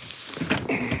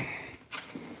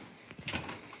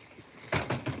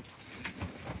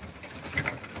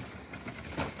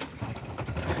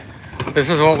 This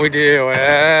is what we do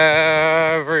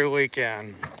every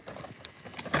weekend.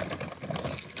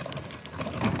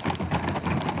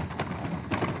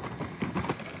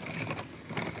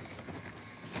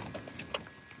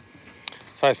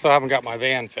 So I still haven't got my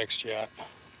van fixed yet.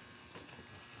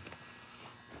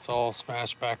 It's all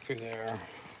smashed back through there.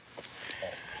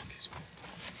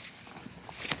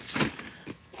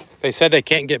 They said they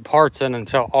can't get parts in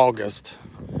until August.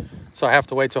 So I have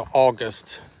to wait till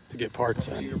August to get parts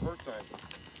in. Your birthday.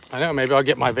 I know, maybe I'll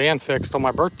get my van fixed on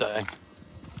my birthday.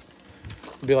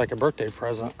 It'd be like a birthday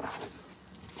present. Can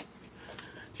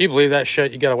you believe that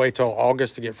shit? You gotta wait till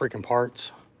August to get freaking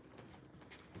parts.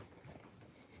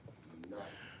 Nice.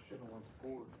 Should've went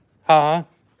forward. Huh?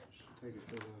 Take it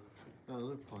to the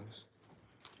other place.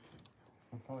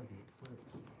 I'll probably get it quick.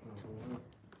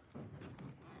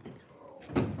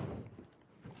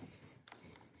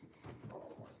 Oh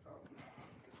my God.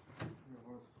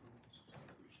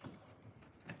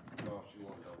 Josh, you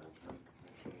want double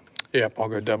check? Yep, I'll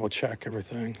go double check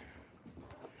everything.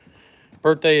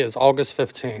 Birthday is August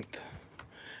 15th.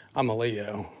 I'm a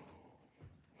Leo.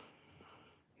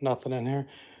 Nothing in here.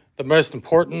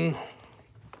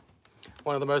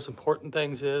 One of the most important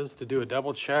things is to do a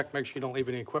double check. Make sure you don't leave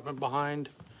any equipment behind.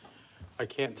 I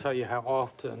can't tell you how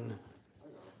often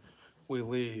we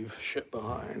leave shit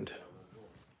behind.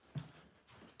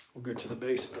 We'll go to the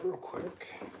basement real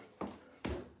quick.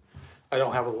 I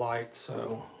don't have a light,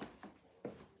 so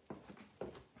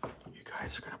you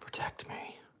guys are gonna protect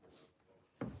me.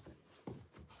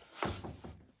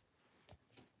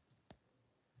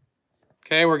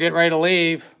 Okay, we're getting ready to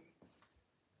leave.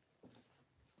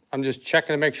 I'm just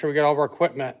checking to make sure we get all of our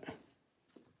equipment.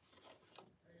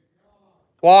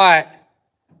 What?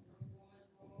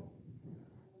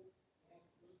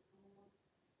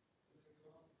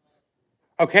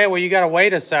 Okay, well, you got to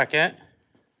wait a second.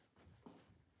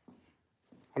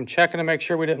 I'm checking to make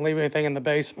sure we didn't leave anything in the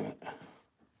basement.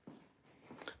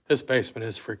 This basement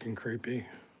is freaking creepy.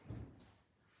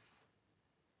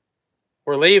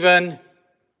 We're leaving.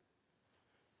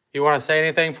 You want to say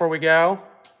anything before we go?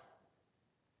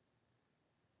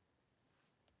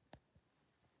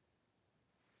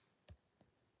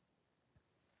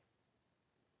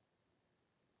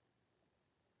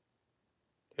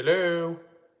 Hello?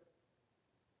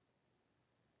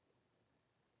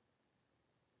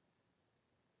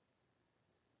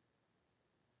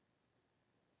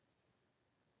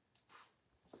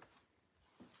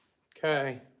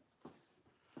 Okay.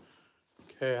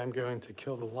 Okay, I'm going to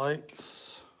kill the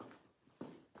lights.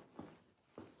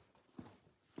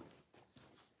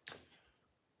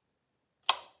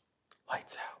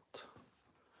 Lights out.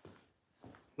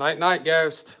 Night, night,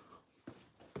 ghost.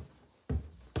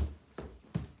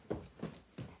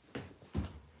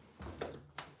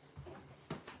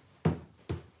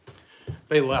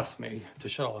 They left me to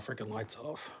shut all the freaking lights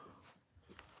off.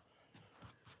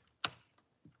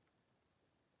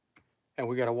 And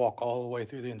we got to walk all the way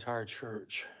through the entire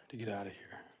church to get out of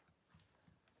here.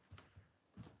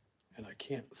 And I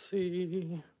can't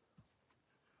see.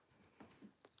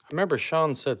 I remember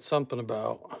Sean said something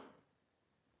about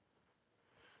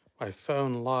my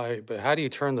phone light, but how do you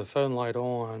turn the phone light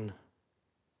on?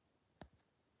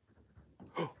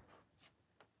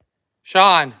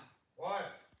 Sean! What?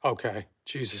 Okay.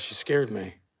 Jesus, you scared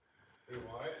me. Do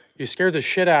what? You scared the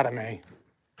shit out of me.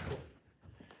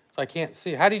 So I can't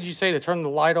see. How did you say to turn the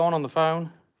light on the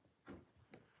phone?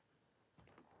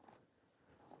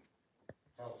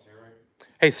 Tell Siri.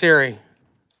 Hey, Siri.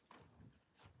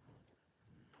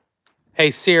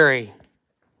 Hey, Siri.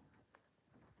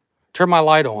 Turn my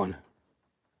light on.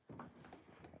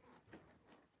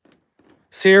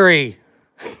 Siri.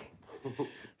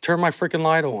 Turn my freaking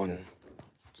light on.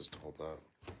 Just hold that.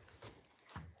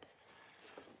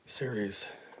 Siri's.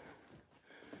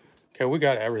 Okay, we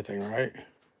got everything, right?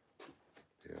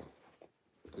 Yeah.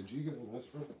 Did you get in this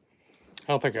room?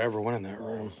 I don't think I ever went in that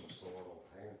room. Just a little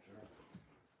hand chair.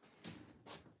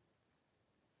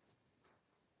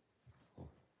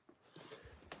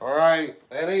 All right,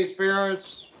 any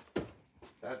spirits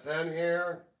that's in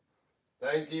here,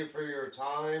 thank you for your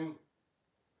time.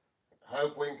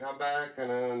 Hope we can come back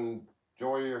and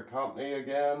enjoy your company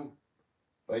again.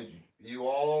 But you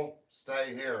all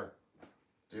stay here.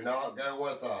 Do not go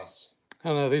with us. I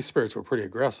don't know, these spirits were pretty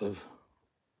aggressive.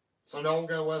 So don't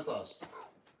go with us.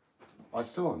 I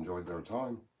still enjoyed their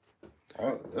time.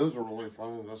 It was a really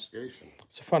fun investigation.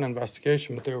 It's a fun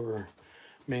investigation, but they were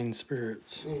mean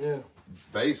spirits. Yeah.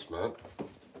 Basement.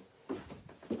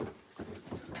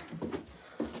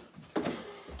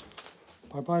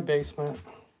 Bye-bye, basement.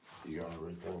 You got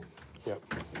everything. Yep,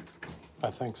 I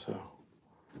think so.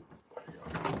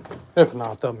 If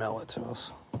not, they'll mail it to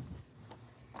us.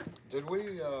 Did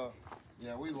we,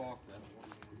 yeah, we locked that one.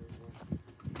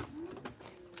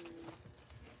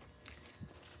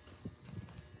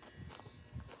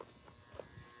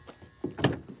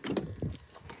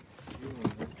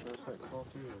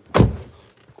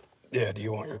 Yeah, do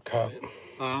you want your cup?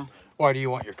 Huh? Why do you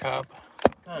want your cup?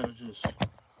 No, I just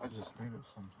need it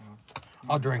sometimes.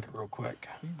 I'll drink it real quick.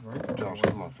 Josh,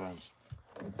 get my phone.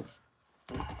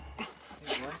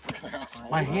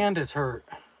 My hand is hurt.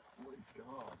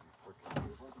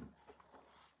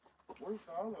 Where's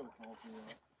Tyler talking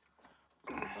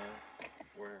about?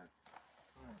 Where?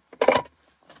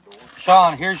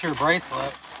 Sean, here's your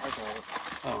bracelet. I got it.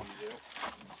 Oh.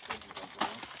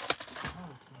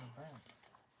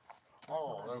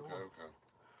 Oh, okay.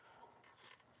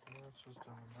 It's just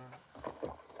doing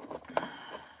that.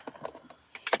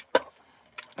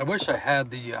 I wish I had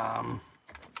the, Oh,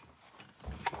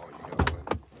 you got it.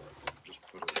 Just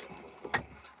put it in.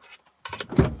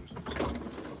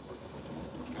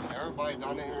 Everybody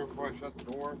done in here before I shut the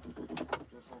door? Just in case.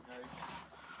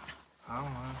 I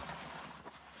don't know.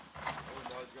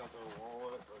 Everybody's got their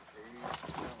wallet, their keys,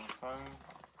 Got my phone.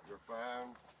 your phone,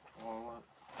 wallet.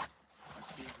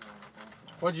 Excuse me.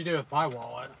 what'd you do with my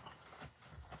wallet?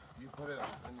 You put it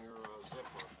in your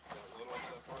zipper, that little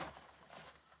zipper,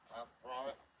 up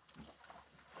front.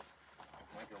 I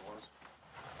think it was.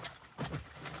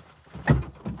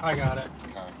 I got it.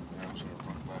 Okay, yeah, I'm just gonna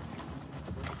put it back.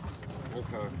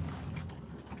 Okay.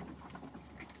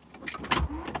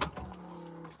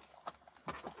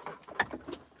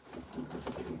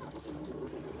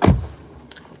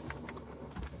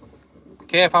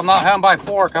 Okay, if I'm not home by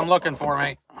 4, come looking for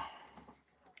me. I'll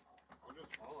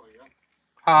just follow you.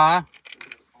 Huh? I'll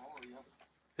just follow you.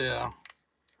 Yeah.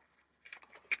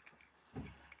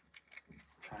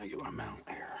 Trying to get my mount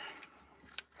here.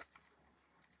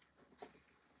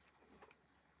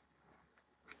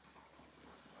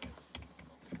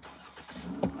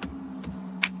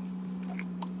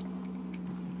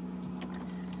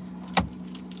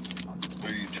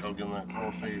 Are you chugging that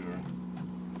coffee or?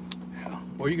 Yeah.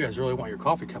 Well, you guys really want your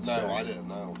coffee cups No, back. I didn't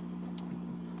know.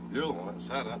 You're the one that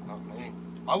said it, not me.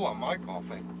 I want my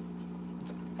coffee.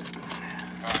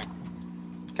 Alright.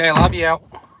 Okay, I love you.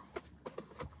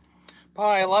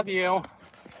 Bye, I love you.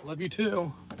 Love you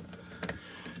too.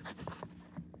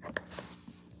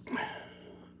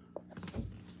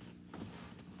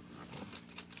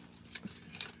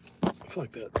 I feel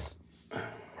like that's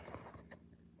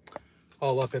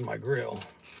all up in my grill.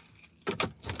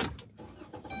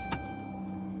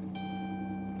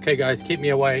 Okay, guys, keep me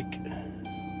awake.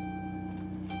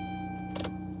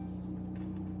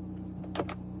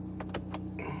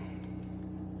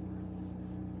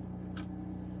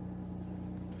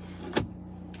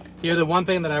 Yeah, the one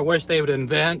thing that I wish they would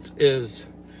invent is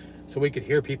so we could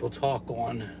hear people talk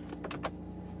on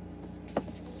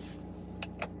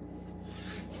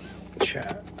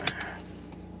chat.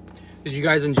 Did you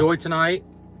guys enjoy tonight?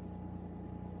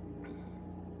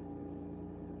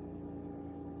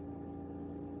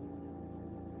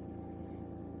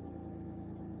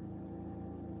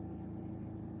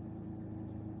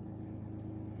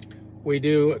 We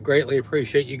do greatly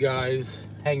appreciate you guys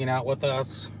hanging out with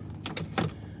us.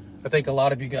 I think a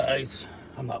lot of you guys,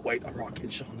 I'm not waiting on Rocky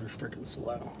and Sean, they're freaking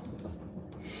slow.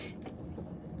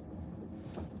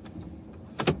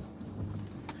 If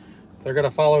they're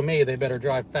gonna follow me, they better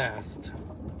drive fast.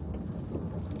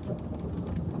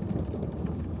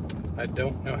 I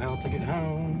don't know how to get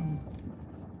home,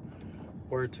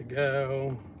 where to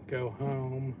go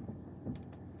home.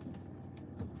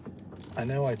 I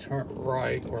know I turned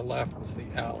right or left into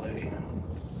the alley.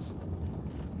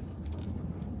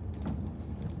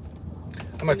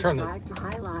 I'm gonna turn this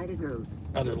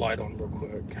other light on real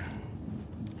quick.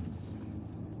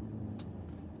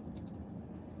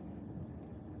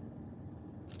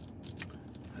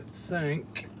 I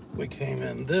think we came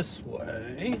in this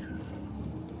way.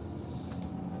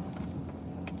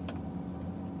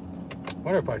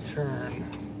 What if I turn?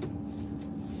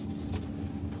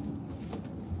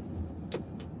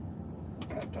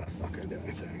 That's not gonna do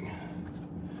anything.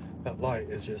 That light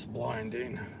is just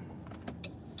blinding.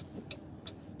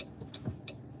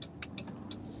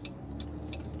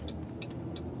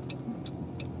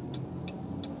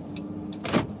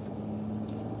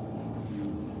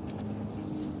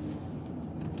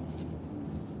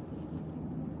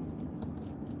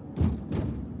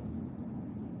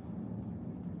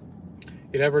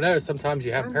 You never know. Sometimes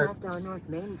you have on North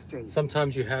Main Street.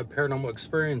 Sometimes you have paranormal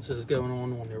experiences going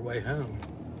on your way home.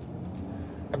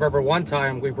 I remember one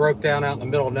time we broke down out in the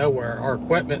middle of nowhere. Our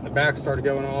equipment in the back started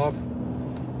going off,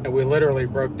 and we literally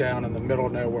broke down in the middle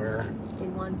of nowhere.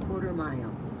 In 1/4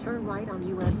 mile, turn right on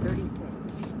US 36.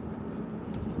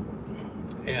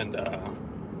 And I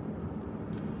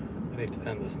need to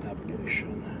end this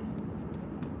navigation.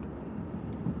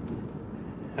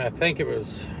 I think it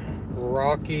was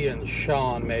Rocky and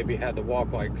Sean maybe had to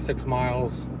walk like 6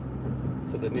 miles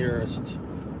to the nearest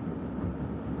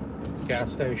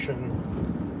gas station.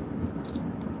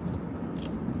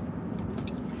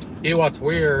 You know what's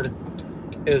weird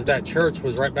is that church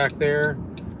was right back there.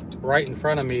 Right in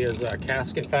front of me is a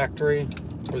casket factory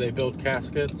where they build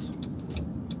caskets.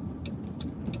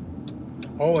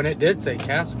 Oh, and it did say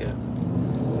casket.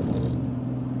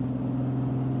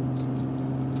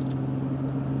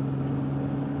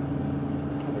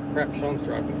 Crap, Sean's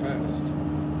driving fast.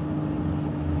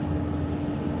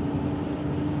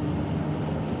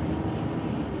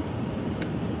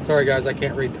 Sorry guys, I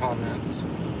can't read comments.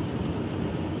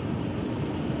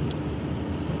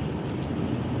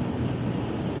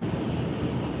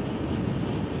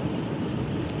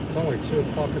 It's only 2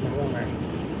 o'clock in the morning.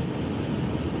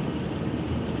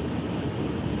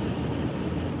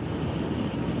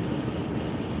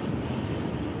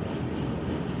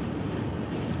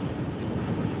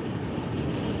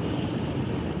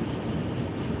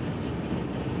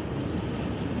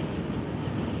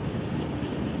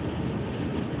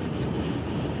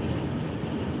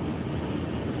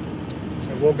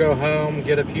 So we'll go home,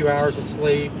 get a few hours of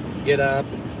sleep, get up,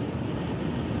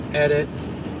 edit,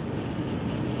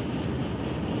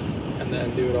 and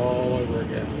then do it all over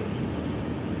again.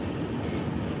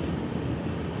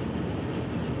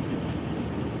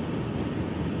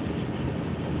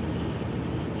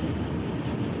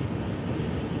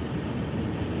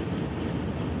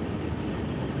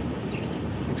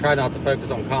 I'm trying not to focus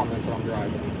on comments when I'm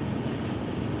driving.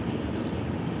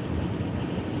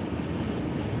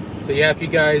 So yeah, if you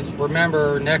guys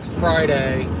remember, next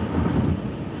Friday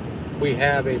we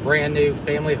have a brand new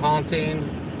family haunting.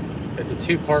 It's a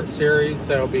 2-part series,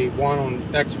 so it'll be one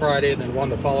on next Friday and then one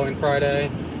the following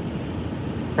Friday.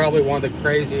 Probably one of the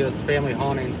craziest family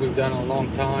hauntings we've done in a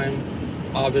long time.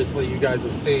 Obviously you guys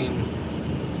have seen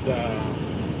the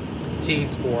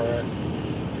tease for it.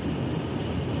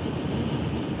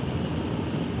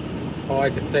 All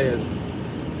I can say is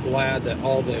glad that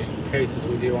all the cases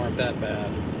we do aren't that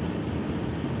bad.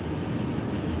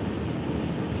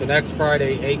 So next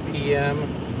Friday, 8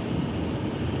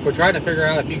 p.m. We're trying to figure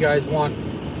out if you guys want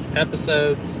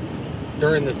episodes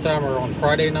during the summer on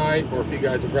Friday night, or if you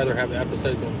guys would rather have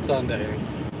episodes on Sunday.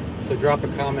 So drop a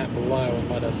comment below and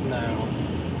let us know.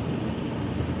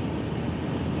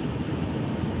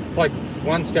 It's like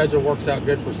one schedule works out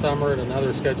good for summer and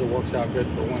another schedule works out good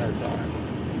for winter time.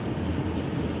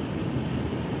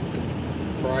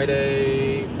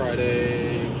 Friday,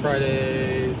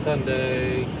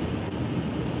 Sunday,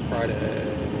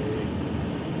 Friday.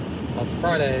 Lots of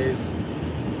Fridays.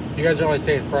 You guys are only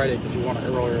saying Friday because you want it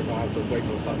earlier and don't have to wait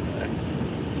till Sunday.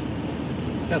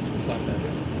 It's got some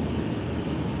Sundays.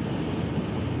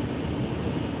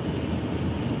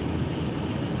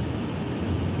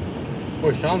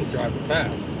 Boy, Sean's driving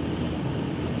fast.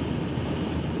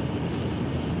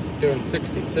 Doing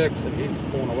 66 and he's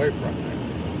pulling away from me.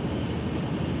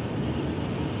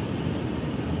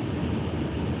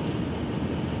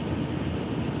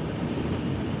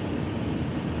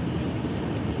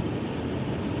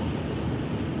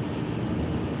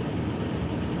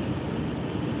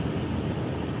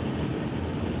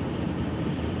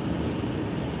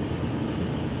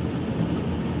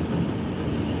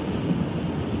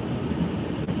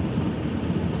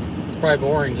 It's probably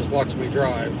boring just watching me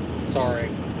drive. Sorry.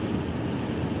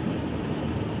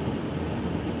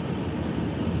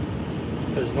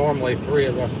 There's normally 3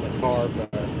 of us in the car,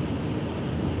 but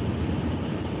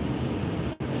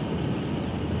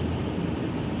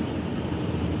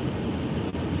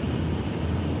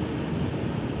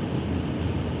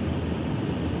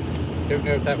don't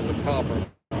know if that was a cop or not.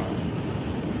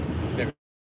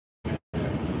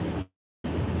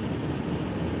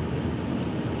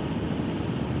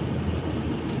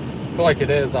 I feel like it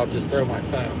is, I'll just throw my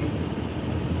phone.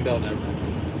 They'll never know.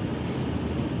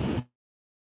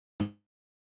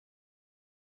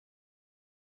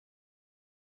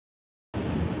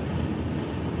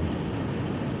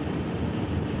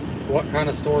 What kind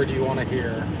of story do you want to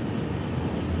hear?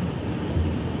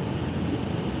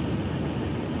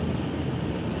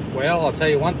 Well, I'll tell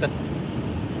you one thing.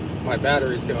 My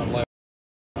battery's going low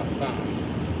on my phone.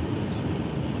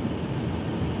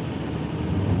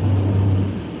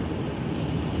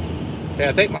 Okay,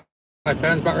 I think my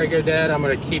phone's about ready to go dead. I'm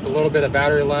going to keep a little bit of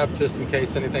battery left just in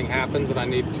case anything happens and I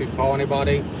need to call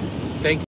anybody. Thank you.